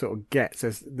sort of gets.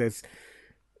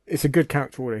 It's a good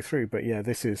character all the way through, but yeah,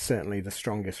 this is certainly the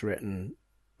strongest written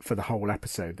for the whole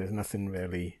episode. There's nothing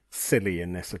really silly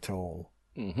in this at all.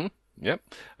 Mm-hmm. Yep.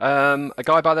 A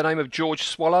guy by the name of George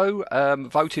Swallow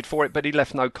voted for it, but he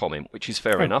left no comment, which is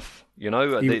fair enough. You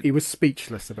know, he was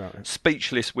speechless about it.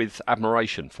 Speechless with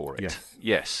admiration for it.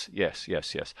 Yes.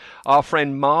 Yes. Our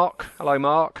friend Mark. Hello,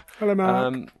 Mark. Hello,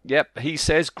 Mark. Yep. He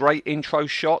says great intro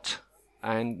shot,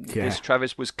 and this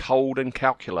Travis was cold and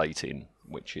calculating,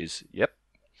 which is yep.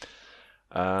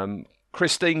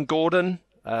 Christine Gordon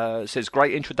says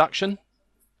great introduction.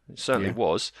 It certainly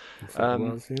was.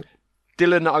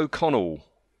 Dylan O'Connell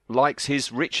likes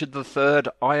his Richard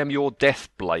III, I am your death,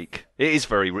 Blake. It is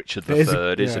very Richard III,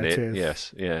 isn't it?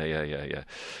 Yes. Yeah.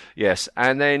 Yes.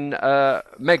 And then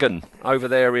Megan over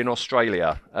there in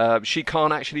Australia. She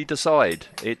can't actually decide.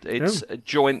 It's a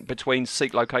joint between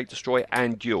Seek, Locate, Destroy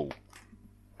and Duel.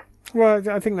 Well,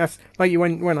 I think that's like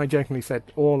when I jokingly said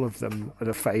all of them are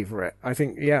the favourite. I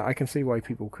think I can see why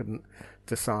people couldn't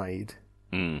decide.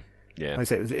 Yeah, I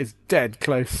say it's dead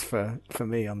close for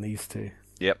me on these two.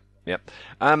 Yep.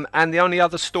 And the only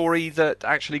other story that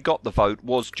actually got the vote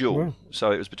was Duel. Well,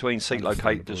 so it was between Seek,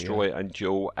 Locate, Destroy and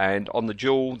Duel. And on the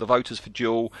Duel, the voters for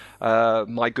Duel,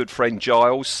 my good friend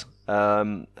Giles,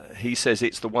 he says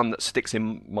it's the one that sticks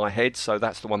in my head, so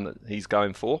that's the one that he's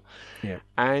going for. Yeah.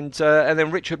 And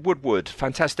then Richard Woodward,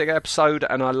 fantastic episode,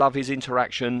 and I love his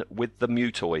interaction with the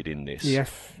mutoid in this.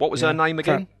 Yes. What was her name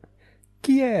again?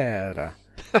 Kiera.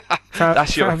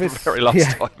 That's your very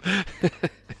last time.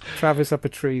 Travis up a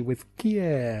tree with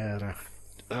Kiera.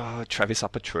 Oh, Travis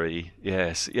up a tree.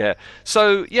 Yes, yeah.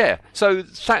 So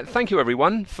thank you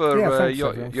everyone for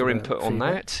your input on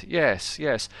that. Yes.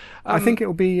 I think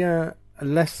it'll be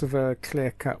less of a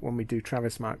clear cut when we do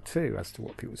Travis Mark II as to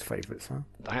what people's favourites are.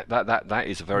 That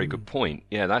is a very good point.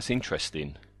 Yeah, that's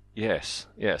interesting. Yes.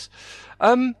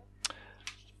 A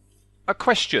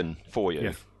question for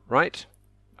you, right?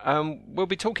 We'll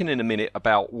be talking in a minute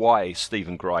about why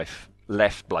Stephen Greif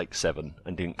left Blake 7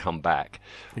 and didn't come back.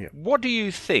 Yeah. What do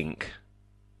you think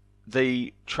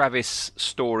the Travis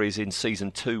stories in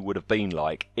season 2 would have been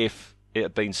like if it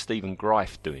had been Stephen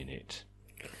Greif doing it?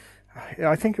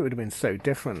 I think it would have been so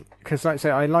different because, like I say,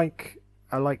 I like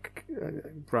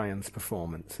Brian's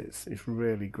performance. It's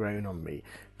really grown on me,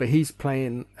 but he's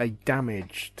playing a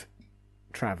damaged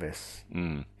Travis.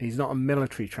 He's not a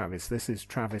military Travis. This is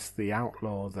Travis the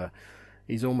outlaw.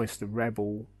 He's almost a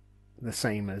rebel, the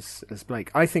same as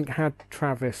Blake. I think had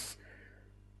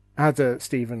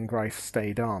Stephen Greif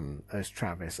stayed on as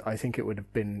Travis, I think it would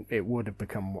have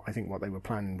become. I think what they were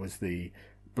planning was the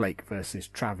Blake versus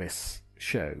Travis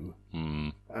show,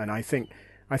 and I think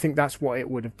that's what it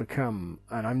would have become.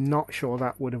 And I'm not sure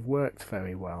that would have worked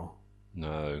very well.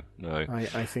 No.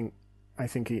 I think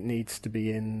it needs to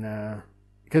be in.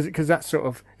 Because that's sort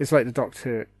of, it's like the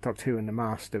Doctor Who and the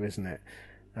Master, isn't it?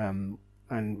 And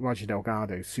Roger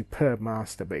Delgado, superb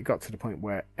Master, but it got to the point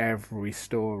where every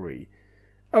story,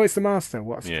 it's the Master,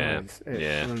 what a surprise.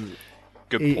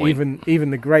 Good point.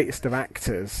 Even the greatest of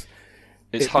actors,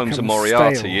 it's Holmes and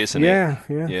Moriarty, stale. Isn't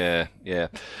it? Yeah.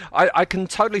 I can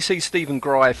totally see Stephen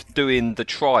Greif doing the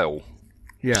trial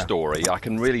story. I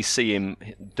can really see him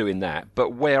doing that.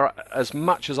 But where, as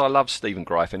much as I love Stephen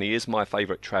Greif, and he is my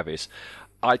favourite Travis,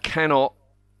 I cannot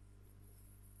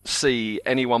see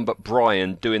anyone but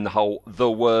Brian doing the whole the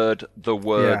word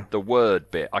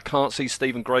bit. I can't see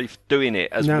Stephen Greif doing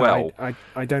it as well.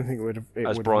 I don't think it would have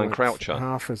as Brian Croucher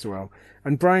half as well.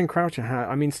 And Brian Croucher had.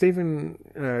 I mean,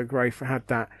 Stephen Greif had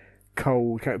that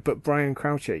cold, but Brian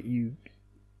Croucher,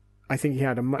 I think he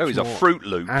had a much he's more a Fruit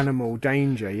Loop animal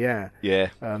danger. Yeah.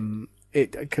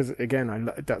 Because again,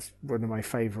 that's one of my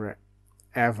favourite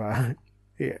ever.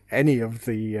 Any of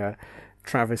the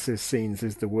Travis's scenes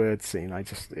is the word scene.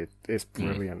 It's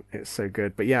brilliant. It's so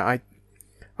good. But yeah,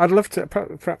 I'd love to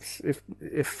perhaps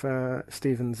if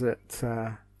Stephen's at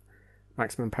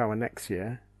Maximum Power next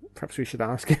year, perhaps we should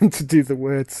ask him to do the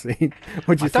word scene.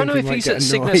 I don't know if he's at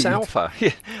Cygnus Alpha.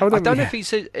 I don't know if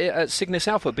he's at Cygnus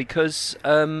Alpha because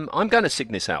I'm going to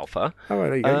Cygnus Alpha. Oh, well,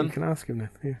 there you go. You can ask him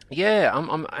then. Yeah.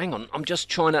 I'm. Hang on. I'm just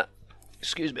trying to.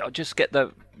 Excuse me. I'll just get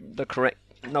the correct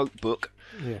notebook.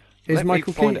 Yeah. Is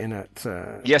Michael Keaton at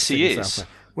yes, he Cygnus is.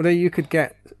 Alpha? Well, then you could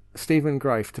get Stephen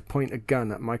Greif to point a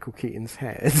gun at Michael Keaton's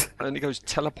head. And he goes,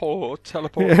 teleport.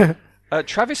 Yeah.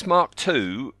 Travis Mark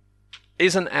II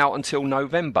isn't out until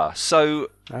November. So,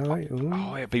 right.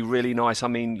 it'd be really nice. I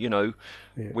mean,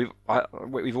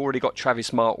 we've already got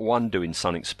Travis Mark 1 doing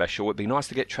something special. It'd be nice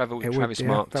to get Travis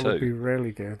Mark 2. That would be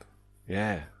really good.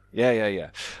 Yeah.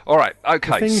 All right,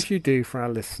 okay. The things you do for our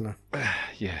listener.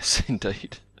 Yes,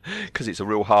 indeed. Because it's a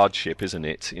real hardship, isn't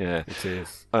it? Yeah. It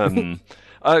is.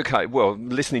 Okay, well,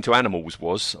 listening to Animals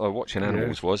was, watching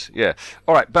Animals was, yeah.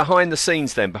 All right, behind the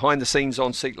scenes then. Behind the scenes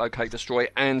on Seek, Locate, Destroy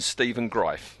and Stephen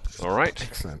Greif. All right?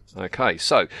 Excellent. Okay,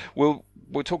 so we'll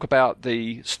talk about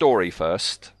the story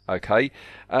first, okay?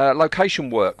 Location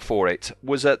work for it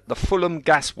was at the Fulham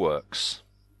Gasworks.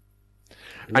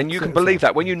 And you can believe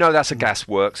that. When you know that's a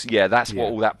gasworks, that's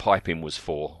what all that piping was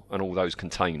for and all those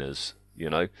containers,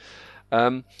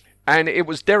 And it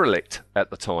was derelict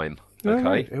at the time. Okay,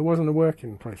 right. It wasn't a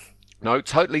working place. No,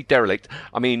 totally derelict.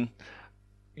 I mean,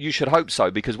 you should hope so,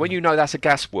 because when you know that's a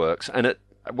gasworks, and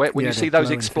when you see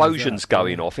those explosions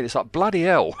going off, it's like bloody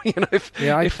hell.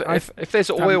 If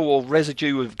there's oil or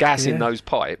residue of gas in those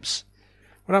pipes.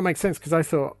 Well, that makes sense, because I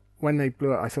thought when they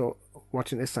blew it, I thought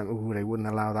watching this time, they wouldn't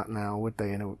allow that now, would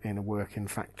they? In a working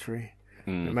factory.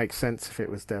 It makes sense if it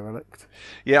was derelict.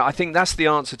 Yeah, I think that's the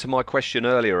answer to my question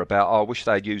earlier about, I wish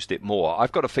they'd used it more.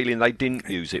 I've got a feeling they didn't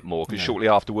use it more, because shortly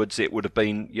afterwards it would have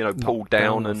been, pulled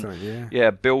down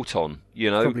and built on.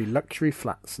 Probably luxury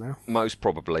flats now. Most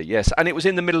probably, yes. And it was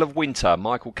in the middle of winter.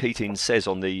 Michael Keating says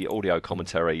on the audio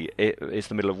commentary, it's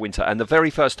the middle of winter. And the very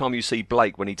first time you see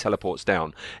Blake when he teleports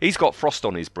down, he's got frost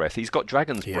on his breath. He's got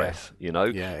dragon's breath, Yeah,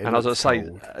 and as I say,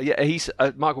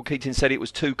 Michael Keating said it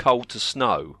was too cold to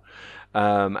snow.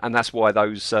 And that's why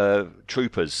those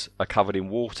troopers are covered in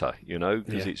water,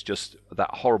 because it's just that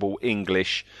horrible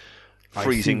English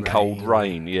freezing cold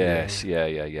rain. Yes,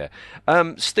 yeah.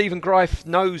 Stephen Greif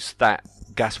knows that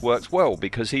gasworks well,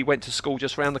 because he went to school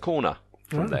just round the corner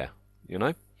from there,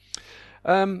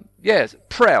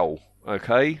 Prell,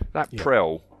 okay,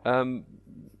 Prell.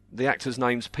 The actor's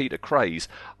name's Peter Craze.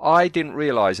 I didn't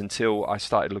realise until I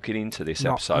started looking into this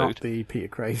episode. Not the Peter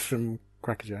Craze from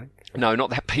Crackerjack. No, not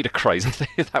that Peter Craze.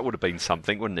 That would have been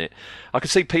something, wouldn't it? I could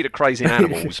see Peter Craze in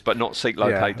Animals, but not Seek,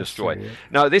 Locate, Destroy. True, yeah.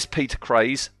 No, this Peter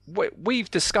Craze,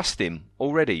 we've discussed him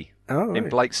already in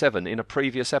Blake 7 in a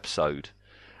previous episode.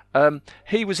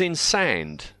 He was in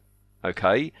Sand,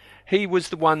 okay? He was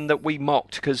the one that we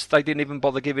mocked because they didn't even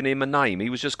bother giving him a name. He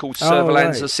was just called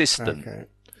Servalan's assistant. Okay.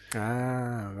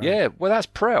 Ah, right. Yeah, well, that's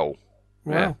Prell.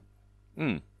 Wow.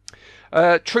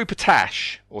 Yeah. Trooper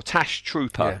Tash, or Tash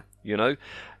Trooper,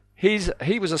 he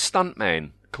was a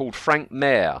stuntman called Frank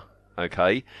Mayer,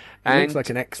 okay? He looks like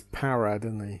an ex-para,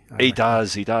 doesn't he? He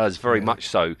does, very much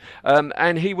so.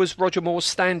 And he was Roger Moore's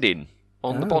stand-in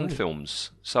on the Bond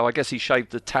films. So I guess he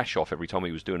shaved the tash off every time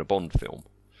he was doing a Bond film.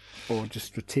 Or just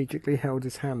strategically held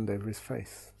his hand over his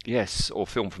face. Yes, or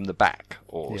filmed from the back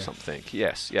or something.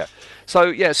 Yes, yeah.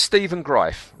 So, Stephen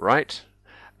Greif, right?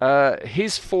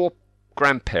 His 4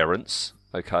 grandparents,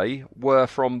 okay, were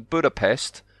from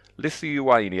Budapest,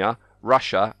 Lithuania,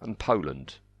 Russia and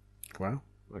Poland. Wow.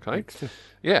 Okay.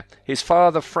 Yeah. His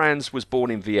father, Franz, was born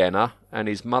in Vienna, and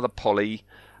his mother, Polly,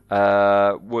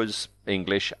 was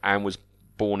English and was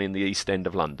born in the East End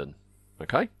of London.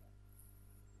 Okay?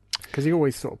 Because he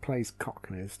always sort of plays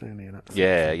Cockneys, doesn't he?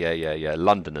 Yeah.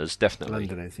 Londoners, definitely.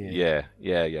 Londoners, yeah.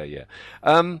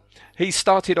 Yeah. He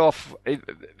started off...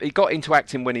 He got into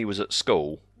acting when he was at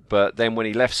school, but then when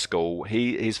he left school,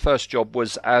 his first job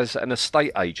was as an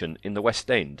estate agent in the West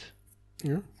End.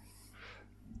 Yeah.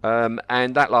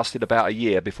 And that lasted about a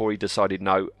year before he decided,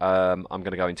 no, I'm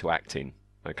going to go into acting.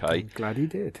 Okay. I'm glad he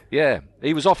did. Yeah.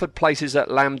 He was offered places at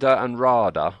Lambda and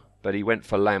RADA, but he went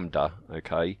for Lambda,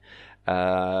 okay,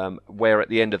 where at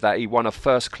the end of that he won a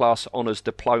first-class honours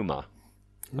diploma,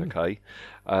 okay,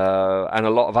 and a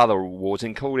lot of other awards,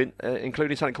 including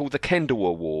something called the Kendall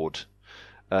Award,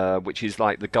 which is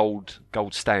like the gold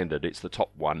standard. It's the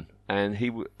top one,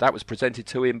 and that was presented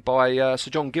to him by Sir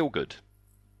John Gielgud.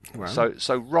 Wow.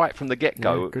 So right from the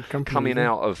get-go, coming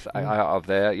out of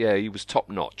there, he was top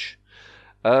notch.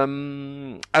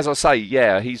 As I say,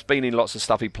 he's been in lots of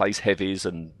stuff. He plays heavies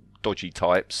and dodgy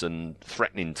types and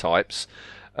threatening types,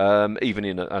 even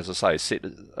in, as I say,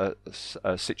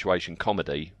 a situation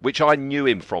comedy, which I knew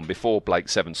him from before Blake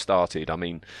 7 started. I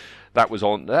mean, that was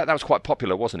quite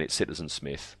popular, wasn't it, Citizen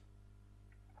Smith?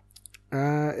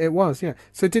 It was, yeah.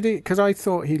 So did he? Because I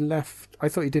thought he left. I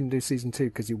thought he didn't do season 2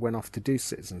 because he went off to do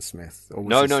Citizen Smith. Or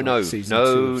was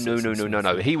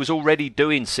No. He was already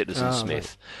doing Citizen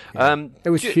Smith. Right. Yeah. It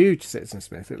was huge, Citizen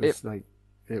Smith. It was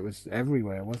it was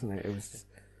everywhere, wasn't it? It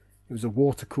was a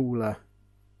water cooler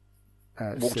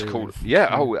Water Cooler. Yeah,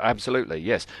 oh, absolutely,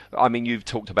 yes. I mean, you've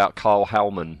talked about Carl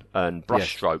Howman and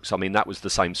Brushstrokes. I mean, that was the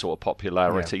same sort of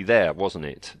popularity there, wasn't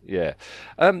it? Yeah.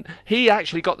 He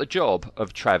actually got the job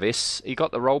of Travis. He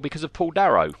got the role because of Paul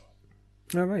Darrow.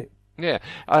 Oh, right. Yeah,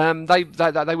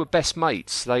 they were best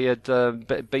mates. They had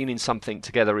been in something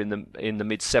together in the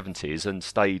mid-70s and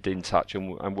stayed in touch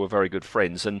and were very good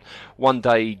friends. And one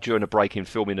day during a break in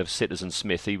filming of Citizen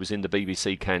Smith, he was in the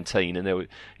BBC canteen and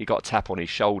he got a tap on his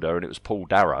shoulder and it was Paul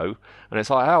Darrow. And it's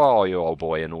like, how are you, old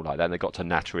boy, and all like that. And they got to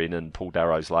nattering and Paul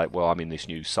Darrow's like, well, I'm in this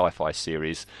new sci-fi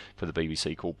series for the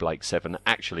BBC called Blake 7.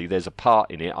 Actually, there's a part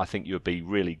in it I think you'd be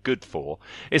really good for.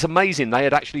 It's amazing. They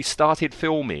had actually started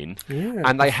filming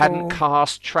and they hadn't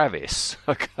cast Travis.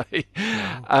 Okay.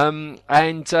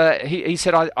 He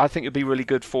said, I think you'd be really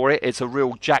good for it. It's a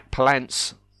real Jack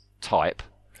Palance type.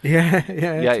 Yeah,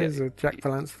 it is a Jack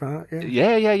Palance part.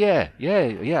 Yeah.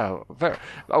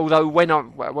 Although when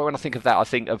I think of that, I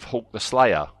think of Hawk the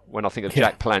Slayer. When I think of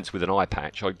Jack Palance with an eye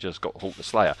patch, I just got Hawk the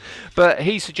Slayer. But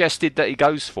he suggested that he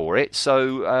goes for it,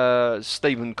 so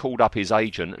Stephen called up his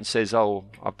agent and says, "Oh,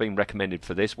 I've been recommended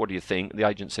for this. What do you think?" The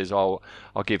agent says, "Oh,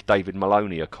 I'll give David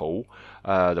Maloney a call."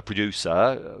 The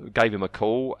producer gave him a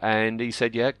call, and he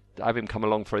said, "Yeah, have him come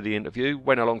along for the interview."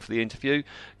 Went along for the interview,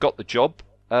 got the job.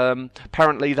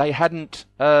 Apparently they hadn't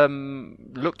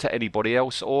looked at anybody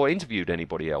else or interviewed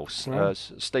anybody else. Wow.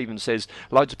 Stephen says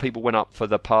loads of people went up for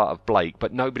the part of Blake,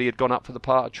 but nobody had gone up for the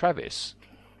part of Travis.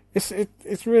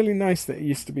 It's really nice that it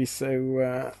used to be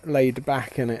so laid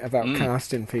back in it about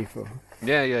casting people.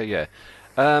 Yeah.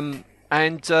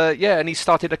 And he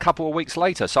started a couple of weeks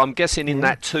later. So I'm guessing in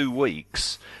that 2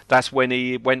 weeks, that's when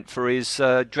he went for his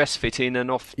dress fitting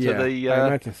and off to the I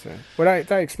imagine so. Well,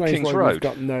 that explains King's why Road. we've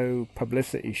got no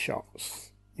publicity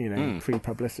shots,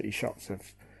 pre-publicity shots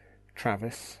of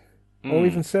Travis, or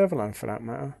even Servalan for that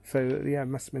matter. So, it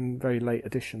must have been very late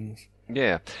additions.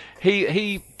 Yeah.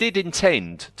 He did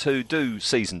intend to do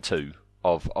season 2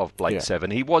 of Blake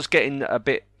 7. He was getting a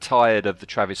bit tired of the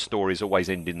Travis stories always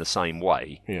ending the same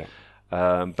way. Yeah.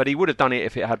 But he would have done it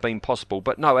if it had been possible.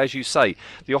 But no, as you say,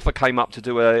 the offer came up to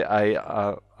do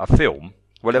a film.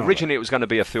 Well, originally it was going to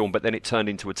be a film, but then it turned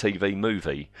into a TV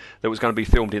movie that was going to be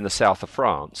filmed in the south of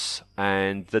France,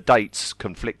 and the dates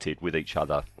conflicted with each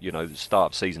other. The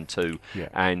start of season 2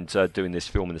 and doing this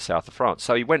film in the south of France.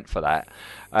 So he went for that.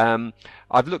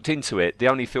 I've looked into it. The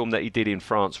only film that he did in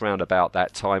France round about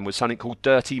that time was something called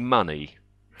Dirty Money,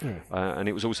 and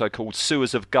it was also called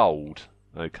Sewers of Gold.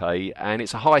 Okay, and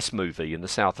it's a heist movie in the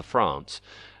south of France.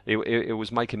 It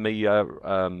was making me.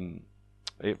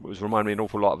 It was reminding me an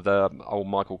awful lot of the old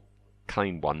Michael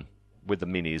Caine one with the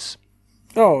minis.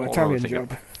 Oh, Italian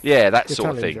Job. Yeah, that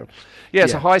sort of thing. Job. Yeah,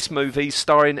 it's a heist movie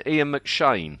starring Ian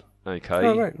McShane. Okay.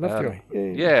 Oh, right, lovely.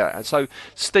 Yeah, so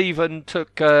Stephen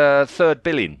took third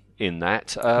billing in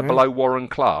that, below Warren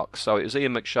Clark. So it was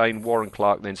Ian McShane, Warren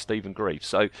Clark, then Stephen Grief.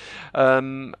 So,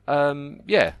 it's not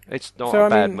a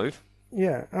bad move.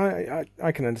 Yeah,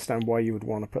 I can understand why you would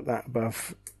want to put that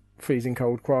above Freezing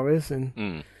Cold Quarries and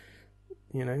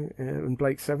and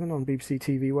Blake 7 on BBC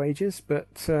TV wages.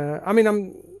 But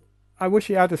I wish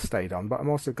he had stayed on, but I'm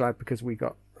also glad because we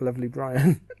got lovely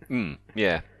Brian.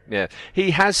 Yeah.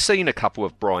 He has seen a couple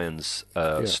of Brian's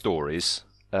stories,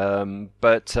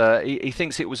 but he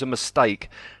thinks it was a mistake.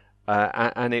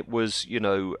 And it was,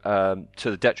 to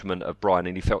the detriment of Brian,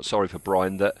 and he felt sorry for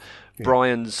Brian that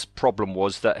Brian's problem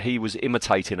was that he was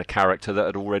imitating a character that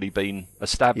had already been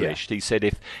established. He said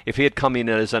if he had come in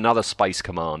as another space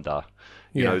commander,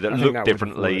 that looked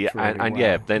differently,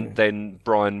 then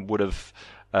Brian would have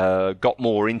got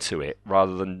more into it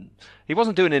rather than. He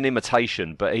wasn't doing an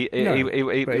imitation, but he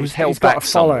was held back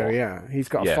somewhat. He's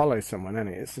got to follow someone, isn't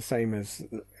it? It's the same as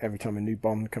every time a new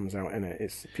Bond comes out, isn't it?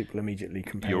 It's people immediately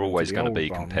compare. You're always going to be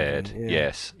compared.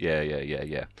 Yes.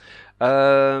 Yeah.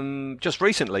 Just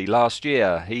recently, last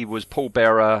year, he was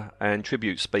pallbearer and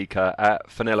tribute speaker at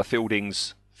Fenella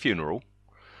Fielding's funeral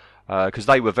because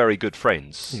they were very good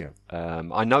friends. Yeah.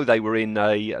 I know they were in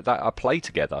a play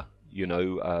together.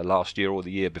 Last year or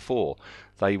the year before,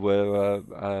 they were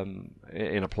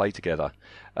in a play together.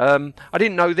 I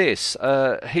didn't know this.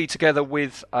 He, together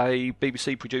with a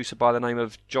BBC producer by the name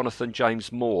of Jonathan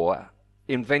James Moore,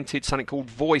 invented something called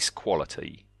voice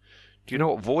quality. Do you know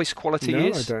what voice quality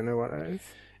is? No, I don't know what that is.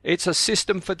 It's a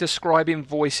system for describing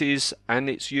voices, and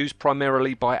it's used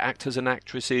primarily by actors and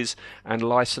actresses and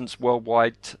licensed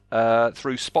worldwide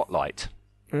through Spotlight.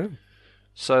 Oh.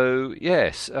 So,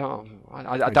 yes,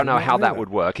 I don't know how that would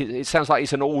work. It sounds like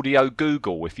it's an audio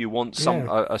Google if you want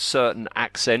a certain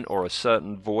accent or a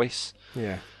certain voice.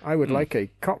 Yeah, I would like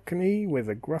a Cockney with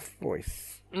a gruff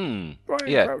voice. Brian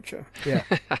yeah. Croucher. Yeah.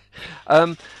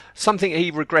 Something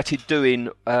he regretted doing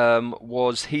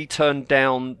was he turned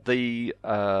down the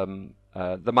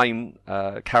main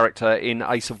character in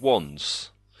Ace of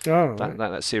Wands. Oh,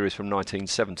 that series from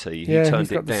 1970. Yeah, he turned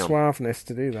he's got it the down. suaveness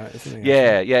to do that, isn't he?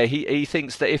 Yeah. He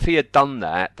thinks that if he had done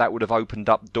that, that would have opened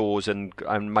up doors and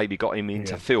maybe got him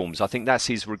into films. I think that's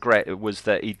his regret, was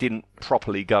that he didn't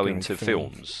properly go into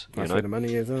films. That's where the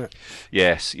money is, isn't it?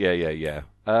 Yes, yeah.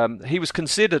 He was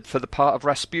considered for the part of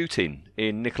Rasputin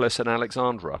in Nicholas and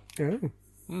Alexandra. Oh.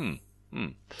 He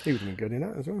would have been good in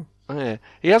that as well. Yeah.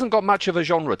 He hasn't got much of a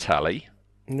genre tally.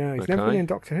 No, he's never been in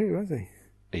Doctor Who, has he?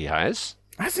 He has.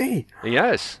 Has he? He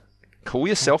has. Call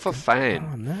yourself a fan.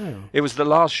 Oh, no. It was the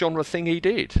last genre thing he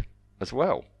did as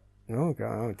well. Oh,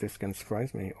 God, this is going to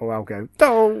surprise me. Or I'll go,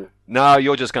 no! No,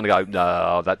 you're just going to go,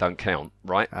 no, that don't count,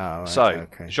 right? Oh, right, so,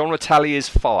 okay. genre tally is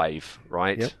 5,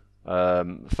 right?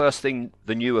 Yep. First thing,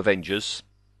 the New Avengers.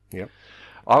 Yep.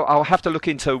 I'll have to look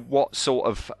into what sort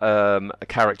of a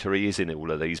character he is in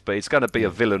all of these, but it's going to be a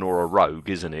villain or a rogue,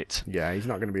 isn't it? Yeah, he's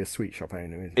not going to be a sweet shop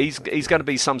owner, is he? He's going to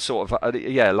be some sort of,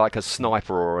 like a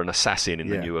sniper or an assassin in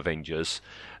the New Avengers.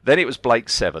 Then it was Blake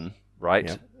 7, right?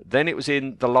 Yep. Then it was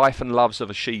in The Life and Loves of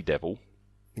a She-Devil.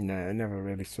 No, I never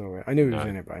really saw it. I knew he was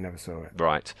in it, but I never saw it.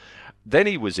 Right. Then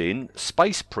he was in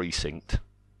Space Precinct.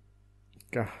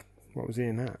 God, what was he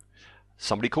in that?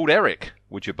 Somebody called Eric,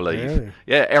 would you believe? Really?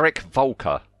 Yeah, Eric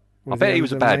Volker. I bet he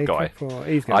was a bad guy.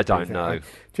 I don't know. Do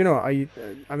you know what? I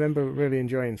remember really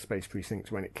enjoying Space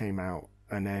Precinct when it came out,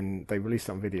 and then they released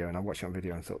it on video, and I watched it on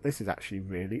video and thought, this is actually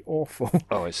really awful.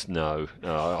 Oh, it's no,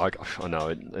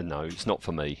 it's not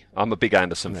for me. I'm a big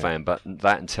Anderson fan, but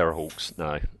that and Terrorhawks,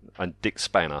 no. And Dick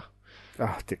Spanner.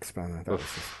 Oh, Dick Spanner, that was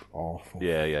just awful.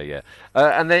 Yeah.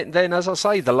 And then, as I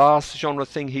say, the last genre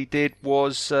thing he did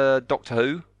was Doctor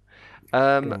Who,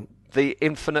 The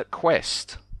Infinite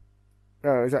Quest.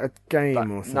 Oh, is that a game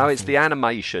or something? No, it's the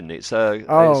animation. It's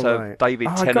a David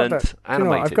Tennant animated. You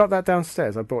know, I've got that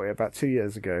downstairs. I bought it about 2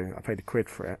 years ago. I paid £1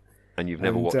 for it. And you've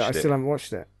never watched it? I still haven't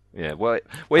watched it. Yeah, well,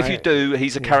 if you do,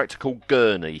 he's a character called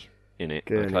Gurney in it.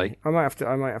 Gurney. Okay, I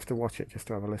might have to watch it just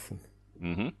to have a listen.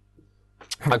 Mm-hmm.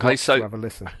 Okay, so to have a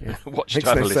listen. Yeah. Watch Makes to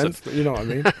have no a listen. Sense, but you know what I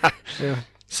mean. Yeah.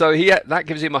 So that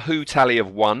gives him a Who tally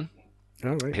of 1.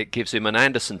 Oh, right. It gives him an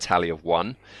Anderson tally of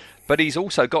 1, but he's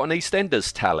also got an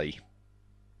EastEnders tally.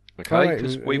 Okay,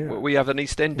 because we have an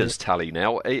EastEnders tally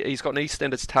now. He's got an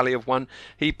EastEnders tally of 1.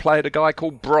 He played a guy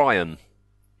called Brian,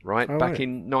 back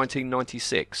in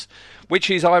 1996,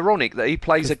 which is ironic that he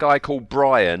plays a guy called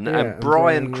Brian, and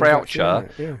Brian Croucher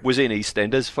was in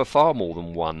EastEnders for far more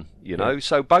than 1. You know,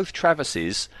 so both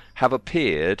Travises have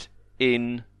appeared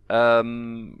in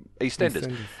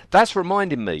EastEnders. That's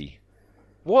reminding me.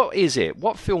 What is it?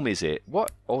 What film is it?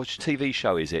 What TV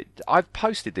show is it? I've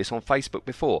posted this on Facebook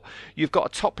before. You've got a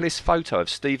topless photo of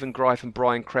Stephen Greif and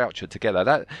Brian Croucher together.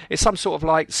 That it's some sort of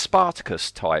like Spartacus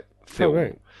type film. Oh,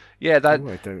 right. Yeah, I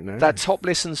don't know. That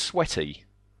topless and sweaty.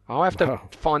 I'll have to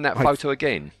find that photo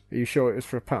again. Are you sure it was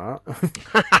for a part?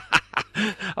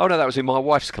 Oh no, that was in my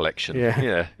wife's collection.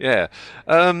 Yeah.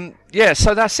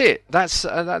 So that's it. That's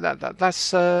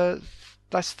the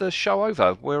show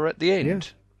over. We're at the end. Yeah.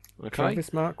 Okay.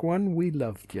 Travis Mark 1, we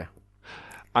loved you.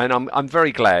 And I'm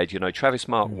very glad, Travis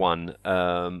Mark 1,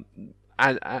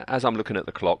 as I'm looking at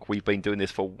the clock, we've been doing this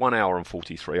for 1 hour and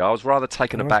 43. I was rather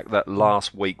taken aback that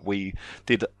last week we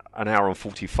did an hour and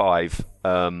 45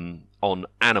 on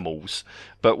animals.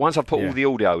 But once I put all the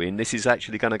audio in, this is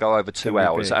actually going to go over 2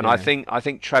 hours. Bit, and I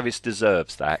think Travis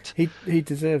deserves that. He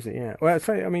deserves it, yeah. Well,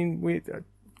 I mean,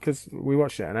 because we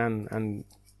watched it and Anne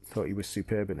thought he was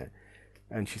superb in it.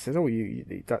 And she says,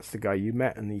 that's the guy you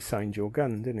met and he signed your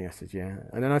gun, didn't he? I said, yeah.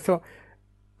 And then I thought,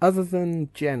 other than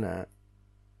Jenna,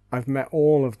 I've met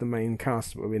all of the main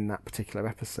cast that were in that particular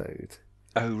episode.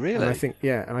 Oh, really? And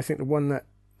I think the one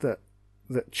that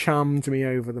charmed me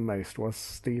over the most was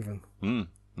Stephen.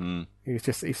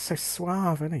 He's so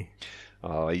suave, isn't he?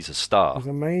 Oh, he's a star. He's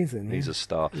amazing. He's a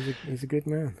star. He's a good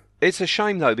man. It's a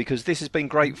shame, though, because this has been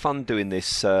great fun doing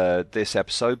this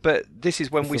episode, but this is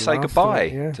when we say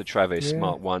goodbye to Travis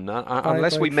Mark 1.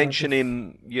 Unless we mention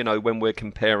him, when we're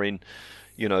comparing,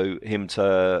 him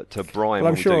to Brian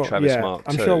when we do Travis Mark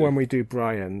 2. I'm sure when we do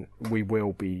Brian, we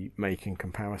will be making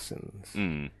comparisons.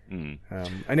 And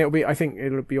I think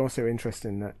it'll be also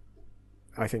interesting that,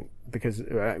 because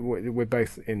we're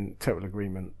both in total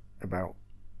agreement about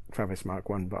Travis Mark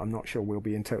 1, but I'm not sure we'll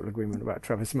be in total agreement about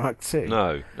Travis Mark 2.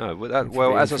 No.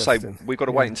 Well, as I say, we've got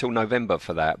to wait until November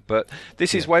for that. But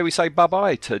this is where we say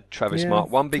bye-bye to Travis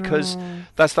Mark 1, because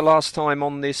that's the last time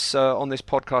on this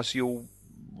podcast you'll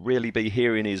really be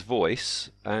hearing his voice,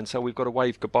 and so we've got to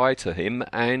wave goodbye to him.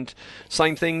 And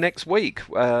same thing next week.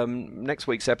 Next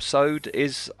week's episode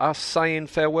is us saying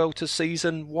farewell to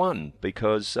season 1,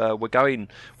 because we're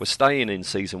staying in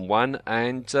season 1,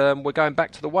 and we're going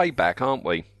back to the way back, aren't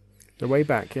we? The way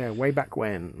back, yeah. Way back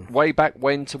when. Way back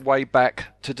when to way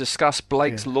back to discuss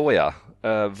Blake's lawyer,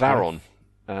 Varon.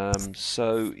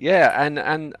 So yeah,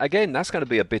 and again, that's going to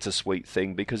be a bittersweet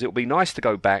thing, because it'll be nice to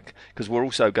go back, because we're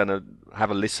also going to have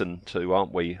a listen to,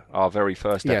 aren't we, our very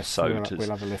first episode. We'll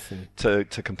have a listen to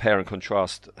compare and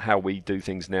contrast how we do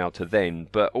things now to then,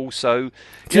 but also.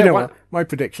 Do you know what? My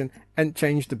prediction ain't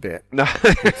changed a bit. No,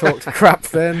 we talked crap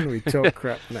then. We talk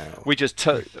crap now. We just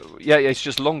it's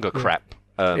just longer crap.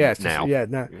 Now.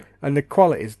 And the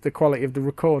quality of the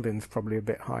recording's probably a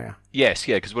bit higher. Yes,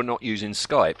 because we're not using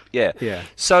Skype. Yeah.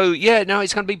 So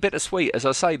it's going to be bittersweet, as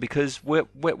I say, because we're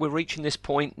reaching this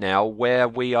point now where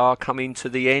we are coming to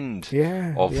the end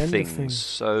of things.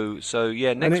 So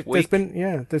next week.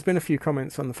 There's been a few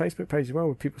comments on the Facebook page as well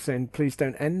with people saying, please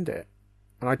don't end it,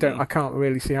 and I can't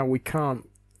really see how we can't.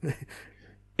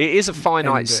 It is a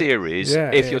finite series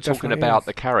if you're talking about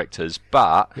the characters,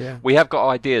 but we have got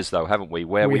ideas, though, haven't we,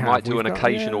 where we might do an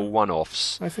occasional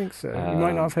one-offs. I think so. You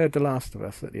might not have heard The Last of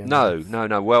Us at the end.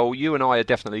 No. Well, you and I are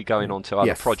definitely going on to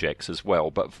other projects as well,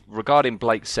 but regarding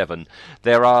Blake 7,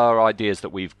 there are ideas that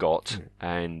we've got,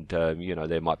 and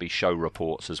there might be show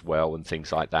reports as well and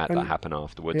things like that happen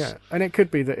afterwards. Yeah, and it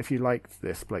could be that if you liked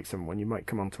this Blake 7 one, you might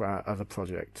come on to our other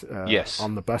project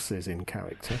on the buses in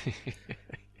character.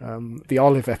 The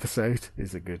Olive episode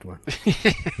is a good one.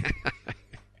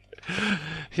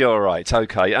 You're right,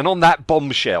 okay. And on that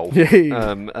bombshell,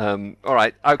 all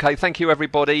right, okay, thank you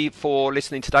everybody for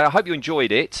listening today. I hope you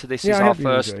enjoyed it. This is our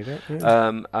first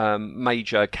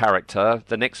major character.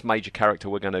 The next major character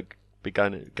we're going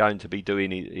to be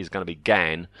doing is going to be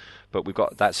Gan, but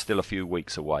that's still a few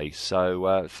weeks away.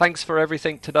 So thanks for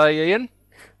everything today, Ian.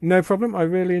 No problem. I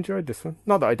really enjoyed this one.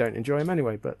 Not that I don't enjoy him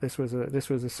anyway, but this was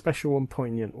a special and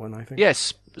poignant one, I think.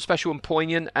 Yes, special and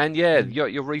poignant, and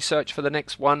your research for the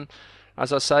next one,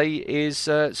 as I say, is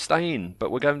staying. But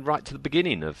we're going right to the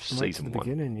beginning of season 1.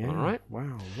 Beginning, yeah. All right.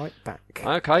 Wow, right back.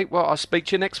 Okay. Well, I'll speak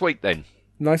to you next week then.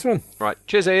 Nice one. Right.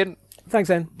 Cheers, Ian. Thanks,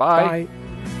 Ian. Bye. Bye.